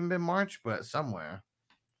 might have even been March, but somewhere.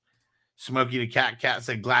 Smokey the Cat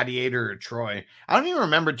said Gladiator or Troy. I don't even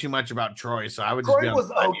remember too much about Troy, so I would just be on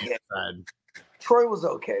the okay. Side. Troy was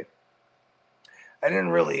okay. I didn't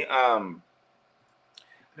really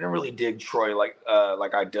dig Troy like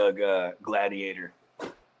I dug Gladiator,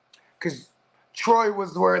 because Troy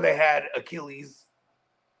was where they had Achilles,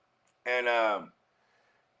 and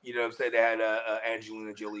you know what I'm saying, they had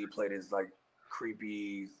Angelina Jolie played as like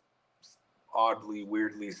creepy, oddly,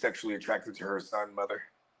 weirdly sexually attracted to her son mother.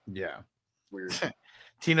 Yeah. Weird.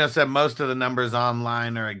 Tino said most of the numbers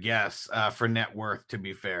online are a guess for net worth, to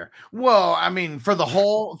be fair. Well, I mean, for the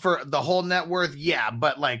whole net worth, yeah,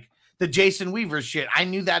 but like the Jason Weaver shit, I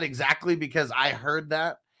knew that exactly because I heard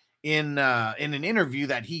that in an interview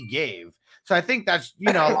that he gave. So I think that's,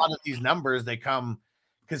 a lot of these numbers, they come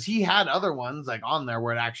because he had other ones like on there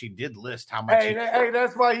where it actually did list how much. Hey,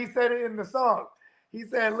 that's why he said it in the song. He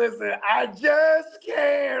said, listen, I just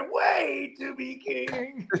can't wait to be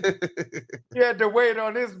king. He had to wait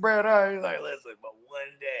on this bread. He's like, listen, but one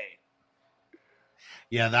day.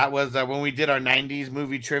 Yeah, that was when we did our 90s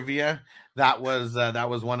movie trivia. That was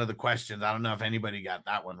one of the questions. I don't know if anybody got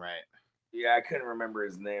that one right. Yeah, I couldn't remember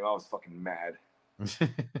his name. I was fucking mad.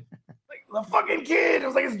 Like, the fucking kid. It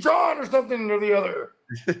was like, it's John or something or the other.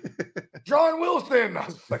 John Wilson. I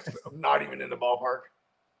was like, I'm not even in the ballpark.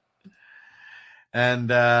 And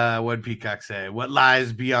what'd Peacock say? What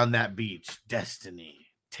lies beyond that beach? Destiny.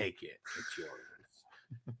 Take it. It's yours.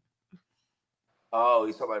 Oh,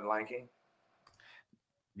 he's talking about Lion King?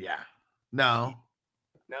 Yeah. No.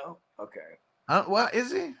 No? Okay. Well,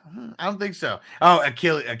 is he? I don't think so. Oh,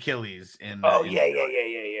 Achilles. Yeah.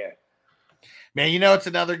 Man, it's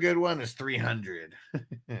another good one. It's 300.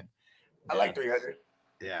 I like 300.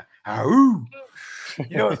 Yeah. Ow.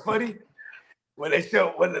 You know what's funny? When they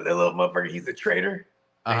show the little motherfucker, he's a traitor.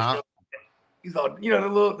 He's all,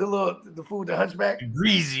 the fool, the hunchback,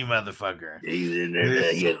 greasy motherfucker. He's in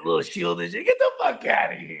there. He has a little shield and shit. Get the fuck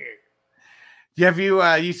out of here. Have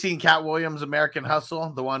you seen Cat Williams' American Hustle,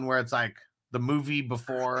 the one where it's like the movie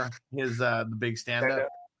before his the big stand-up?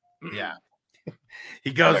 Yeah,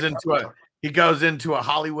 he goes into a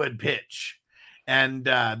Hollywood pitch, and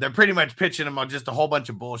they're pretty much pitching him on just a whole bunch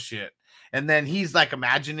of bullshit. And then he's like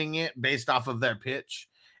imagining it based off of their pitch.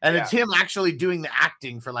 And it's him actually doing the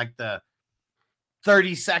acting for like the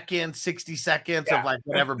 30 seconds, 60 seconds of like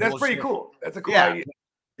whatever that's bullshit. Pretty cool. That's a cool idea.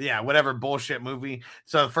 Yeah, whatever bullshit movie.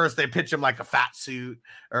 So first they pitch him like a fat suit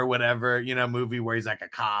or whatever, movie where he's like a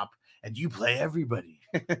cop and you play everybody.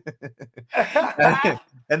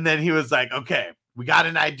 And then he was like, okay, we got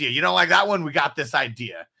an idea. You don't like that one? We got this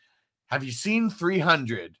idea. Have you seen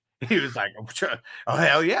 300? He was like, oh,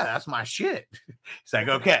 hell yeah, that's my shit. He's like,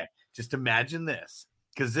 okay, just imagine this,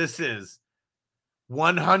 because this is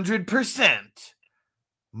 100%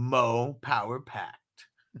 Mo power packed.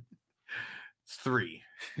 It's 3.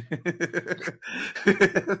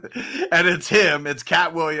 And it's him. It's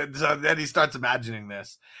Cat Williams. So then he starts imagining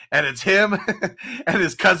this. And it's him and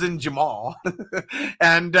his cousin Jamal.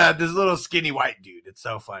 And this little skinny white dude. It's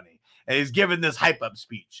so funny. And he's giving this hype up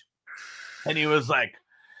speech. And he was like,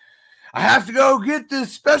 I have to go get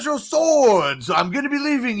this special sword, so I'm going to be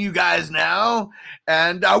leaving you guys now.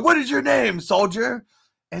 And what is your name, soldier?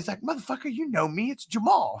 And he's like, motherfucker, you know me. It's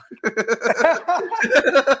Jamal.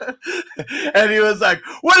 And he was like,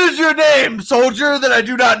 what is your name, soldier, that I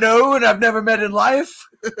do not know and I've never met in life?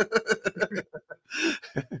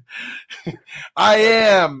 I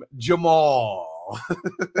am Jamal.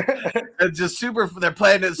 And just super, they're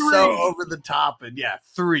playing it 3. So over the top. And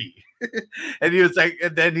 3. And he was like,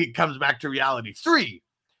 and then he comes back to reality. 3.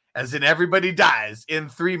 As in everybody dies in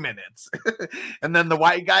 3 minutes. And then the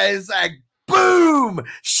white guy is like, boom!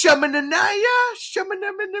 Shamananaya,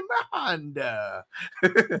 Shamanamanda.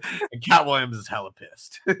 And Cat Williams is hella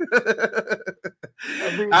pissed. I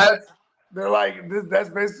mean, they're like, that's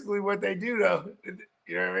basically what they do, though.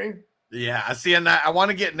 You know what I mean? Yeah, I see. And I want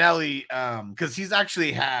to get Nelly, because he's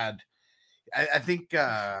actually had, I think,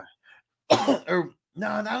 or no,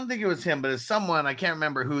 I don't think it was him, but it's someone, I can't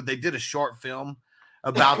remember who, they did a short film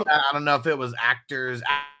about that. I don't know if it was actors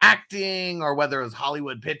acting or whether it was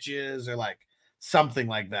Hollywood pitches or like something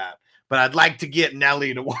like that. But I'd like to get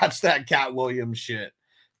Nelly to watch that Cat Williams shit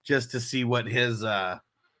just to see what his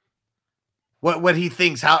what he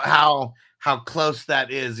thinks, how close that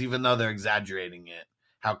is, even though they're exaggerating it,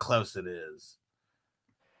 how close it is.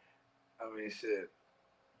 I mean, shit.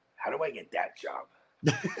 How do I get that job?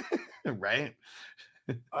 Right?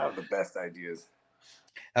 I have the best ideas.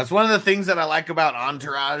 That's one of the things that I like about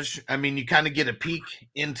Entourage. I mean, you kind of get a peek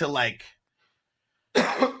into like,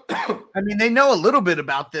 I mean, they know a little bit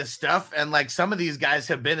about this stuff, and like some of these guys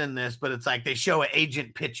have been in this, but it's like they show an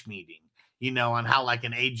agent pitch meeting, you know, on how like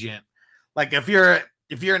an agent, like if you're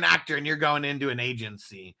an actor and you're going into an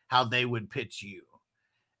agency, how they would pitch you.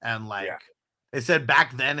 And like they said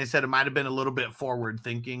back then, they said it might have been a little bit forward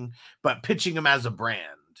thinking, but pitching them as a brand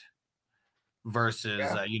versus,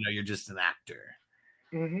 you know, you're just an actor.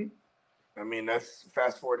 Mm-hmm. I mean, that's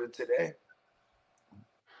fast forward to today.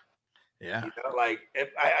 Yeah. You know, like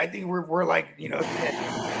I think we're like, you know,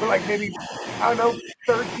 we're like maybe, I don't know,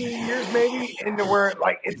 13 years maybe into where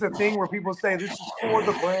like it's a thing where people say this is for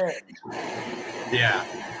the brand. Yeah.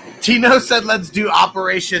 Tino said, let's do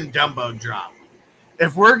Operation Dumbo Drop.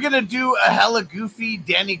 If we're going to do a hella goofy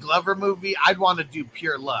Danny Glover movie, I'd want to do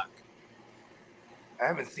Pure Luck. I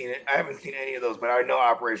haven't seen it. I haven't seen any of those, but I know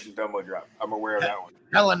Operation Dumbo Drop. I'm aware of that one.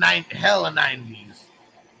 Hella 90s.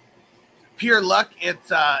 Pure Luck,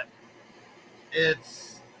 it's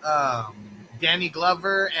Danny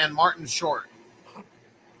Glover and Martin Short.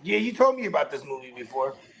 Yeah, you told me about this movie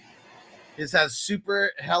before. This has super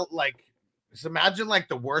just imagine like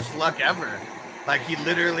the worst luck ever. Like he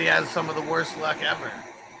literally has some of the worst luck ever.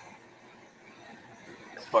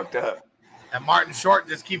 It's fucked up. And Martin Short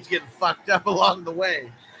just keeps getting fucked up along the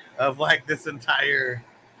way of like this entire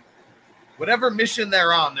whatever mission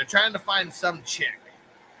they're on. They're trying to find some chick.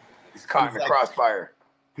 He's caught in the crossfire.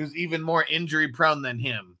 Who's even more injury prone than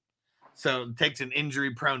him. So it takes an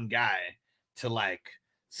injury prone guy to like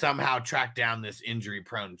somehow track down this injury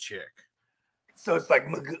prone chick. So it's like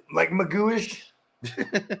Magoo-ish.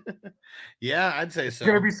 Yeah, I'd say so.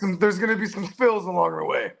 There's gonna be some spills along the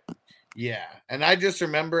way. Yeah, and I just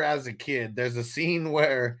remember as a kid, there's a scene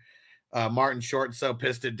where Martin Short's so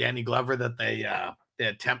pissed at Danny Glover that they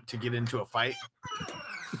attempt to get into a fight.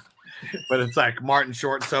 But it's like Martin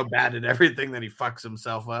Short so bad at everything that he fucks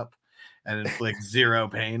himself up and inflicts zero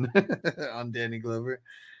pain on Danny Glover.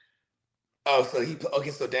 Oh, so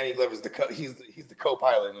Danny Glover's he's the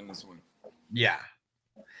co-pilot in this one. Yeah.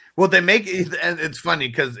 Well, they make it, and it's funny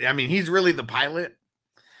because I mean he's really the pilot,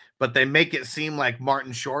 but they make it seem like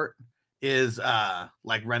Martin Short is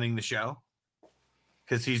like running the show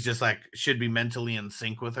because he's just like should be mentally in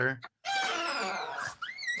sync with her.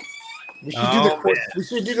 We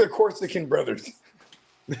should do the Corsican Brothers.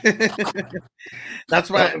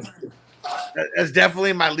 That's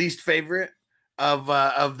definitely my least favorite of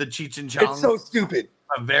the Cheech and Chong. It's so stupid.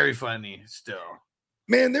 But very funny still.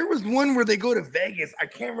 Man, there was one where they go to Vegas. I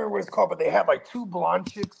can't remember what it's called, but they have like two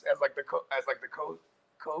blonde chicks as the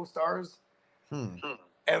co-stars. And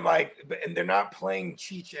and they're not playing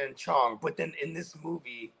Cheech and Chong, but then in this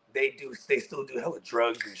movie they still do hella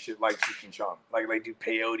drugs and shit like Cheech and Chong. Like they do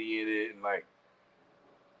peyote in it and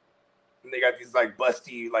they got these like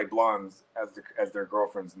busty like blondes as their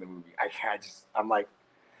girlfriends in the movie. I'm like,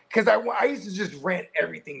 because I used to just rent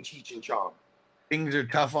everything Cheech and Chong. Things are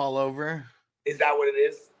tough all over. Is that what it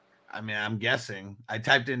is? I mean, I'm guessing. I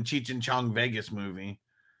typed in Cheech and Chong Vegas movie.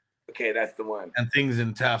 Okay, that's the one. And things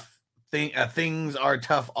are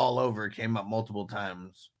tough all over came up multiple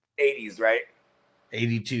times. 80s, right?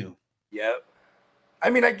 82. Yep. I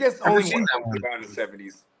mean, I guess Never only seen one that came out in the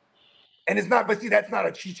 70s. And it's not, but see, that's not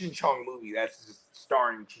a Cheech and Chong movie. That's just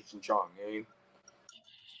starring Cheech and Chong. You know what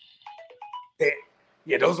I mean?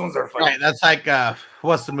 Yeah, those ones are funny. Right, that's like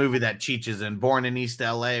what's the movie that Cheech is in? Born in East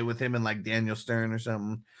LA with him and like Daniel Stern or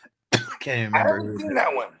something. Can't I remember. haven't seen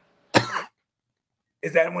that one.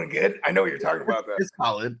 Is that one good? I know what you're talking about. That. It's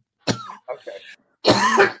solid. Okay.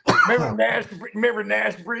 Remember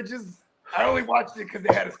Nash Bridges? I only watched it because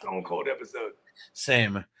they had a Stone Cold episode.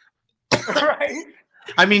 Same. Right?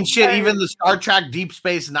 I mean, shit, even the Star Trek Deep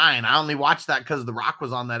Space Nine. I only watched that because The Rock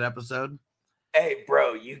was on that episode. Hey,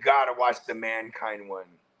 bro, you gotta watch the Mankind one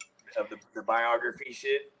of the biography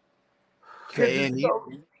shit. Okay, and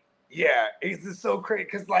yeah, it's just so crazy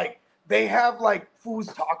because like they have like fools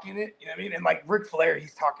talking it, you know what I mean? And like Ric Flair,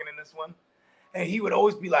 he's talking in this one, and he would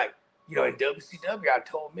always be like, you know, in WCW, I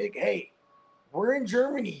told Mick, hey, we're in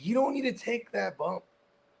Germany, you don't need to take that bump,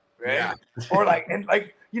 right? Yeah. Or like, and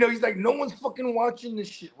like, you know, he's like, no one's fucking watching this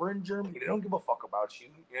shit. We're in Germany, they don't give a fuck about you.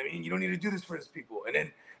 You know what I mean? You don't need to do this for these people. And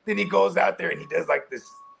then he goes out there and he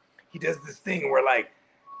does this thing where like,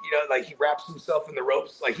 you know, like he wraps himself in the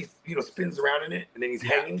ropes, like he's, you know, spins around in it, and then he's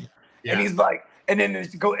hanging, and he's like, and then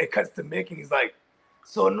it cuts to Mick, and he's like,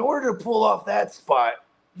 so in order to pull off that spot,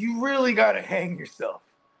 you really got to hang yourself,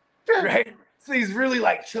 right? So he's really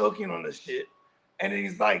like choking on this shit, and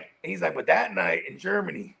he's like, but that night in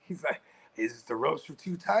Germany, he's like, the ropes were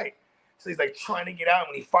too tight, so he's like trying to get out.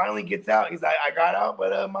 When he finally gets out, he's like, I got out,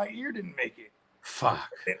 but my ear didn't make it. Fuck.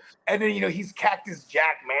 And then, you know, he's Cactus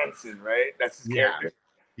Jack Manson, right? That's his character.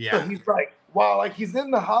 Yeah. So he's like, wow, like he's in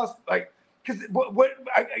the hospital, like, because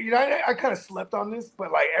I kind of slept on this,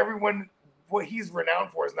 but like everyone, what he's renowned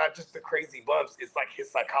for is not just the crazy bumps, it's like his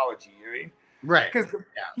psychology, you know what I mean? Right. Because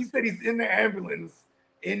he said he's in the ambulance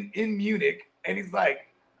in Munich, and he's like,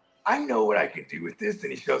 I know what I can do with this,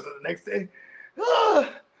 and he shows up the next day.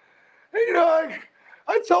 You know,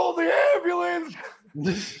 I told the ambulance,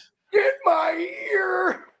 get my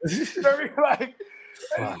ear. Very like.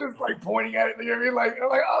 And just like pointing at it, you know what I mean? Like, I'm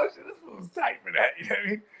like, oh shit, this was tight for that. You know what I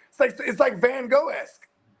mean? It's like Van Gogh-esque.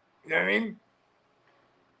 You know what I mean?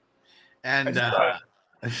 And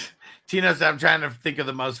Tina said, I'm trying to think of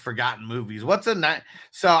the most forgotten movies. What's a night?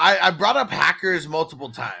 So I brought up Hackers multiple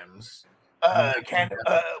times.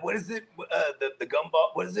 What is it? The gumball?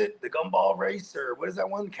 What is it? The gumball race, or what is that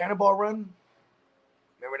one? Cannonball Run?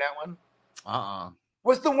 Remember that one?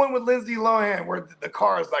 What's the one with Lindsay Lohan where the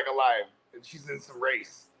car is like alive and she's in some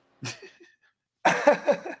race?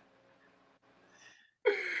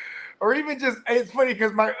 Or even just, it's funny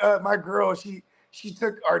because my girl, she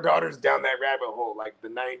took our daughters down that rabbit hole, like the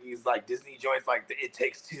 90s, like Disney joints, like the It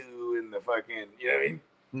Takes Two and the fucking, you know what I mean?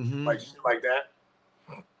 Mm-hmm. Like shit like that.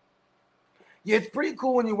 Yeah, it's pretty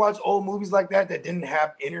cool when you watch old movies like that didn't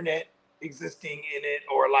have internet existing in it,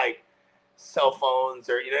 or like cell phones,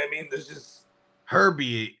 or you know what I mean? There's just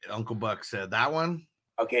Herbie, Uncle Buck said that one.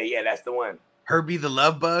 Okay, yeah, that's the one. Herbie the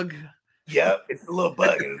Love Bug. Yep, it's a little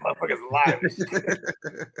bug and the motherfucker's alive.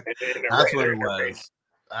 That's what it was.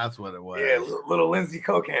 That's what it was. Yeah, little Lindsay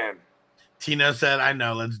Cocan. Tino said, I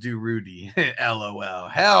know, let's do Rudy. LOL.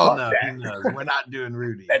 Hell no, he knows. We're not doing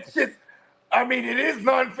Rudy. That shit, I mean, it is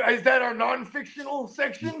is that our non-fictional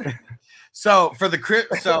section? So for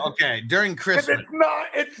okay, during Christmas.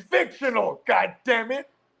 It's fictional, god damn it.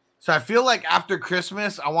 So I feel like after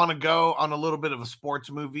Christmas, I want to go on a little bit of a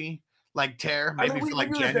sports movie, like Tear, maybe for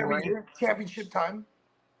like January. Championship time.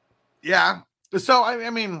 Yeah. So I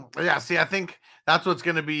mean, yeah. See, I think that's what's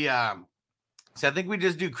going to be. So I think we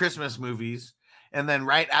just do Christmas movies, and then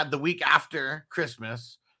right at the week after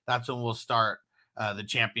Christmas, that's when we'll start the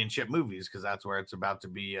championship movies, because that's where it's about to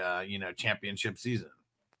be, championship season.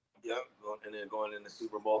 Yep, and then going in the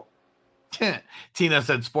Super Bowl. Tina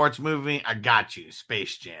said, "Sports movie, I got you,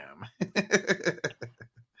 Space Jam." I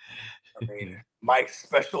mean, Mike's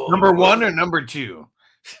special number 1 or number 2?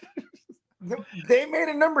 They made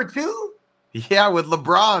a number 2. Yeah, with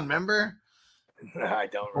LeBron. Remember? I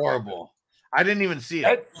don't. Horrible. I didn't even see it.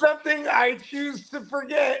 That's something I choose to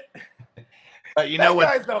forget. But you know what?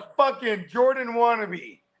 That guy's a fucking Jordan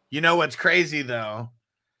wannabe. You know what's crazy though?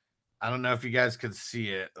 I don't know if you guys could see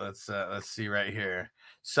it. Let's see right here.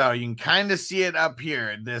 So you can kind of see it up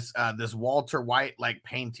here. This Walter White like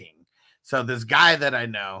painting. So this guy that I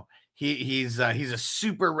know, he's a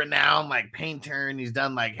super renowned like painter, and he's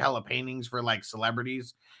done like hella paintings for like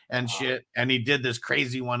celebrities. and shit. And he did this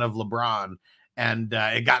crazy one of LeBron, and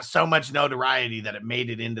it got so much notoriety that it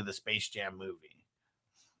made it into the Space Jam movie.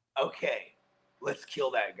 Okay, let's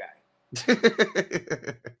kill that guy.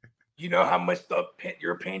 You know how much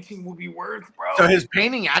your painting will be worth, bro? So his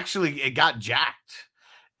painting actually, it got jacked.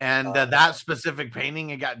 And that specific painting,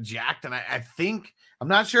 it got jacked. And I think, I'm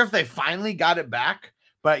not sure if they finally got it back.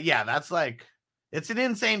 But yeah, that's like, it's an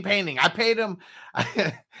insane painting. I paid him,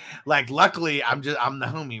 like, luckily, I'm the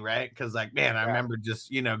homie, right? Because, like, man, I remember just,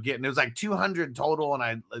 getting, it was like 200 total. And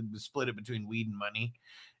I split it between weed and money.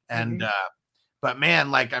 And, but man,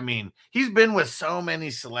 like, I mean, he's been with so many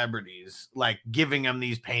celebrities, like giving him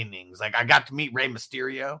these paintings. Like, I got to meet Rey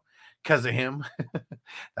Mysterio because of him.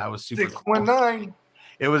 That was super 619. Cool.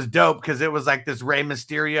 It was dope because it was like this Rey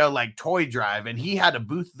Mysterio like toy drive, and he had a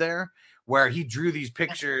booth there where he drew these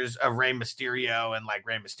pictures of Rey Mysterio, and like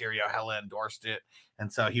Rey Mysterio hella endorsed it.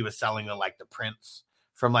 And so he was selling like the prints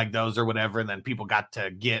from like those or whatever, and then people got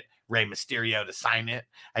to get Rey Mysterio to sign it.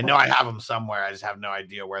 I know I have them somewhere. I just have no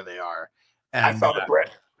idea where they are. And, I saw the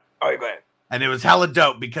bread. Oh, go ahead. And it was hella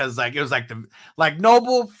dope because like it was like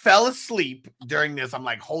Noble fell asleep during this. I'm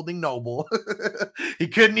like holding Noble. He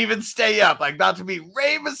couldn't even stay up. Like about to be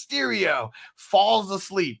Rey Mysterio falls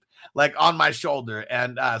asleep like on my shoulder.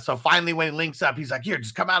 And so finally when he links up, he's like, here,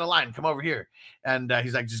 just come out of line, come over here. And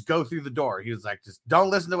he's like, just go through the door. He was like, just don't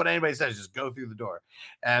listen to what anybody says, just go through the door.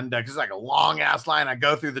 And because it's like a long ass line, I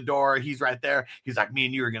go through the door. He's right there. He's like, me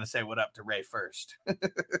and you are gonna say what up to Rey first.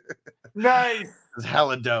 Nice. It was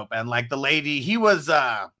hella dope. And like the lady, he was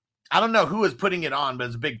I don't know who was putting it on, but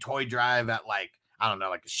it's a big toy drive at like, I don't know,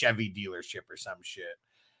 like a Chevy dealership or some shit.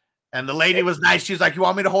 And the lady was nice. She was like, you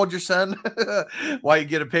want me to hold your son while you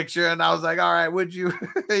get a picture? And I was like, all right, would you?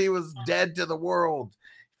 He was dead to the world.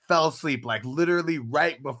 Fell asleep like literally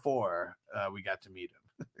right before we got to meet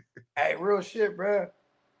him. Hey, real shit, bro.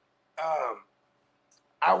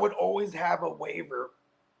 I would always have a waiver.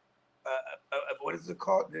 What is it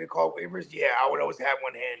called? Did it call waivers? Yeah, I would always have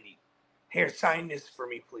one handy. Here, sign this for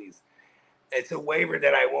me, please. It's a waiver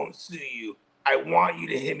that I won't sue you. I want you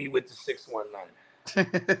to hit me with the 619.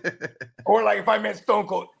 Or like if I met Stone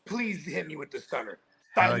Cold, please hit me with the stunner.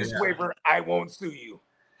 Sign this waiver. I won't sue you.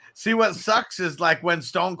 See, what sucks is like when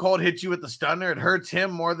Stone Cold hits you with the stunner, it hurts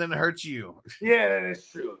him more than it hurts you. Yeah, that is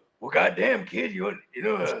true. Well, goddamn, kid, you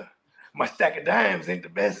know, my stack of dimes ain't the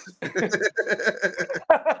best.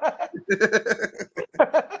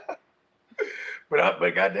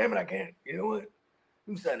 but goddamn it, I can't. You know what?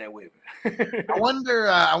 I'm signing that waiver.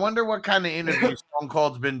 I wonder what kind of interview Stone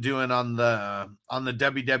Cold's been doing on the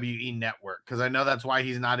WWE network, because I know that's why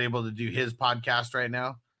he's not able to do his podcast right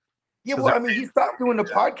now. Yeah, well, I mean, he stopped doing the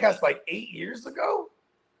podcast like 8 years ago.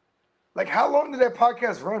 Like, how long did that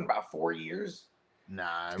podcast run? About 4 years?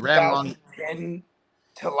 Nah, it ran long. 2010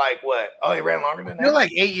 to like what? Oh, it ran longer than that?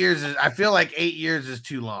 I feel like 8 years is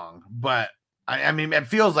too long, but I mean, it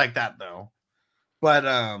feels like that though. But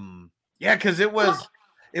yeah, because it was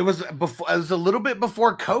a little bit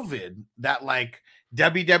before COVID that like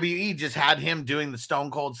WWE just had him doing the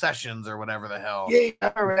Stone Cold sessions or whatever the hell. Yeah,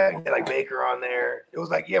 I remember that. He had like Baker on there. It was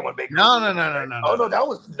like, yeah, when Baker. No. Oh no, that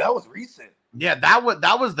was recent. Yeah, that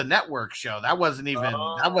was the network show. That wasn't even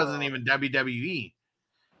WWE,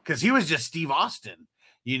 because he was just Steve Austin,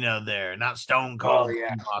 there, not Stone Cold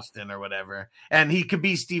Steve Austin or whatever. And he could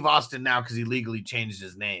be Steve Austin now because he legally changed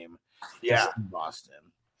his name. Yeah, Steve Austin.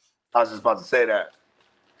 I was just about to say that.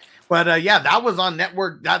 But yeah, that was on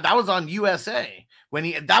network. That was on USA.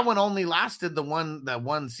 That one only lasted the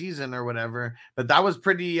one season or whatever. But that was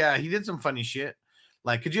pretty. He did some funny shit.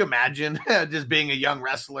 Like, could you imagine just being a young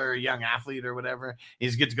wrestler, a young athlete or whatever?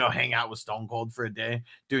 He's get to go hang out with Stone Cold for a day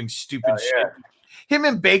doing stupid shit. Him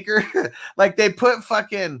and Baker, like they put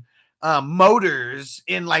fucking motors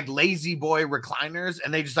in like lazy boy recliners,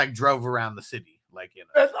 and they just like drove around the city. Like,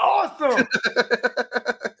 that's awesome.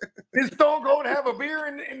 Did Stone Cold have a beer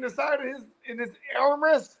in the side of his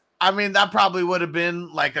armrest? I mean, that probably would have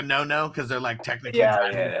been like a no-no because they're like technically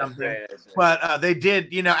driving something. Right. But they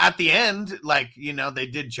did, at the end, like, they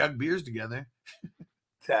did chug beers together.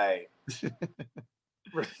 Tight.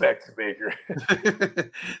 Respect to Baker.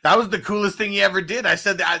 That was the coolest thing he ever did. I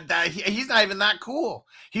said that he's not even that cool.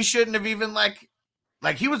 He shouldn't have even like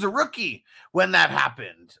he was a rookie when that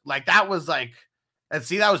happened. Like that was like, and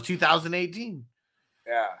see, that was 2018.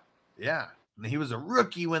 Yeah. Yeah. He was a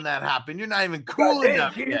rookie when that happened. You're not even cool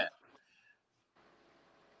enough yet.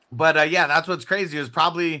 But yeah, that's what's crazy. It was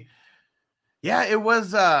probably, it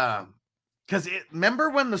was because remember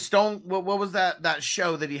when the what was that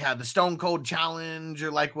show that he had, the Stone Cold Challenge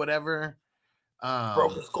or like whatever?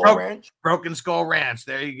 Broken Skull Ranch. Broken Skull Ranch.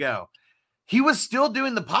 There you go. He was still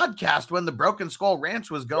doing the podcast when the Broken Skull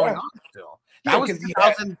Ranch was going on still. That was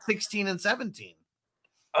 2016 and 17.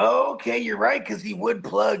 Okay, you're right, because he would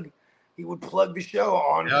plug the show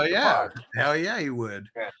on. Hell yeah. Hell yeah, he would.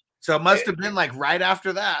 Yeah. So it must have been like right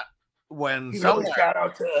after that when he would always shout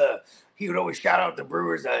out the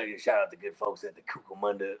brewers. Shout out the good folks at the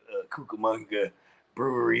Cucamonga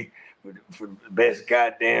Brewery for the best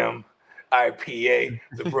goddamn IPA,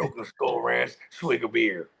 the Broken Skull Ranch, swig of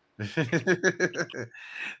beer.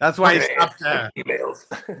 That's why he stopped.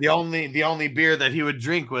 The only beer that he would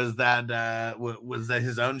drink was that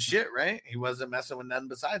his own shit, right? He wasn't messing with none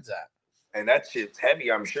besides that. And that shit's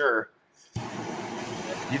heavy, I'm sure.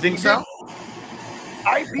 You think so?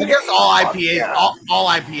 I guess all IPAs, yeah. all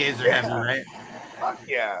IPAs are heavy, right? Fuck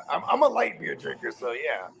yeah, I'm a light beer drinker, so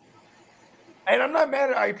yeah. And I'm not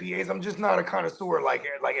mad at IPAs. I'm just not a connoisseur like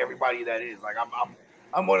everybody that is. Like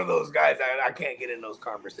I'm one of those guys that I can't get in those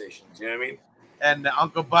conversations. You know what I mean? And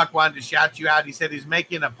Uncle Buck wanted to shout you out. He said he's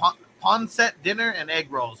making a pancit dinner and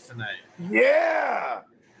egg rolls tonight. Yeah.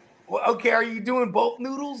 Well, okay. Are you doing both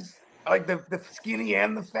noodles, like the skinny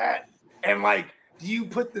and the fat? And like, do you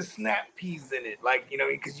put the snap peas in it? Like, you know,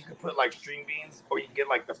 because you can put like string beans, or you can get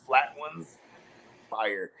like the flat ones.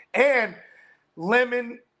 Fire. And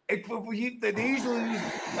lemon. They usually use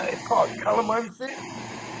it's called calamansi.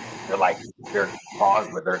 They're paws,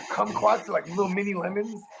 but they're kumquats, like little mini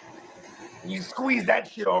lemons. And you squeeze that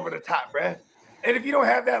shit over the top, bruh. And if you don't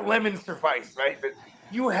have that, lemon suffice, right? But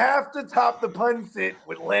you have to top the pancit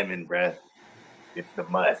with lemon, bruh. It's the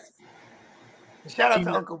must. Shout out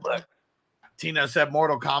to Uncle Buck. Tino said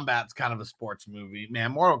Mortal Kombat's kind of a sports movie.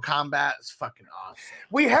 Man, Mortal Kombat is fucking awesome.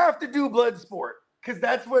 We have to do Bloodsport, because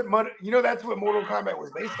that's what Mortal Kombat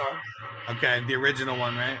was based on. Okay, the original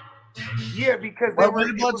one, right? Yeah, because when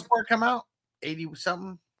did Bloodsport come out? 80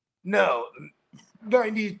 something? No,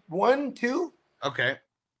 91, 2. Okay.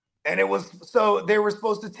 And they were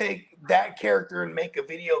supposed to take that character and make a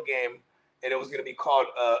video game, and it was going to be called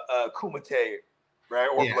Kumite, right?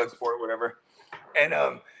 Or Bloodsport, whatever. And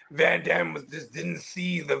Van Damme didn't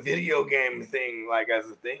see the video game thing like as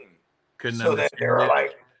a thing. So then they were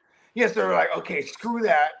like, okay, screw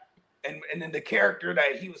that. And then the character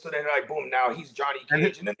that he was, so then like, boom, now he's Johnny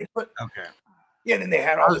Cage. And then they put, yeah, and then they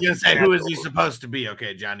had all. I was gonna say, who is he supposed to be?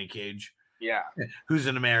 Okay, Johnny Cage. Yeah. Who's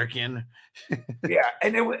an American? Yeah,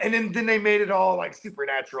 and then they made it all like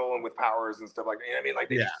supernatural and with powers and stuff like that. You know what I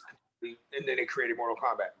mean? Like and then they created Mortal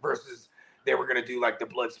Kombat versus they were gonna do like the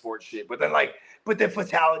Bloodsport shit, but the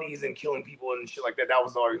fatalities and killing people and shit like that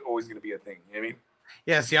was always gonna be a thing. You know what I mean?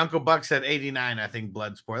 Yeah, see, Uncle Buck said 89, I think,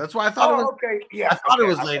 Bloodsport. That's why I thought it was. Okay, yeah. I thought it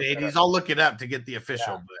was late 80s. I'll look it up to get the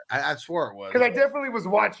official, but I swore it was. Because I definitely was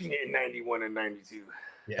watching it in 91 and 92.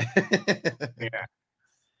 Yeah. Yeah.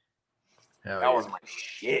 That was my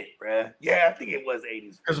shit, bruh. Yeah, I think it was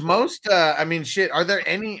 80s. Because most, are there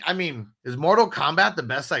any, is Mortal Kombat the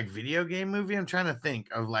best, like, video game movie? I'm trying to think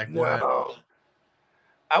of, like, what.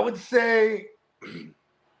 I would say,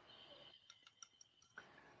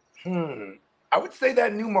 I would say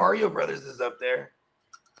that new Mario Brothers is up there.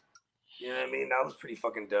 You know what I mean? That was pretty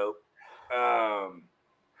fucking dope. I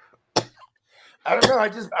don't know.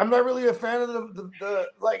 I'm not really a fan of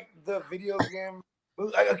the video game.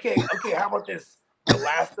 Okay. How about this? The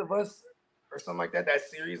Last of Us or something like that. That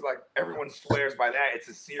series, like everyone swears by that. It's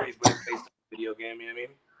a series, but it's based on a video game. You know what I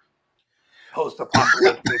mean?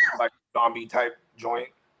 Post-apocalyptic, like zombie type joint.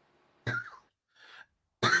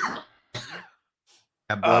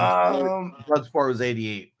 Bloodsport was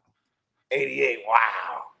 88. 88.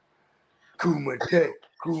 Wow. Kumite.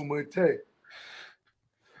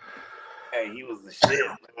 Hey, he was the shit,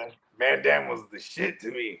 man. Van Damme was the shit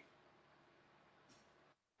to me.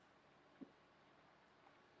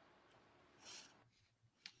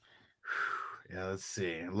 Yeah, let's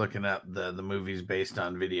see. Looking up the movies based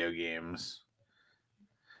on video games.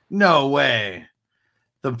 No way.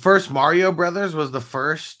 The first Mario Brothers was the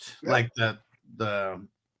first, like the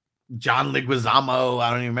John Leguizamo. I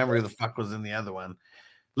don't even remember who the fuck was in the other one.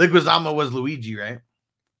 Leguizamo was Luigi, right?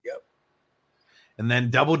 Yep. And then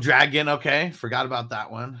Double Dragon. Okay, forgot about that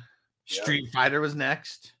one. Yep. Street Fighter was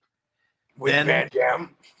next. With Van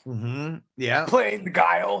Damme. Mm-hmm. Yeah. Playing the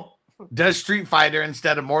Guile. Does Street Fighter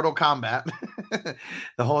instead of Mortal Kombat.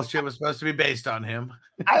 The whole shit was supposed to be based on him.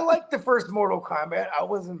 I liked the first Mortal Kombat. I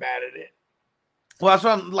wasn't mad at it. Well, that's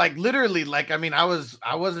what I'm like. Literally, like,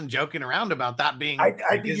 I wasn't joking around about that being.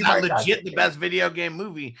 Is that legit the best video game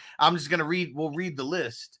movie? I'm just gonna read. We'll read the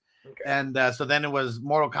list, okay. And so then it was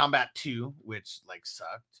Mortal Kombat 2, which like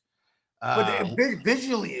sucked. But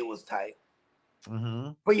visually, it was tight.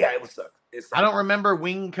 Mm-hmm. But yeah, it was sucked. I don't remember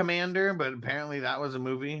Wing Commander, but apparently that was a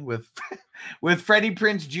movie with with Freddie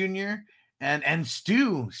Prinze Jr. and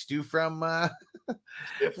Stu from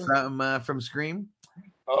from Scream.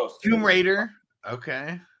 Oh, Tomb Raider.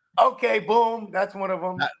 Okay. Okay, boom. That's one of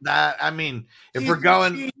them. That I mean, if we're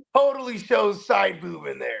going, she totally shows side boob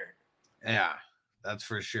in there. Yeah, that's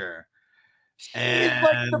for sure. She's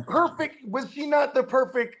like the perfect. Was she not the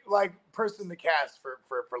perfect like person to cast for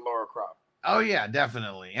Lara Croft? Oh yeah,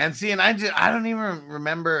 definitely. And see, and I don't even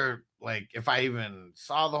remember like if I even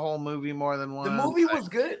saw the whole movie more than once. The movie was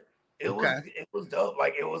good. It was dope.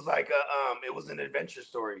 Like it was like a it was an adventure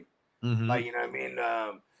story. Mm-hmm. Like you know what I mean.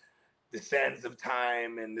 The Sands of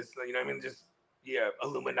Time and this, you know what I mean? Just,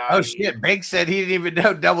 Illuminati. Oh, shit. Bake said he didn't even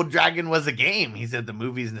know Double Dragon was a game. He said the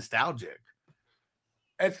movie's nostalgic.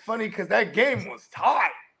 It's funny because that game was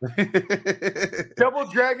tight. Double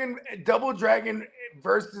Dragon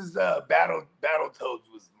versus Battletoads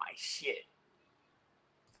was my shit.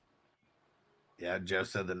 Yeah, Joe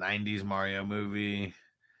said the 90s Mario movie.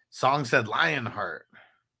 Song said Lionheart.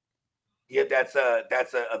 Yeah, that's a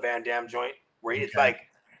Van Damme joint where it's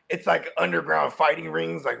like underground fighting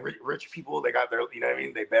rings, like rich people. They got their, you know what I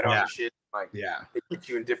mean? They bet on the shit. Like, they put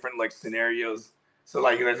you in different like scenarios. So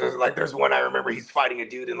like, there's one I remember. He's fighting a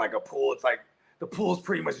dude in like a pool. It's like the pool's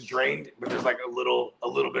pretty much drained, but there's like a little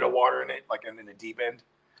bit of water in it, like in the deep end.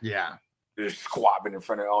 Yeah, they're squabbing in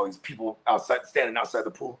front of all these people standing outside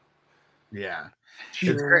the pool. Yeah,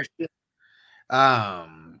 it's great.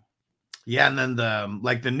 Yeah, and then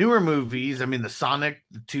the newer movies. I mean, the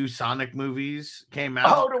two Sonic movies came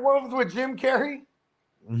out. Oh, the ones with Jim Carrey.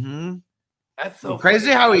 Mm-hmm. That's so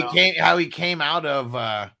crazy how he came out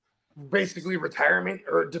of basically retirement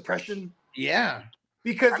or depression. Yeah,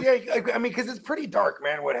 because because it's pretty dark,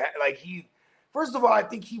 man. First of all, I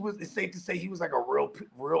think it's safe to say he was like a real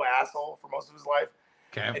asshole for most of his life.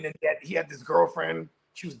 Okay, and then he had this girlfriend.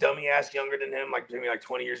 She was dummy ass younger than him, like maybe like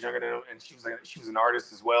 20 years younger than him, and she was an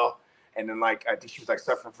artist as well. And then I think she was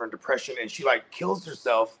suffering from depression, and she kills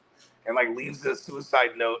herself and leaves a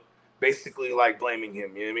suicide note, basically blaming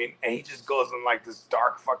him. You know what I mean? And he just goes in this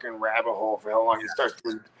dark fucking rabbit hole for how long. He starts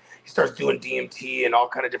doing DMT and all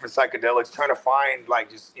kind of different psychedelics, trying to find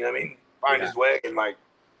just, you know what I mean, find his way. And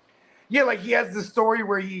he has this story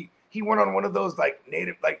where he went on one of those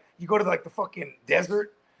native, you go to the fucking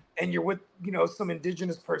desert and you're with some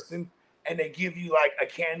indigenous person. And they give you a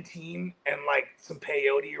canteen and some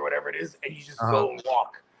peyote or whatever it is, and you just go and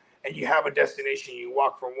walk. And you have a destination. You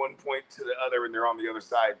walk from one point to the other, and they're on the other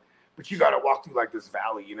side. But you got to walk through this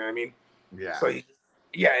valley. You know what I mean? Yeah. So and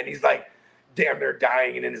he's damn, they're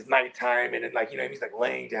dying, and then it's nighttime, and then he's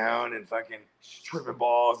laying down and fucking tripping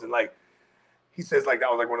balls, and he says that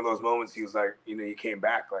was one of those moments. He was you came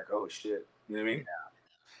back oh shit. You know what I mean? Yeah.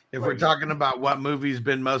 If we're talking about what movie's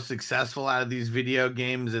been most successful out of these video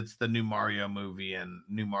games, it's the new Mario movie and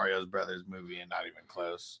new Mario's Brothers movie, and not even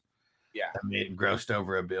close. Yeah, I mean, it grossed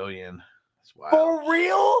over $1 billion. That's wild. For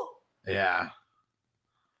real? Yeah.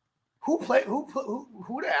 Who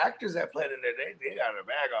the actors that played in it? They got a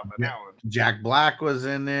bag off of that one. Jack Black was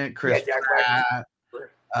in it. Chris Pratt.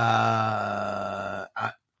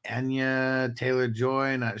 Anya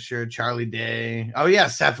Taylor-Joy, not sure. Charlie Day. Oh yeah,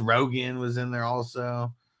 Seth Rogen was in there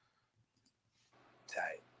also.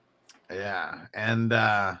 Yeah, and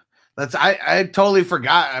I totally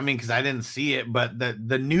forgot. I mean, because I didn't see it, but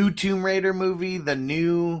the new Tomb Raider movie, the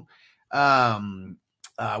new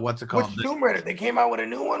what's it called? Which Tomb Raider? They came out with a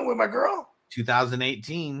new one with my girl.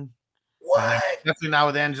 2018. What? Definitely not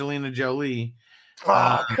with Angelina Jolie.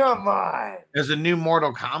 Oh, come on. There's a new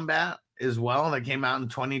Mortal Kombat as well that came out in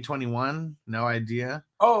 2021. No idea.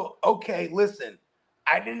 Oh, okay. Listen,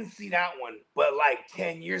 I didn't see that one, but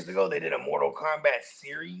 10 years ago, they did a Mortal Kombat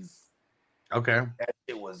series. Okay. That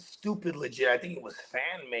shit was stupid legit. I think it was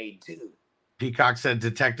fan made too. Peacock said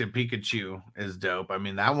Detective Pikachu is dope. I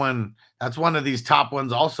mean, that's one of these top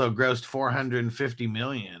ones, also grossed $450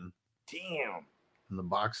 million. Damn. In the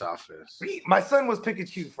box office. My son was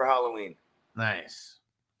Pikachu for Halloween. Nice.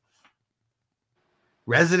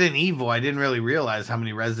 Resident Evil. I didn't really realize how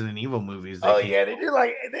many Resident Evil movies. They did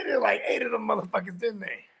 8 of them motherfuckers, didn't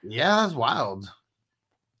they? Yeah, that's wild.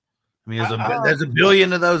 I mean, there's $1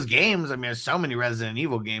 billion of those games. I mean, there's so many Resident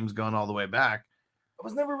Evil games going all the way back. I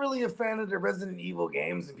was never really a fan of the Resident Evil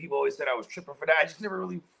games, and people always said I was tripping for that. I just never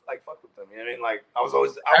really fucked with them. You know what I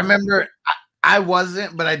mean? I remember I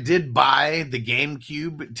wasn't, but I did buy the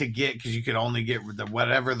GameCube to get, because you could only get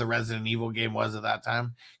whatever the Resident Evil game was at that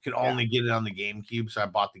time. You could only get it on the GameCube, so I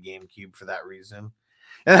bought the GameCube for that reason.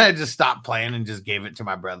 And then I just stopped playing and just gave it to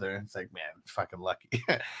my brother. It's like, man, fucking lucky.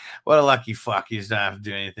 What a lucky fuck. You just don't have to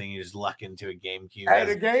do anything. You just luck into a GameCube. Hey,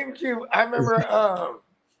 the GameCube. I remember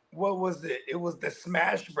what was it? It was the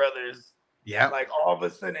Smash Brothers. Yeah. Like all of a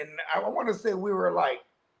sudden, I want to say we were like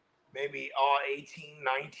maybe all 18,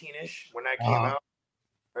 19-ish when that came out.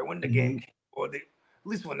 Right when the game, or at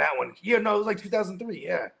least when that one, it was like 2003,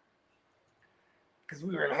 yeah. Because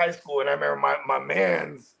we were in high school, and I remember my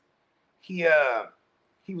man's, he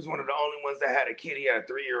was one of the only ones that had a kid. He had a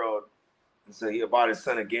 3-year-old, and so he bought his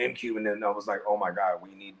son a GameCube, and then I was like, oh my god,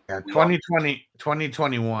 we need. Yeah,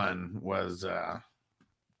 2021 was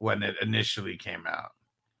when it initially came out.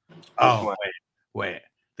 Oh wait,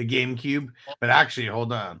 the GameCube, but actually,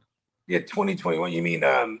 hold on. Yeah, 2021. You mean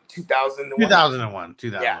 2001? 2001.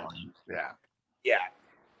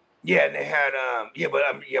 Yeah, and they had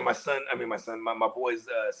my boy's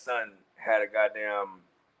son had a goddamn.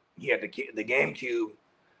 He had the GameCube,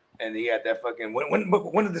 and he had that fucking.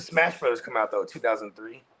 When did the Smash Brothers come out though?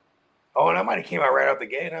 2003. Oh, and that might have came out right out the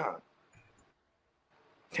gate, huh?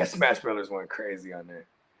 That Smash Brothers went crazy on there,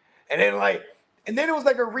 and then it was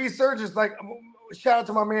like a resurgence. Like, shout out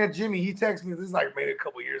to my man Jimmy. He texted me. This is like maybe a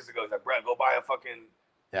couple years ago. He's like, "Bro, go buy a fucking."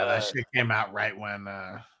 Yeah, that shit came out right when,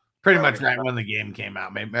 pretty much right when the game came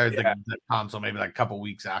out. Maybe the console, maybe like a couple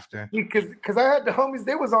weeks after. Because I had the homies.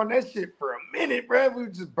 They was on that shit for a minute, bro. We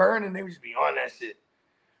would just burn and they would just be on that shit.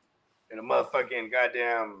 And the motherfucking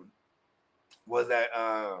goddamn was that.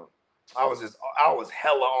 I was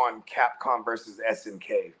hella on Capcom versus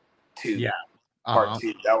SNK 2. Yeah. Part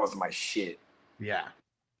 2. That was my shit. Yeah.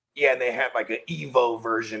 Yeah, and they had like an Evo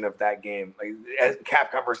version of that game, like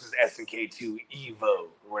Capcom versus SNK 2 Evo or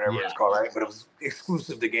whatever it's called, right? But it was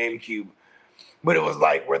exclusive to GameCube. But it was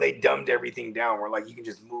like where they dumbed everything down, where like you can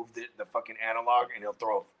just move the fucking analog and he'll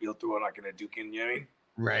throw it like in a Dukin, you know what I mean?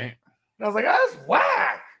 Right. And I was like, oh, that's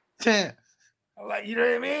whack. I'm like, you know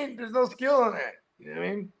what I mean? There's no skill in that. You know what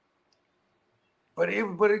I mean? But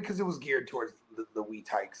because it was geared towards the Wii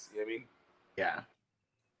tykes, you know what I mean? Yeah.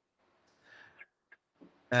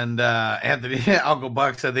 And Anthony, Uncle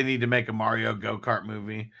Buck said they need to make a Mario go-kart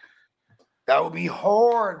movie. That would be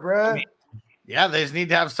hard, bro. I mean, yeah, they just need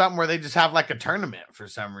to have something where they just have like a tournament for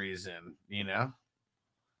some reason, you know?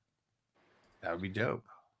 That would be dope.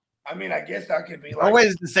 I mean, I guess that could be like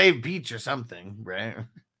always to save Peach or something, right?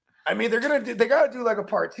 I mean, they gotta do like a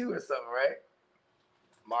part 2 or something, right?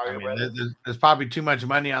 Mario Brothers. There's probably too much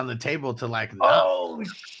money on the table to like. Oh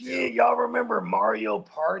shit! Y'all remember Mario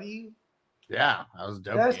Party? Yeah, that was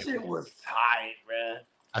dope. That shit was tight, man.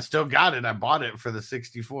 I still got it. I bought it for the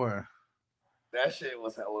 64. That shit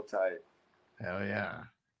was hella tight. Hell yeah.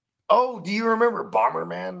 Oh, do you remember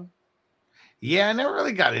Bomberman? Yeah, I never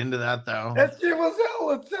really got into that though. That shit was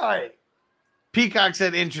hella tight. Peacock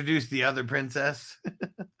said introduce the other princess.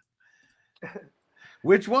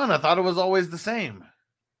 Which one? I thought it was always the same.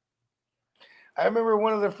 I remember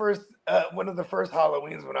one of the first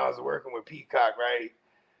Halloweens when I was working with Peacock, right?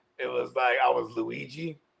 It was like I was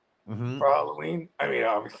Luigi for Halloween. I mean,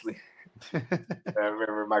 obviously. I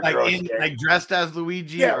remember my girl like dressed as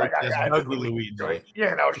Luigi, yeah, or like I was Luigi. Right?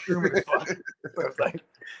 Yeah, and I was shrooming as fuck. So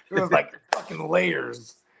it was like fucking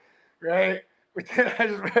layers, right? But then I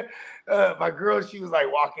just my girl, she was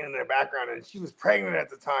like walking in the background, and she was pregnant at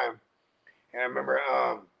the time. And I remember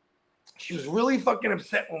she was really fucking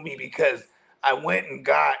upset with me because I went and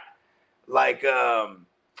got like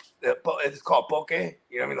it's called poke, you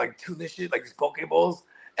know what I mean, like tuna shit, like these poke bowls,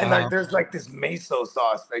 and like there's like this miso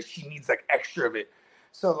sauce that she needs like extra of it.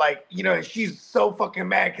 So like, you know, she's so fucking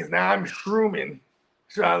mad because now I'm shrooming.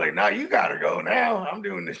 So I was like, "Nah, you gotta go now. I'm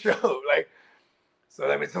doing the show." Like,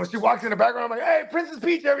 so I mean, so when she walks in the background, I'm like, "Hey, Princess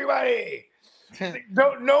Peach, everybody!" Like,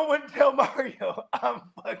 don't no one tell Mario I'm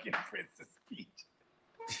fucking Princess Peach.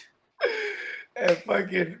 And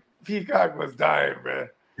fucking Peacock was dying, bro.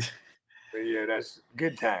 But yeah, that's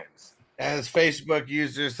good times. As Facebook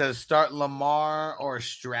user says, start Lamar or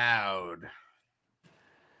Stroud.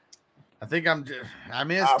 I think I'm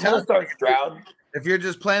gonna start Stroud. If you're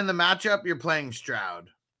just playing the matchup, you're playing Stroud.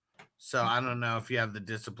 So I don't know if you have the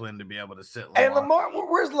discipline to be able to sit Lamar. Hey, Lamar,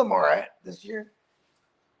 where's Lamar at this year?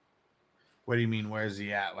 What do you mean? Where's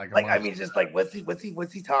he at? Like I mean, just like what's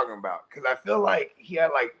he talking about? Because I feel like he had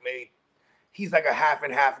like maybe he's like a half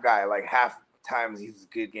and half guy. Like half times he's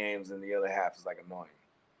good games, and the other half is like annoying.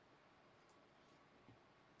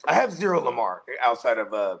 I have zero Lamar outside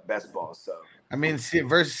of best ball. So I mean,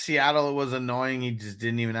 versus Seattle, it was annoying. He just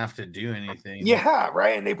didn't even have to do anything. Yeah,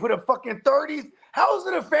 right. And they put a fucking 30s. How is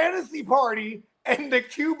it a fantasy party and the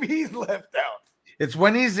QB's left out? It's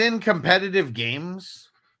when he's in competitive games.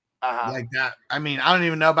 like that. I mean, I don't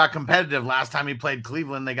even know about competitive. Last time he played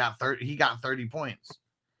Cleveland, he got 30 points.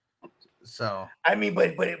 So I mean,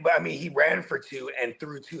 but I mean, he ran for 2 and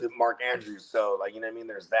threw 2 to Mark Andrews. So, like, you know what I mean?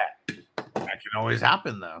 There's that. That can always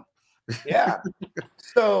happen, though. Yeah.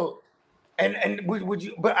 So, and would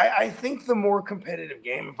you? But I think the more competitive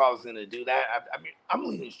game, if I was going to do that, I mean, I'm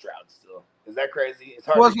leaning Stroud still. Is that crazy? It's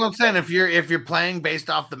hard. Well, that's what I'm saying. If you're playing based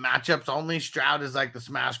off the matchups only, Stroud is like the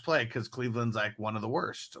smash play because Cleveland's like one of the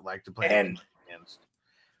worst like to play against.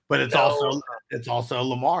 But it's also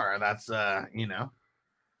Lamar. That's one.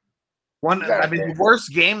 I mean, the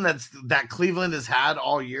worst game that Cleveland has had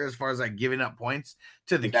all year as far as like giving up points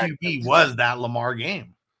to the QB was that Lamar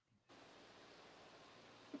game.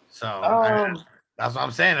 So that's what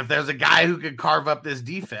I'm saying. If there's a guy who could carve up this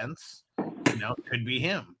defense, it could be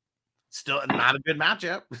him. Still not a good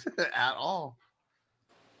matchup at all.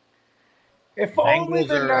 If only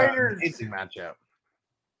the Niners matchup.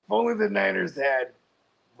 If only the Niners had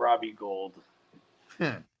Robbie Gould.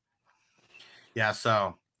 Yeah,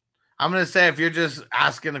 so I'm gonna say if you're just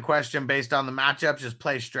asking the question based on the matchup, just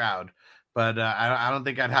play Stroud. But I don't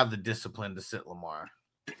think I'd have the discipline to sit Lamar.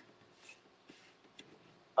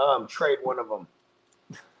 Trade one of them.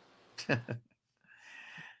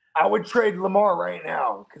 I would trade Lamar right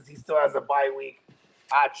now because he still has a bye week.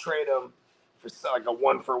 I'd trade him for like a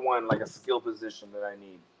 1-for-1, like a skill position that I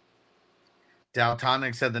need.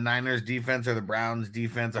 Daltonic said the Niners defense or the Browns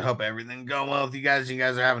defense. I hope everything going well with you guys. You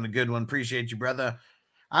guys are having a good one. Appreciate you, brother.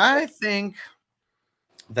 I think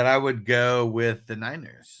that I would go with the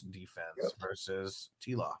Niners defense versus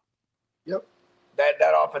T-Law. Yep.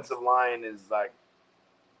 That offensive line is like,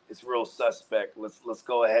 it's real suspect. Let's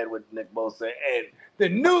go ahead with Nick Bosa and the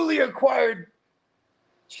newly acquired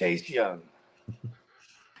Chase Young.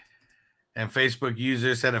 And Facebook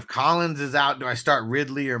user said, if Collins is out, do I start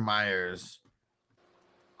Ridley or Myers?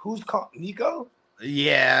 Who's Nico?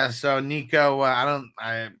 Yeah, so Nico,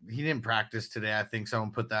 he didn't practice today. I think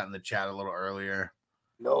someone put that in the chat a little earlier.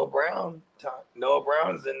 Noah Brown's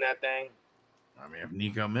in that thing. I mean, if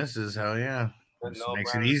Nico misses, hell yeah. It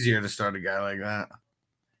makes it easier to start a guy like that.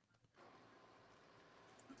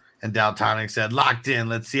 And Daltonic said, locked in.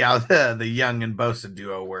 Let's see how the Young and Bosa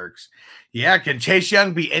duo works. Yeah, can Chase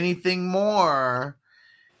Young be anything more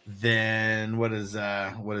than what is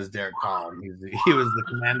Derek call him? He was the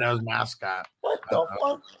Commandos mascot. What the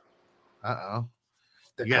fuck? Uh-oh.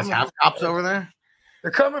 You guys have cops over there?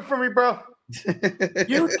 They're coming for me, bro.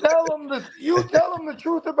 You tell them the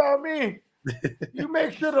truth about me. You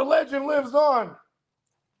make sure the legend lives on.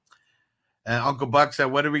 And Uncle Buck said,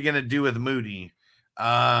 what are we gonna do with Moody?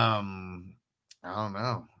 I don't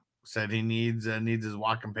know. Said he needs his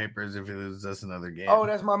walking papers if he loses us another game. Oh,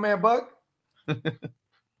 that's my man Buck.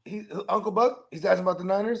 Uncle Buck. He's asking about the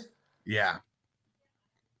Niners. Yeah.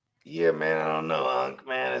 Yeah, man. I don't know, Unc.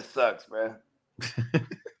 Man, it sucks, man.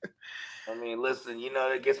 I mean, listen.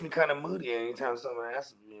 It gets me kind of moody anytime someone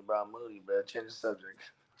asks me about Moody. But change the subject.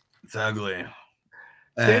 It's ugly.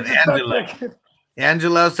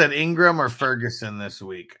 Angelo said Ingram or Ferguson this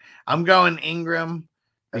week. I'm going Ingram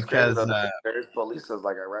because there's police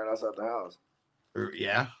like right outside the house.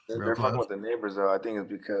 Yeah, they're fucking with the neighbors though. I think it's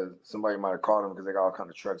because somebody might have called them because they got all kind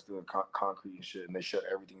of trucks doing concrete and shit, and they shut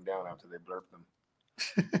everything down after they blurp them.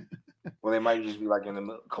 Well, they might just be like in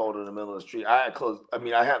the cold in the middle of the street. I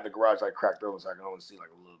have the garage like cracked open so I can only see like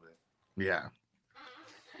a little bit. Yeah.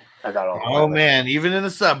 I got all. Oh man, even in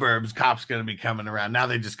the suburbs, cops gonna be coming around. Now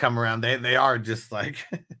they just come around. They are just like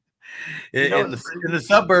in the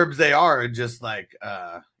suburbs. They are just like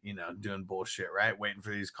doing bullshit, right? Waiting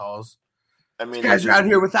for these calls. I mean, these guys are out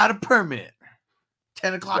here without a permit.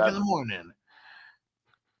 10 o'clock in the morning.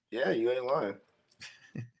 Yeah, you ain't lying.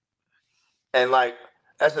 And like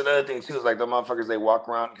that's another thing too. Is like the motherfuckers they walk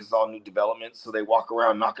around because it's all new development, so they walk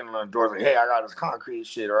around knocking on the doors like, "Hey, I got this concrete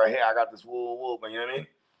shit," or "Hey, I got this wool," but you know what I mean?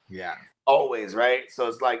 Yeah. Always, right? So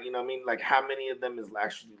it's like, you know what I mean? Like how many of them is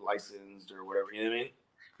actually licensed or whatever, you know what I mean?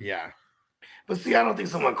 Yeah. But see, I don't think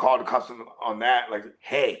someone called the cops on that. Like,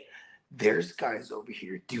 hey, there's guys over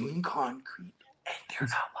here doing concrete and they're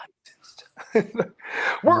not licensed.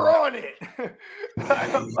 We're on it.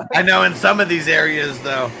 I know in some of these areas,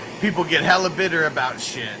 though, people get hella bitter about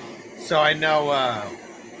shit. So I know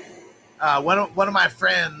one of my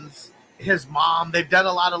friends, his mom, they've done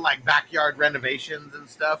a lot of like backyard renovations and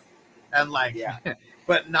stuff, and like,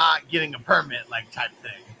 but not getting a permit, like type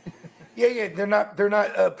thing. Yeah, they're not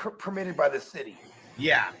permitted by the city.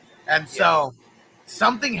 Yeah, and so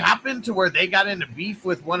something happened to where they got into beef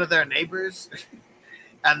with one of their neighbors,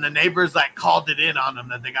 and the neighbors like called it in on them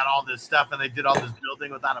that they got all this stuff and they did all this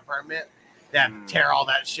building without a permit. They had to tear all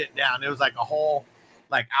that shit down. It was like a whole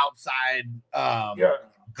like outside Yeah.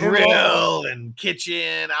 grill and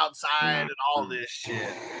kitchen outside and all this shit.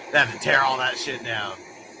 They have to tear all that shit down.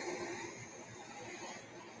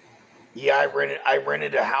 Yeah, I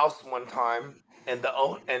rented a house one time, and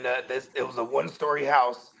it was a 1-story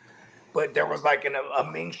house, but there was like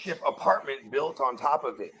a makeshift apartment built on top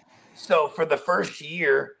of it. So for the first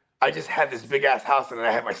year, I just had this big ass house, and then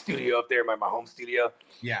I had my studio up there, my home studio.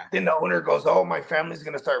 Yeah. Then the owner goes, "Oh, my family's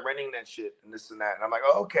gonna start renting that shit and this and that," and I'm like,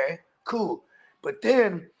 "Oh, okay, cool." But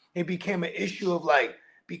then it became an issue of like,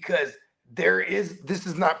 because this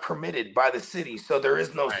is not permitted by the city, so there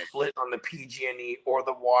is no split on the PG&E or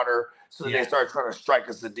the water. So they start trying to strike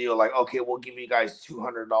us a deal like, okay, we'll give you guys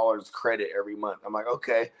 $200 credit every month. I'm like,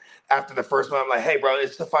 okay. After the first month, I'm like, hey, bro,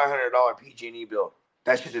 it's the $500 PG&E bill.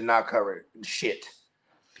 That shit did not cover it. Shit.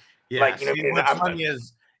 Yeah. Like, you know, what's funny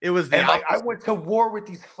is it was the like I went to war with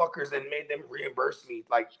these fuckers and made them reimburse me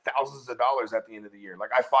like thousands of dollars at the end of the year. Like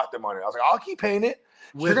I fought them on it. I was like, I'll keep paying it.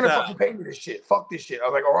 You're gonna fucking pay me this shit. Fuck this shit. I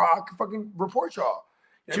was like, or I can fucking report y'all.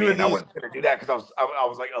 You know what I mean? I wasn't gonna do that because I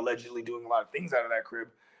was like allegedly doing a lot of things out of that crib.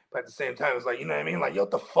 But at the same time, it was like, you know what I mean? Like, yo,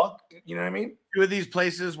 what the fuck? You know what I mean? 2 of these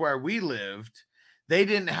places where we lived, they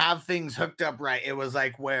didn't have things hooked up right. It was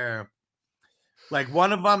like where, like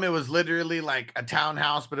one of them, it was literally like a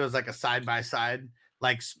townhouse, but it was like a side by side,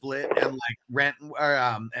 like split, and like rent or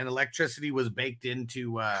and electricity was baked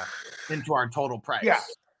into our total price. Yeah,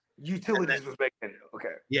 utilities was baked in.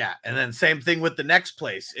 Okay. Yeah, and then same thing with the next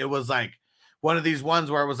place. It was like one of these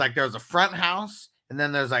ones where it was like there was a front house, and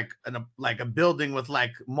then there's like a building with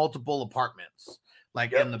like multiple apartments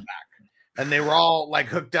like in the back. And they were all like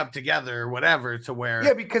hooked up together or whatever to where.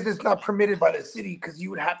 Yeah, because it's not permitted by the city, because you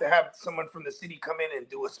would have to have someone from the city come in and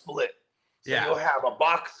do a split. So you'll have a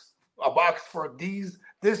box for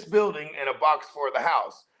this building and a box for the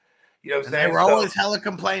house. You know what I'm saying? They were always hella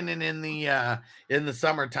complaining in the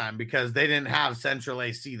summertime because they didn't have central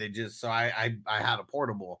AC. They just I had a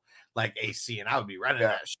portable like AC, and I would be running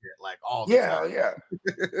that shit like all the time. Yeah.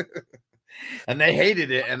 And they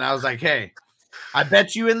hated it, and I was like, hey, I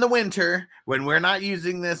bet you in the winter when we're not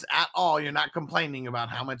using this at all, you're not complaining about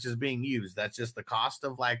how much is being used. That's just the cost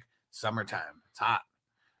of like summertime. It's hot.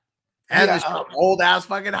 And this old ass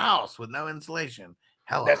fucking house with no insulation.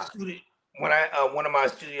 Hella hot. When one of my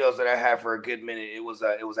studios that I had for a good minute, it was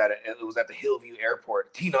at the Hillview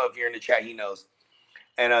Airport. Tino, if you're in the chat, he knows.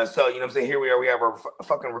 And so you know what I'm saying, here we are. We have our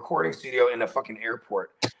fucking recording studio in a fucking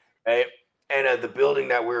airport, right? And the building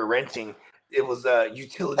that we were renting, it was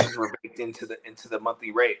utilities were baked into the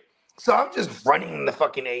monthly rate. So I'm just running the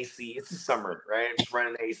fucking AC. It's the summer, right? I'm just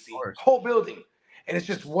running the AC, whole building, and it's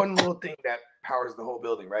just one little thing that powers the whole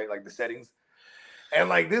building, right? Like the settings. And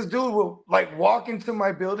like this dude will like walk into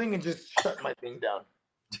my building and just shut my thing down.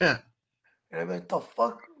 Yeah. And I'm like, the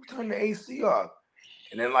fuck? Turn the AC off.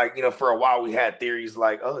 And then like, you know, for a while we had theories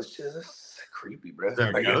like, oh, it's just creepy, bro.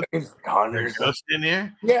 Like, there's ghost in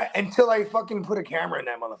here? Yeah, until I fucking put a camera in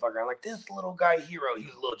that motherfucker. I'm like, this little guy Hero, he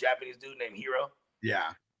was a little Japanese dude named Hero.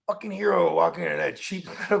 Yeah. Fucking Hero walking in that cheap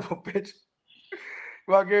little bitch.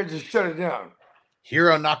 Walk here and just shut it down.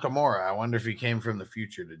 Hiro Nakamura. I wonder if he came from the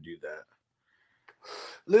future to do that.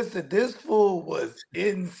 Listen, this fool was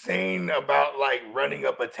insane about like running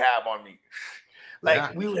up a tab on me.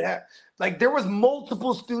 Like we would have, like there was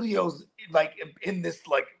multiple studios like in this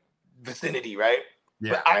like vicinity, right?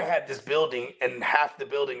 Yeah. But I had this building, and half the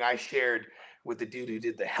building I shared with the dude who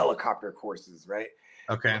did the helicopter courses, right?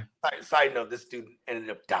 Okay. Side note: this dude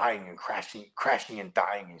ended up dying and crashing and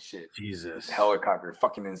dying and shit. Jesus. Helicopter,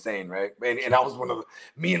 fucking insane, right? And I was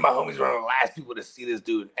me and my homies were one of the last people to see this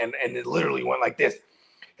dude, and it literally went like this,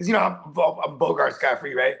 because you know I'm Bogart Scott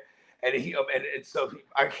Free, right? And so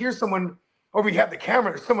I hear someone, or we have the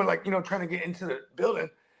camera, someone like trying to get into the building,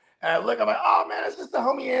 and I look, I'm like, oh man, it's just the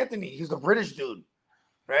homie Anthony. He's a British dude,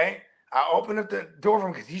 right? I open up the door for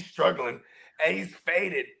him because he's struggling, and he's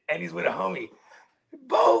faded, and he's with a homie.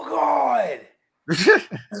 Bogart, this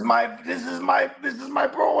is my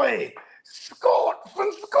boy, Scott from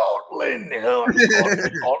Scotland.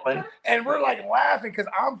 Scotland. And we're like laughing because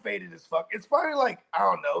I'm faded as fuck. It's probably like, I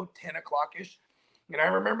don't know, 10 o'clock-ish. And I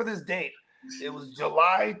remember this date. It was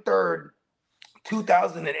July 3rd,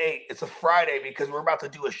 2008. It's a Friday because we're about to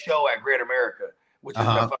do a show at Great America, which is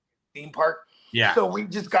the fucking theme park. Yeah. So we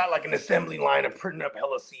just got like an assembly line of printing up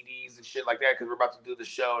hella CDs and shit like that because we're about to do the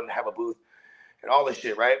show and have a booth and all this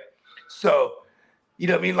shit, right? So, you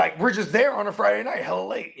know what I mean? Like, we're just there on a Friday night, hella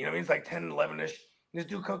late. You know what I mean? It's like 10, 11-ish. This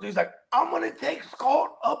dude comes through. He's like, I'm going to take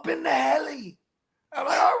Scott up in the heli. I'm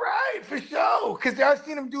like, all right, for sure. Because I've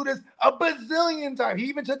seen him do this a bazillion times. He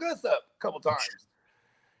even took us up a couple times.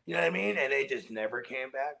 You know what I mean? And they just never came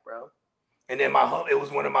back, bro. And then it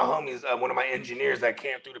was one of my homies, one of my engineers that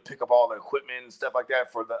came through to pick up all the equipment and stuff like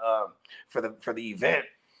that for the event.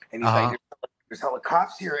 And he's like, there's hella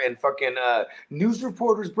cops here and fucking news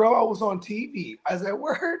reporters, bro. I was on TV. I said,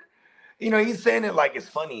 word. You know, he's saying it like it's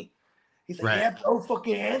funny. He's like, yeah, bro,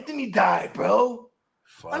 fucking Anthony died, bro.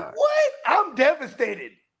 Fuck. Like, what? I'm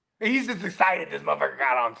devastated. And he's just excited this motherfucker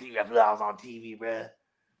got on TV. I was on TV, bro.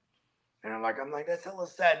 And I'm like, that's hella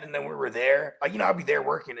sad. And then we were there. Like, you know, I'd be there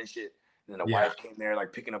working and shit. And then the wife came there,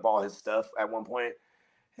 like, picking up all his stuff at one point.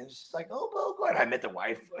 And she's like, oh, Bo, go ahead. I met the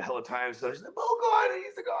wife a hell of times. So she's like, Bo, go ahead. And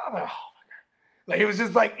he's like, oh, I'm like, oh, my God. Like, it was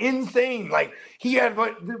just, like, insane. Like, he had,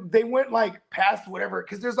 like, they went, like, past whatever.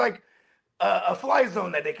 Because there's, like, a fly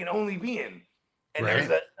zone that they can only be in. And there's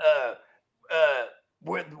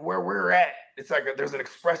where we're at, it's like there's an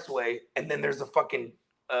expressway. And then there's a fucking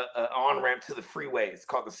on-ramp to the freeway. It's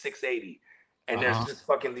called the 680. And there's just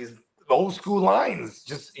fucking these old school lines,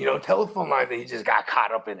 just, you know, telephone lines, and he just got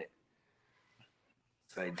caught up in it.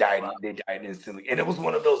 So they died instantly. And it was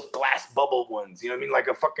one of those glass bubble ones, you know what I mean? Like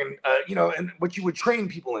a fucking, you know, and what you would train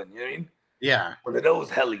people in, you know what I mean? Yeah. One of those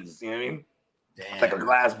helis, you know what I mean? Damn. It's like a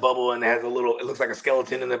glass bubble and it has it looks like a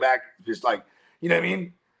skeleton in the back, just like, you know what I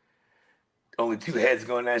mean? Only 2 heads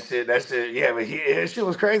going that shit. That shit, yeah, but his shit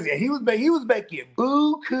was crazy. And he was making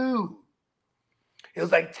buku. It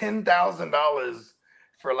was like $10,000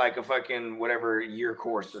 for like a fucking whatever year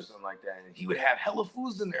course or something like that. And he would have hella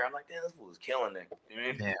foods in there. I'm like, damn, this fool is killing it. You know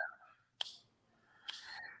what I mean?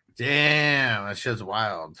 Damn, that shit's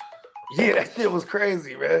wild. Yeah, that shit was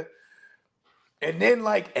crazy, man. And then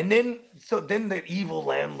the evil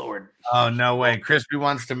landlord. Oh, no way. Crispy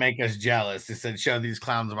wants to make us jealous. He said, show these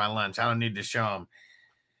clowns my lunch. I don't need to show them.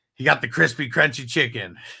 He got the crispy, crunchy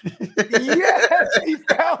chicken. Yes, he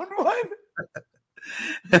found one.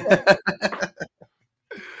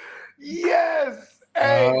 Yes.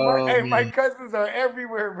 Hey, my cousins are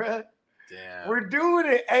everywhere, bro. Damn. We're doing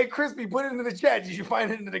it. Hey, Crispy, put it into the chat. Did you find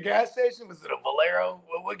it in the gas station? Was it a Valero?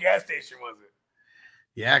 What gas station was it?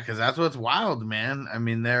 Yeah, because that's what's wild, man. I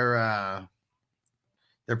mean, they're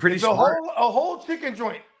pretty it's smart. A whole chicken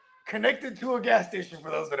joint connected to a gas station. For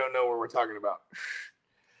those that don't know what we're talking about.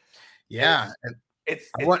 Yeah, it's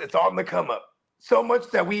on the come up. So much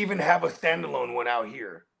that we even have a standalone one out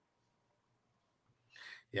here.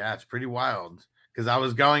 Yeah, it's pretty wild. Because I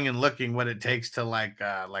was going and looking what it takes to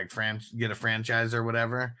get a franchise or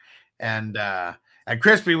whatever, and at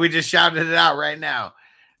Crispy we just shouted it out right now.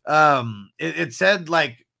 It said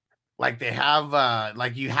like they have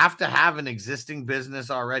like you have to have an existing business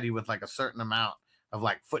already with like a certain amount of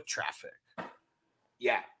like foot traffic.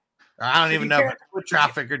 Yeah, or I don't even know if foot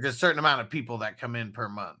traffic or just a certain amount of people that come in per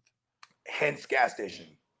month. Hence, gas station.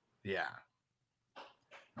 Yeah.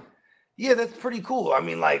 Yeah, that's pretty cool. I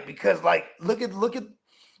mean, like, because like look at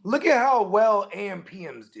how well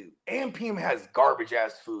AM/PMs do. AM/PM has garbage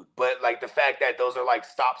ass food, but like the fact that those are like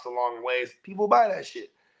stops along ways, people buy that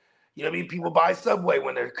shit. You know what I mean? People buy Subway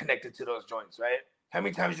when they're connected to those joints, right? How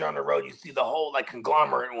many times you're on the road, you see the whole like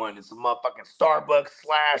conglomerate one? It's a motherfucking Starbucks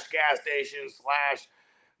 / gas station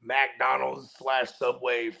 / McDonald's /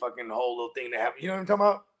 Subway fucking whole little thing they have. You know what I'm talking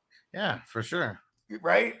about? Yeah, for sure.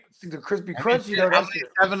 Right? See the crispy crunch, you know, that's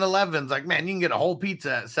 7-Eleven's like, man, you can get a whole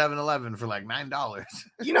pizza at 7-Eleven for like $9.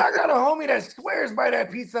 You know, I got a homie that swears by that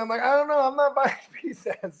pizza. I'm like, I don't know, I'm not buying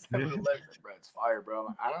pizza at 7-Eleven, bro. It's fire, bro.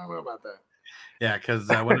 Like, I don't know about that. Yeah, because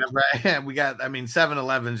whenever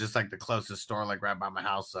 7-Eleven's just like the closest store, like right by my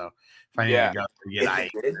house. So if I need to go get ice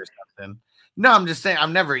or something. No, I'm just saying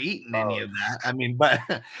I've never eaten any of that. I mean, but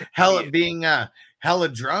being hella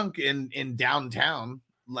drunk in downtown.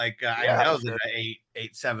 Like I know that I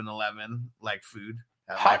ate 7-Eleven like food.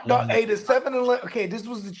 Hot dog. Hey, the 7-Eleven. Okay, this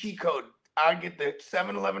was the cheat code. I get the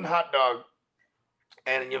 7-Eleven hot dog,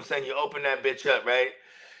 and you know what I'm saying, you open that bitch up, right?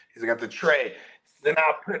 He's got the tray. Then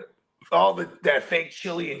I put all that fake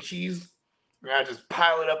chili and cheese, and I just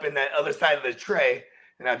pile it up in that other side of the tray,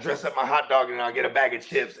 and I dress up my hot dog, and I'll get a bag of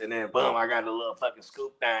chips, and then boom, I got a little fucking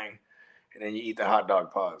scoop thing, and then you eat the hot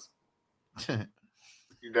dog paws.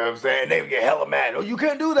 You know what I'm saying? They would get hella mad. Oh, you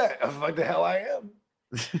can't do that. I was like, the hell I am.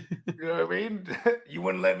 You know what I mean? You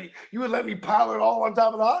would let me pile it all on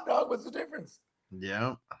top of the hot dog. What's the difference?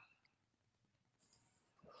 Yeah.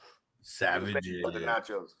 Savage. The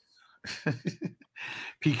nachos.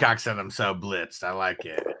 Peacock said I'm so blitzed. I like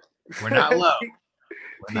it. We're not low.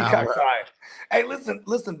 Peacock's high. Hey, listen,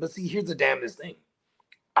 but see, here's the damnedest thing.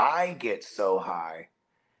 I get so high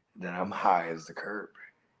that I'm high as the curb.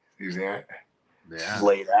 You see that? Yeah.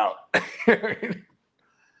 Laid out.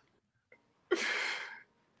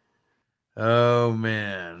 Oh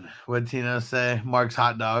man, what Tino say? Mark's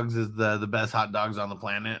Hot Dogs is the best hot dogs on the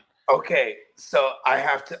planet. Okay, so I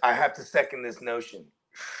have to second this notion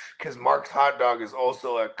because Mark's Hot Dog is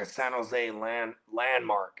also a San Jose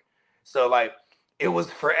landmark. So like it was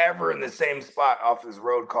forever in the same spot off this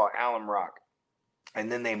road called Alum Rock,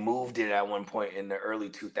 and then they moved it at one point in the early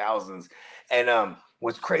 2000s. And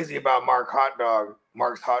what's crazy about Mark's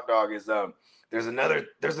Hot Dog is there's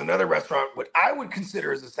another restaurant what I would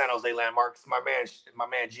consider as a San Jose landmark. It's my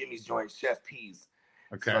man Jimmy's joint, Chef P's.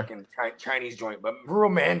 Okay. Fucking Chinese joint, but real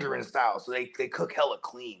Mandarin style. So they cook hella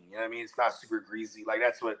clean. You know what I mean? It's not super greasy. Like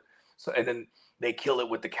that's what. So and then they kill it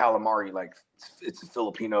with the calamari. Like it's a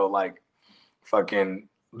Filipino like fucking.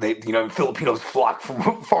 Filipinos flock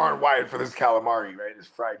from far and wide for this calamari, right? This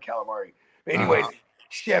fried calamari. But anyways,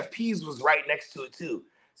 Chef P's was right next to it too.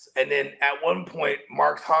 And then at one point,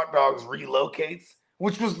 Mark's Hot Dogs relocates,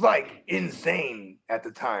 which was like insane at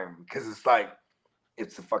the time because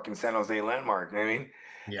it's a fucking San Jose landmark. You know what I mean?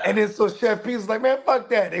 Yeah. And then so Chef P's like, man, fuck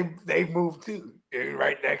that. They moved too,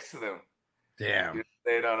 right next to them. Damn.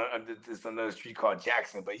 They on another street called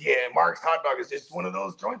Jackson. But yeah, Mark's Hot Dog is just one of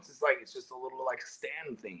those joints. It's just a little like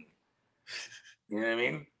stand thing. You know what I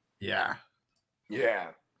mean? Yeah. Yeah.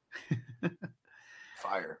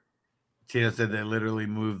 Fire. Tina said they literally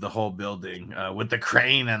moved the whole building with the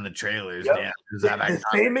crane and the trailers. Yep. Damn, The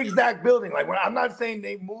same exact building. Like I'm not saying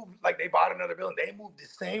they moved, like they bought another building. They moved the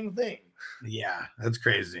same thing. Yeah, that's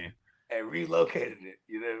crazy. And relocated it.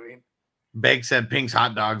 You know what I mean? Bake said Pink's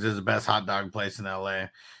Hot Dogs is the best hot dog place in LA.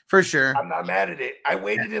 For sure. I'm not mad at it. I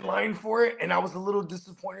waited in line for it and I was a little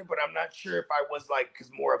disappointed, but I'm not sure if I was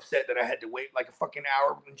more upset that I had to wait like a fucking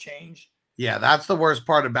hour and change. Yeah, that's the worst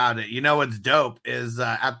part about it. You know what's dope is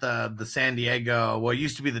at the San Diego, well, it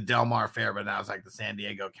used to be the Del Mar Fair, but now it's like the San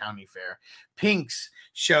Diego County Fair. Pink's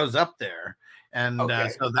shows up there. And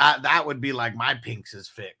so that would be like my Pink's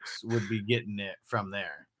fix, would be getting it from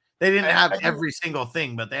there. They didn't have every single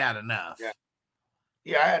thing, but they had enough.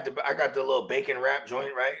 Yeah, I got the little bacon wrap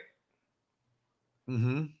joint, right?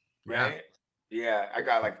 Mm-hmm. Right? Yeah, I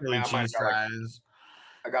got like cheese fries.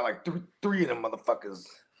 I got like three of them motherfuckers.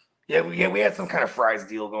 Yeah, we had some kind of fries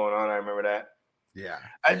deal going on. I remember that. Yeah.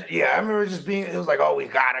 I remember just it was like, oh, we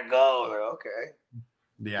gotta go. Like, okay.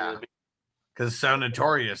 Yeah. Because so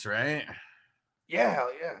notorious, right? Yeah,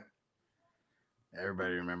 hell yeah.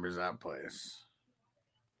 Everybody remembers that place.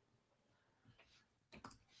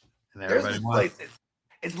 And there's this place.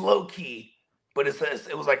 It's low key, but it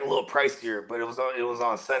was like a little pricier. But it was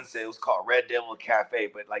on Sunset. It was called Red Devil Cafe.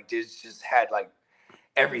 But like just had like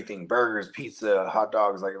everything: burgers, pizza, hot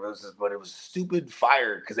dogs. Like it was stupid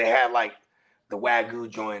fire because they had like the Wagyu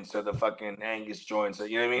joints or the fucking Angus joints. Or,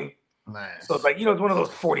 you know what I mean? Nice. So it's like, it's one of those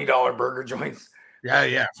 $40 burger joints.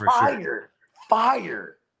 Yeah, for sure.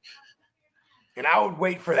 Fire. And I would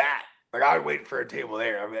wait for that. Like I would wait for a table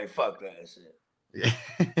there. I'd be like, fuck that shit. Yeah.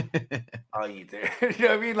 I'll eat there. You know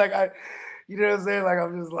what I mean? Like you know what I'm saying? Like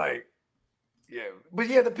I'm just like, yeah. But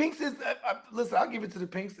yeah, the Pinks is. Listen, I'll give it to the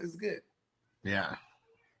Pinks. It's good. Yeah.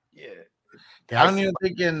 Yeah. I don't even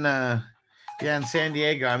think in San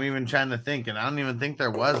Diego. I'm even trying to think, and I don't even think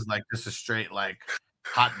there was like just a straight like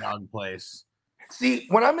hot dog place. See,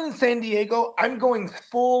 when I'm in San Diego, I'm going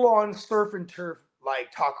full on surf and turf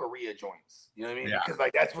like taqueria joints. You know what I mean? Yeah. Because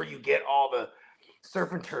like that's where you get all the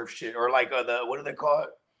surf and turf shit, or like what do they call it?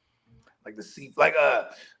 Like the sea, like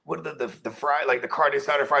what are the fry, like the carne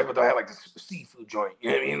asada fries, but they have like the seafood joint.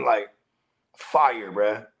 You know what I mean? Like fire,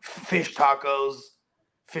 bruh. Fish tacos,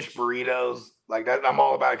 fish burritos, like that. I'm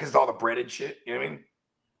all about it because it's all the breaded shit. You know what I mean?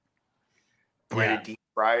 Breaded, deep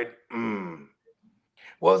fried.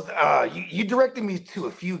 Well, you directed me to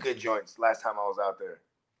a few good joints last time I was out there.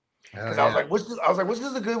 Because I was like, which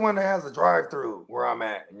is a good one that has a drive-through where I'm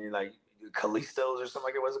at? And you're like, Callisto's or something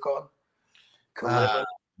like it. What's it called?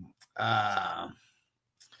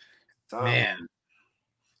 Man,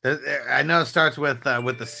 I know it starts with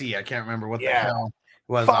the C. I can't remember what the hell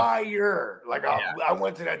it was. Fire! Like I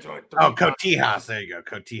went to that joint. Cotijas. There you go,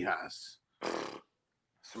 Cotijas.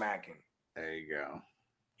 Smacking. There you go.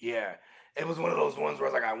 Yeah, it was one of those ones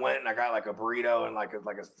where I went and I got like a burrito and like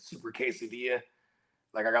a super quesadilla.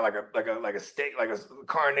 Like I got like a steak, like a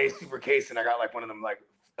carne super case, and I got like one of them like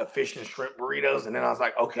a fish and shrimp burritos. And then I was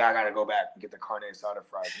like, okay, I gotta go back and get the carne asada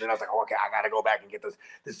fries. And then I was like, okay, I gotta go back and get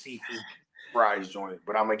the seafood fries joint,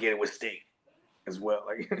 but I'm gonna get it with steak as well.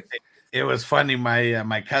 Like it was funny.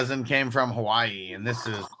 My cousin came from Hawaii, and this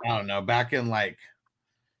is, I don't know, back in like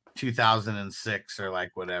 2006 or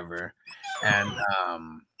like whatever. And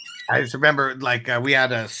I just remember like we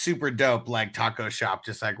had a super dope like taco shop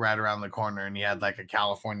just like right around the corner, and he had like a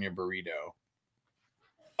California burrito.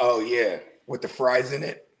 Oh yeah, with the fries in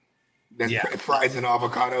it. That's Yeah. fries and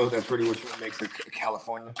avocado. That's pretty much what makes it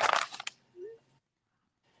California.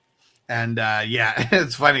 And yeah,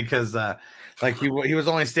 it's funny because like he was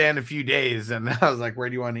only staying a few days, and I was like, "Where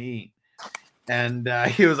do you want to eat?" And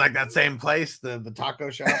he was like, "That same place, the taco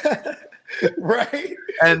shop." Right.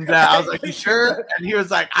 And I was like, "You sure?" And he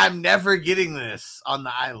was like, "I'm never getting this on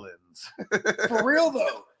the islands." For real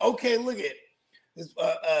though. Okay, look at this.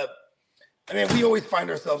 I mean, we always find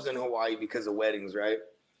ourselves in Hawaii because of weddings, right?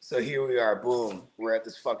 So here we are, boom, we're at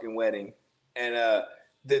this fucking wedding, and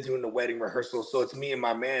they're doing the wedding rehearsal. So it's me and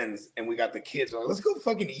my mans, and we got the kids. We're like, let's go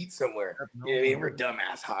fucking eat somewhere. You know what I mean? We're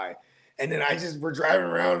dumbass high, and then we're driving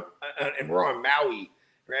around, and we're on Maui,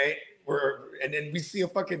 right? And then we see a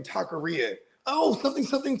fucking taqueria. Oh,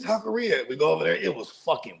 something taqueria. We go over there. It was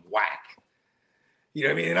fucking whack. You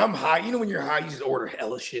know what I mean? And I'm high. You know when you're high, you just order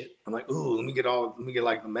hella shit. I'm like, ooh, let me get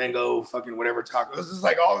like the mango, fucking whatever taco. This is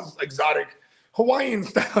like all this exotic Hawaiian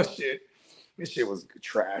style shit. This shit was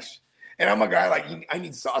trash. And I'm a guy like, I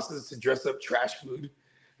need sauces to dress up trash food.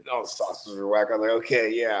 And all the sauces were whack. I'm like, okay,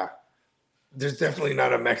 yeah. There's definitely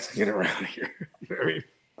not a Mexican around here. You know what I mean?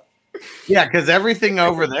 Yeah, because everything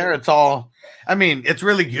over there, it's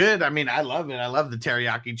really good. I mean, I love it. I love the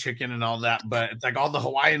teriyaki chicken and all that, but it's like all the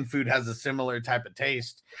Hawaiian food has a similar type of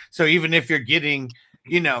taste. So even if you're getting,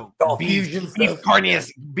 beef carne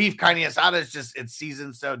asada, it's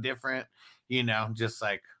seasoned so different, just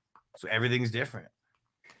like, so everything's different.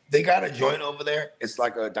 They got a joint over there. It's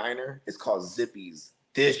like a diner. It's called Zippy's.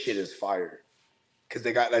 This shit is fire. Because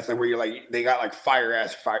that's like where you're like, they got like fire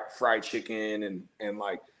ass fried chicken and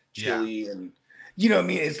like chili and you know what I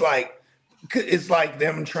mean? It's like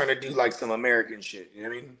them trying to do like some American shit. You know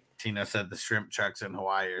what I mean? Tina said the shrimp trucks in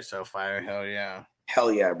Hawaii are so fire. Hell yeah.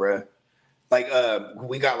 Hell yeah, bro. Like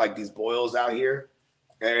we got like these boils out here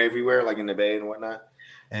everywhere, like in the bay and whatnot.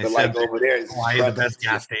 And but like over there, it's Hawaii, the best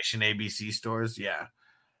gas station ABC stores. Yeah.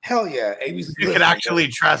 Hell yeah, ABC. You could actually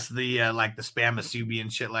trust the like the spam asubi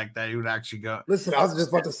and shit like that. You would actually go. Listen, I was just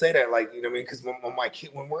about to say that, like, you know what I mean? Because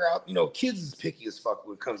when we're out, kids is picky as fuck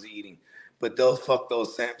when it comes to eating, but they'll fuck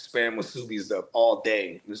those spam asubis up all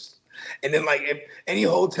day. And then like if any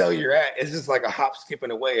hotel you're at, it's just like a hop, skipping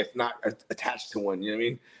away, if not attached to one. You know what I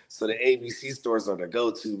mean? So the ABC stores are the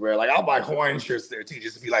go-to, bro. Like I'll buy Hawaiian shirts there too,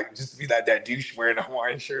 just to be like that douche wearing a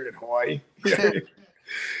Hawaiian shirt in Hawaii. You know?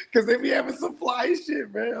 Because they be having some fly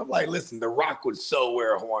shit, man. I'm like, listen, The Rock would so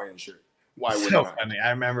wear a Hawaiian shirt. Why would so funny? I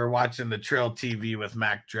remember watching the Trill TV with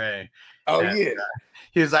Mac Dre. Oh, yeah.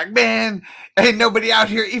 He was like, man, ain't nobody out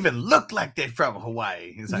here even look like they're from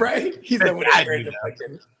Hawaii. He's like, right? He's like, I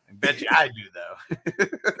bet you I do, though.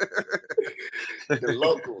 The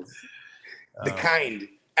locals. The kind.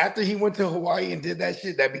 After he went to Hawaii and did that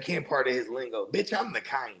shit, that became part of his lingo. Bitch, I'm the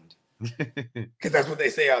kind. Because that's what they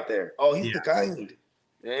say out there. Oh, he's the kind.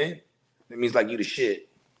 Eh? That means like you the shit.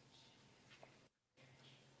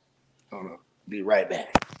 Hold on. Be right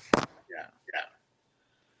back. Yeah.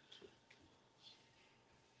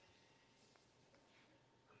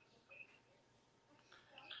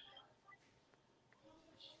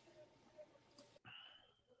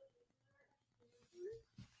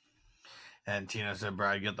 And Tina said,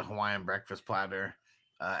 bro, you get the Hawaiian breakfast platter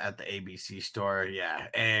at the ABC store. Yeah.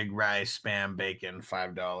 Egg, rice, spam, bacon,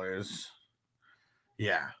 $5.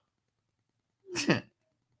 Yeah.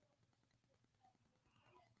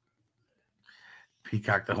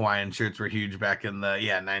 Peacock, the Hawaiian shirts were huge back in the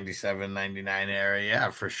 97, 99 era. Yeah,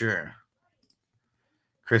 for sure.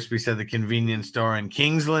 Crispy said the convenience store in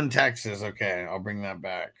Kingsland, Texas. Okay, I'll bring that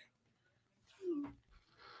back.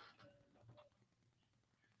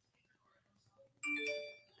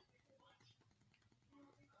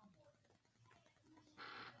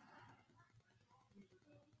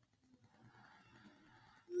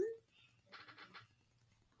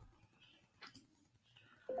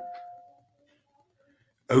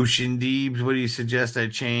 Ocean Deebs, what do you suggest I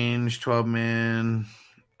change? 12-man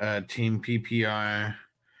team PPR.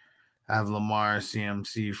 I have Lamar,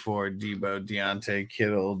 CMC, Ford, Debo, Deontay,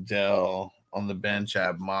 Kittle, Dell. On the bench, I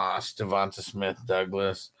have Moss, Devonta Smith,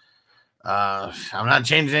 Douglas. I'm not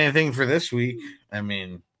changing anything for this week. I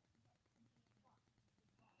mean,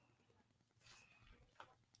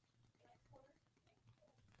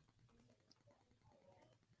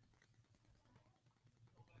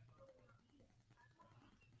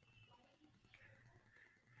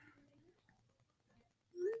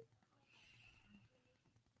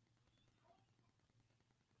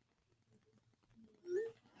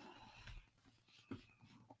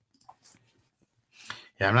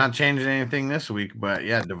 I'm not changing anything this week, but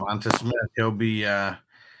Devonta Smith, he'll be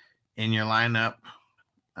in your lineup,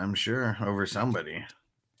 I'm sure, over somebody.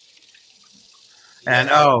 And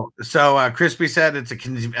so Crispy said it's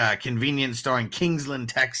a convenience store in Kingsland,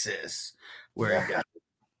 Texas, where he got.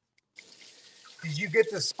 Did you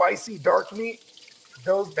get the spicy dark meat?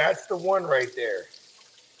 That's the one right there.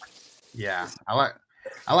 Yeah, I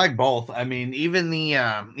like both. I mean, even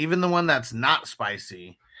the one that's not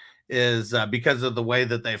spicy is because of the way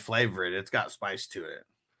that they flavor it. It's got spice to it.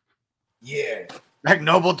 Yeah. Like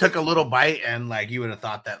Noble took a little bite and like you would have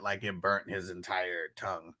thought that like it burnt his entire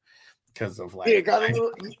tongue because of like. Yeah, it got a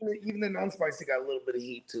little. Even the non-spicy got a little bit of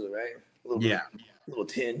heat to it, right? A little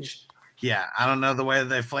tinge. Yeah, I don't know the way that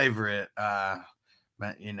they flavor it.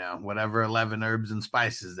 But whatever 11 herbs and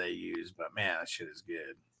spices they use, but man, that shit is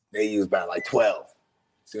good. They use about like 12.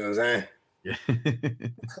 See what I'm saying? Yeah.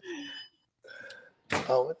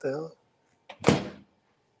 Oh, what the hell?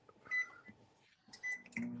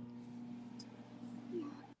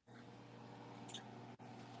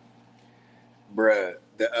 Bruh,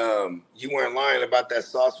 you weren't lying about that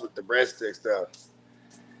sauce with the breadsticks though.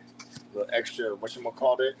 A little extra,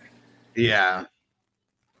 whatchamacallit it? Yeah.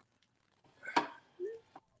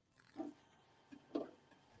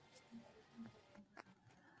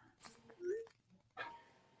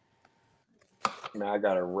 Man, I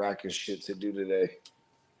got a rack of shit to do today.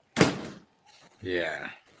 Yeah.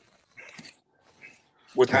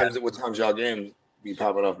 What times y'all games be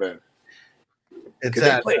popping up at? It's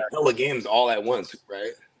they play hella games all at once,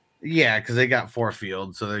 right? Yeah, because they got 4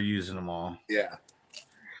 fields, so they're using them all. Yeah.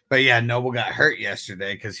 But yeah, Noble got hurt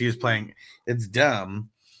yesterday because he was playing. It's dumb.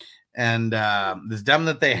 And it's dumb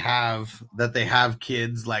that they have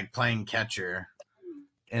kids like playing catcher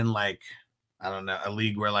in like, I don't know, a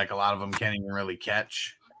league where like a lot of them can't even really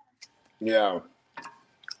catch. Yeah.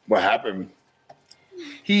 What happened?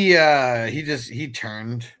 He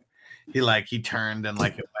turned. He turned and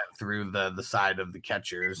like it went through the side of the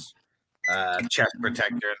catcher's chest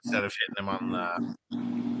protector instead of hitting him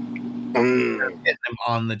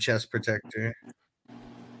on the chest protector.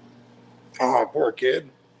 Oh, poor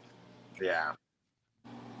kid. Yeah.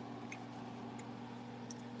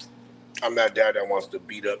 I'm that dad that wants to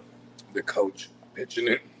beat up the coach pitching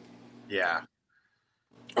it. Yeah.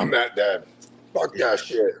 I'm that dad. Fuck that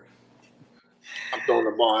shit. I'm throwing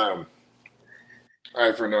the ball at him. All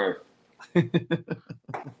right, for now.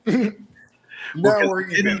 Now we're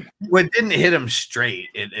even. Well, it didn't hit him straight.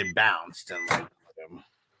 It bounced and like hit him.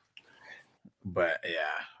 But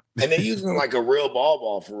yeah. And they're using like a real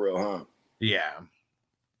ball for real, huh? Yeah.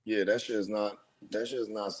 Yeah, that shit is not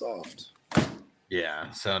soft.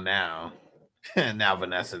 Yeah. So now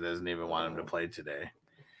Vanessa doesn't even want him to play today.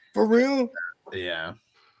 For real? Yeah.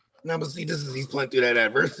 No, but see, he's playing through that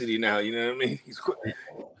adversity now. You know what I mean?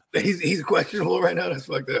 He's questionable right now. That's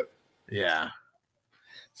fucked up. Yeah.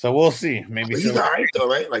 So we'll see. Maybe he's all right though,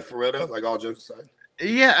 right? Like for real though, like all jokes aside.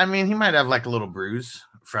 Yeah, I mean, he might have like a little bruise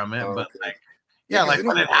from it, but like, yeah, like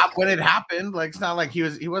when it happened, like it's not like he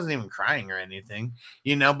wasn't even crying or anything,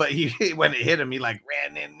 But when it hit him, he like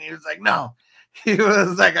ran in. And he was like, no. He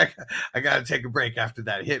was like, I gotta take a break after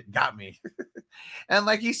that hit got me. And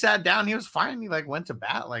like he sat down, he was fine. He like went to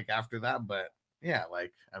bat like after that, but yeah,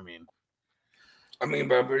 like I mean,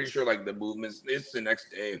 but I'm pretty sure like the movements. It's the next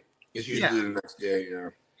day. It's usually the next day. Yeah.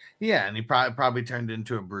 Yeah, and he probably turned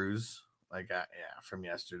into a bruise, like from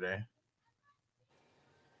yesterday.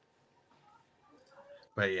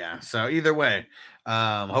 But yeah, so either way,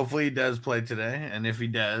 hopefully he does play today, and if he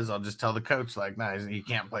does, I'll just tell the coach like, no, he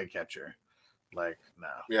can't play catcher. Like, no.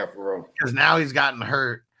 Yeah, for real. Because now he's gotten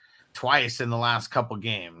hurt twice in the last couple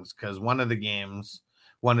games. Because one of the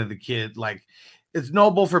kids, like, it's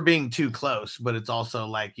Noble for being too close, but it's also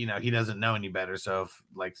like, he doesn't know any better. So if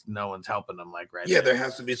like no one's helping him, like right. Yeah, there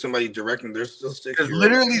has to be somebody directing. There's still 6 There's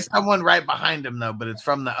literally someone right behind him though, but it's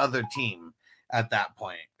from the other team at that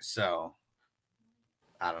point. So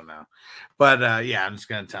I don't know. But yeah, I'm just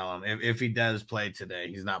gonna tell him if he does play today,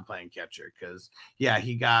 he's not playing catcher because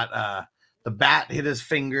he got the bat hit his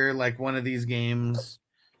finger like one of these games,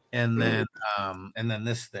 and then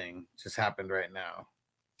this thing just happened right now.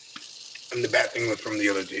 And the bat thing was from the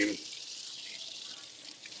other team.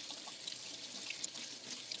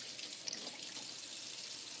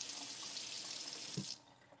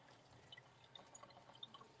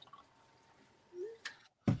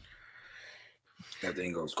 That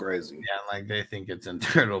thing goes crazy. Yeah, like they think it's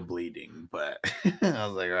internal bleeding, but I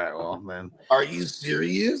was like, all right, well then. Are you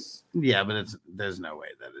serious? Yeah, but there's no way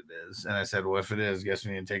that it is. And I said, well, if it is, guess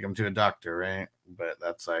we need to take him to a doctor, right? But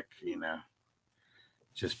that's like,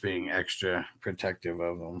 just being extra protective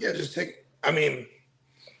of them. Yeah, just take. I mean,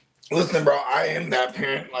 listen, bro. I am that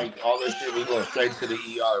parent. Like all this shit, we going straight to the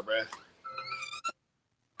ER, bro.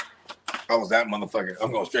 I was that motherfucker.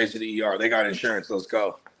 I'm going straight to the ER. They got insurance. Let's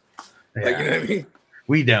go. Yeah. Like, you know what I mean?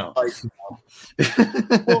 We don't. Like,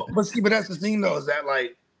 well, but that's the thing though, is that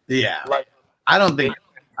like, yeah, like I don't think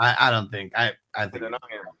I think They're it's denying.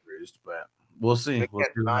 bruised, but we'll see. They We'll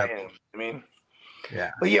can't see what deny happens. him. I mean,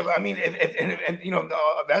 Yeah, but yeah, but I mean, and you know,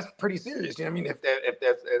 that's pretty serious. You know what I mean? If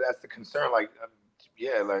that's the concern, like,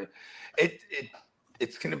 yeah, like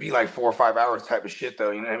it's gonna be like 4 or 5 hours type of shit,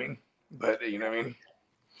 though. You know what I mean? But you know what I mean?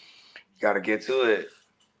 You got to get to it.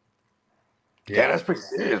 Yeah, that's pretty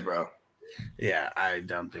serious, bro. Yeah, I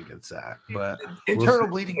don't think it's that, but internal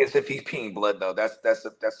bleeding is if he's peeing blood, though. That's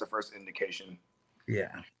the first indication.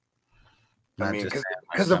 Yeah. I mean,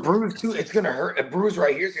 because the bruise too, it's gonna hurt. A bruise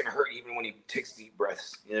right here is gonna hurt even when he takes deep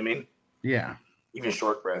breaths. You know what I mean? Yeah. Even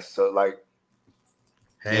short breaths. So like,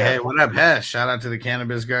 hey, what up, Hess? Shout out to the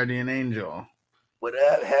Cannabis Guardian Angel. What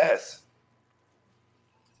up, Hess?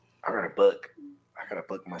 I gotta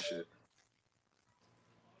book my shit.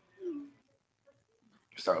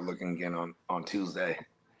 Start looking again on Tuesday.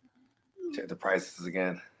 Check the prices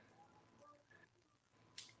again.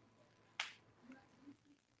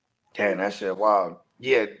 Damn, that shit wild.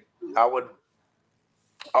 Yeah, I'll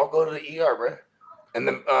go to the ER, bro. And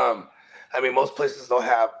then I mean, most places don't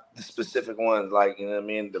have the specific ones, like, you know what I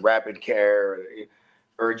mean, the rapid care, or the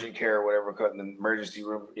urgent care, or whatever, in the emergency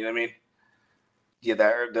room. You know what I mean? Yeah,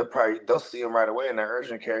 they'll see him right away in the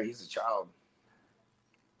urgent care. He's a child.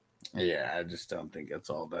 Yeah, I just don't think it's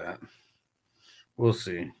all that. We'll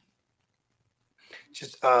see.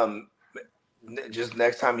 Just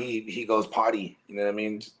next time he goes potty, you know what I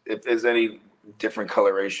mean? If there's any different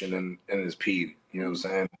coloration in his pee, you know what I'm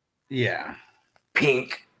saying? Yeah.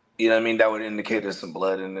 Pink, you know what I mean? That would indicate there's some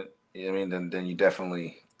blood in it. You know what I mean? Then you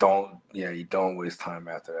definitely don't waste time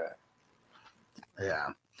after that. Yeah.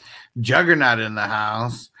 Juggernaut in the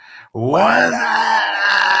house. What?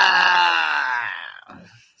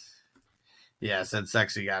 Yeah, said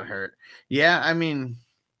Sexy got hurt. Yeah, I mean,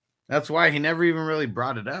 that's why he never even really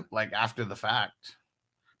brought it up, like, after the fact.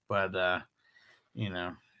 But you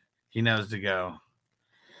know, he knows to go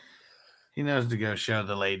show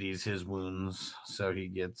the ladies his wounds, so he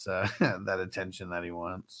gets that attention that he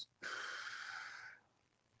wants.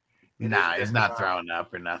 Nah, he's not throwing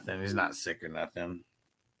up or nothing. He's not sick or nothing.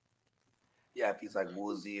 Yeah, if he's like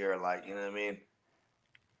woozy or like, you know what I mean?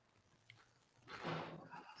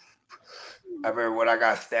 I remember when I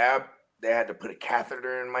got stabbed, they had to put a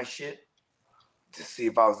catheter in my shit to see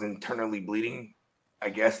if I was internally bleeding. I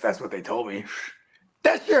guess that's what they told me.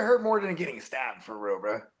 That shit hurt more than getting stabbed, for real,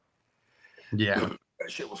 bro. Yeah.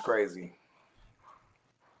 That shit was crazy.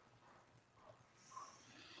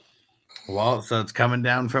 Well, so it's coming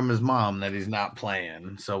down from his mom that he's not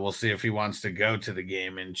playing. So we'll see if he wants to go to the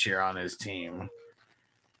game and cheer on his team.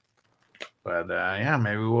 But yeah,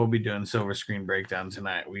 maybe we'll be doing Silver Screen Breakdown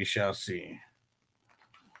tonight. We shall see.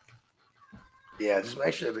 Yeah, just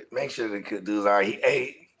make sure the dudes are.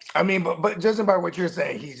 I mean, but judging by what you're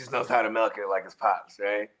saying, he just knows how to milk it like his pops,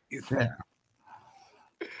 right? Yeah.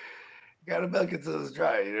 Gotta milk it till it's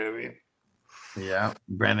dry. You know what I mean? Yeah.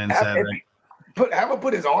 Brennan said. Have him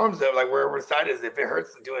put his arms up, like wherever the side is. If it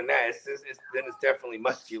hurts doing that, then it's definitely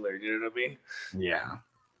muscular. You know what I mean? Yeah.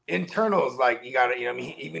 Internals, like, you gotta, you know what I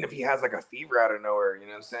mean? Even if he has like a fever out of nowhere, you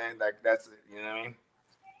know what I'm saying? Like, that's, you know what I mean?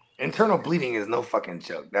 Internal bleeding is no fucking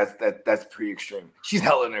joke. That's pretty extreme. She's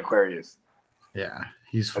hella in Aquarius. Yeah,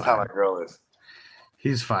 he's fine. That's how my girl is.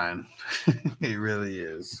 He's fine. He really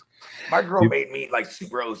is. My girl made me like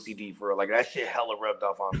super OCD for her. Like, that shit hella rubbed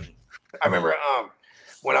off on me. I remember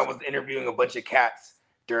when I was interviewing a bunch of cats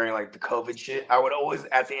during like the COVID shit, I would always,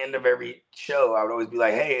 at the end of every show, I would always be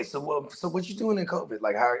like, hey, so what you doing in COVID?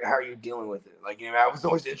 Like, how are you dealing with it? Like, you know, I was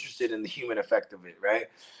always interested in the human effect of it, right?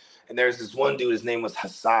 And there's this one dude, his name was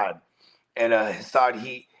Hassad. And Hassad,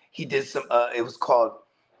 he did some it was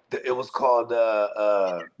called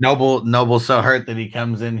Noble so hurt that he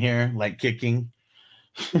comes in here like kicking.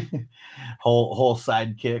 whole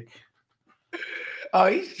side kick. Oh,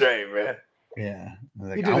 he's straight, man. Yeah.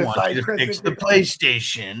 Like, I want you to fix the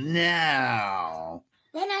PlayStation now.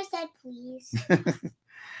 Then I said, please.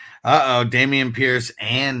 Uh-oh, Damian Pierce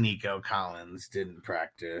and Nico Collins didn't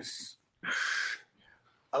practice.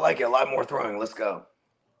 I like it. A lot more throwing. Let's go.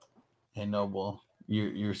 Hey, Noble,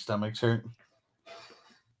 your stomach's hurt?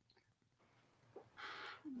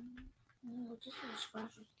 Just a little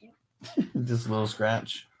scratch. Just a little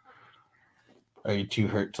scratch? Are you too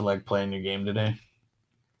hurt to like play in your game today?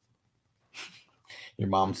 Your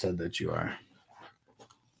mom said that you are.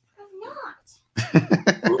 I'm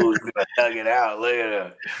not. Ooh, he's gonna tug it out. Look at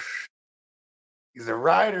him. He's a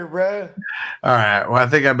rider, bro. All right. Well, I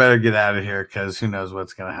think I better get out of here because who knows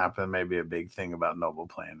what's going to happen. Maybe a big thing about Noble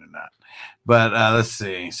playing or not. But let's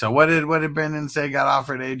see. So what did Brendan say got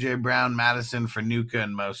offered? AJ Brown, Madison, for Nuka,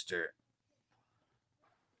 and Mostert.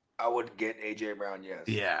 I would get AJ Brown, yes.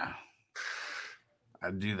 Yeah.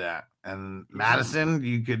 I'd do that. And Madison,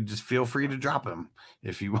 you could just feel free to drop him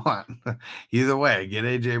if you want. Either way, get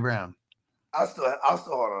AJ Brown. I'll still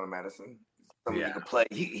hold on to Madison. Someone he could play.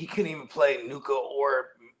 He couldn't even play Nuka or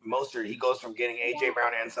Mostert. He goes from getting AJ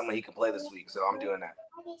Brown and someone he can play this week. So I'm doing that.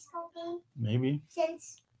 Maybe.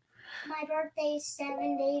 Since my birthday is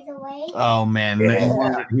 7 days away. Oh man,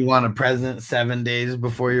 you want a present 7 days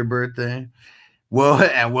before your birthday?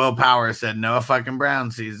 Will Power said Noah fucking Brown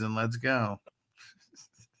season. Let's go.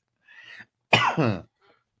 All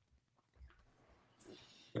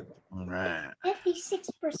right.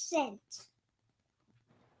 56%.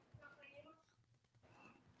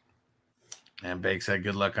 And Bake said,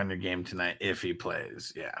 good luck on your game tonight if he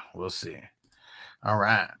plays. Yeah, we'll see. All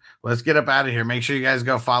right. Let's get up out of here. Make sure you guys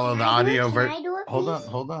go follow the audio version.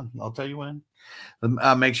 Hold on. I'll tell you when.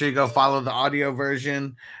 Make sure you go follow the audio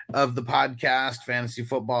version of the podcast, Fantasy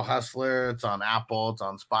Football Hustler. It's on Apple. It's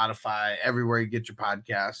on Spotify, everywhere you get your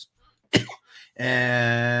podcasts.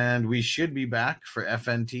 And we should be back for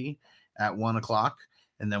FNT at 1:00.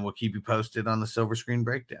 And then we'll keep you posted on the silver screen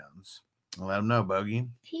breakdowns. Let them know, Bogey.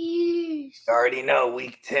 Peace. I already know.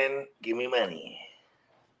 Week 10, give me money.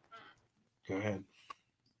 Go ahead.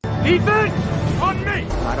 Defense on me.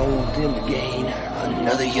 I don't want them to gain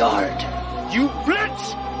another yard. You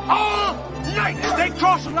blitz all night. If they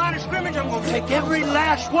cross the line of scrimmage, I'm going to take every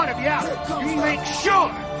last one of you out. You make sure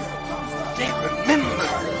they remember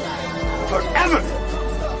forever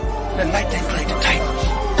the night they played the Titans.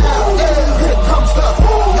 Here comes the,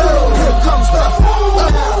 here comes the,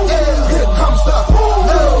 here comes the,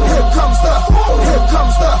 here comes the, here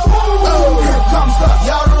comes the, here comes the.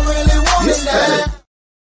 Y'all don't really want it now.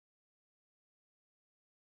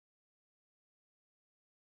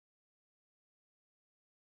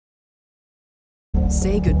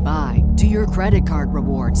 Say goodbye to your credit card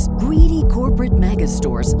rewards. Greedy corporate mega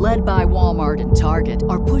stores, led by Walmart and Target,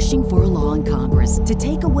 are pushing for a law in Congress to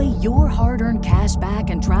take away your hard-earned cash back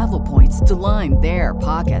and travel points to line their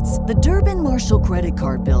pockets. The Durbin-Marshall credit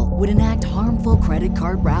card bill would enact harmful credit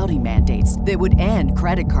card routing mandates that would end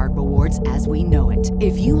credit card rewards as we know it.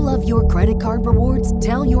 If you love your credit card rewards,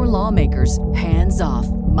 tell your lawmakers, hands off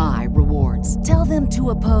my rewards. Tell them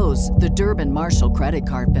to oppose the Durbin-Marshall credit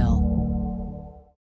card bill.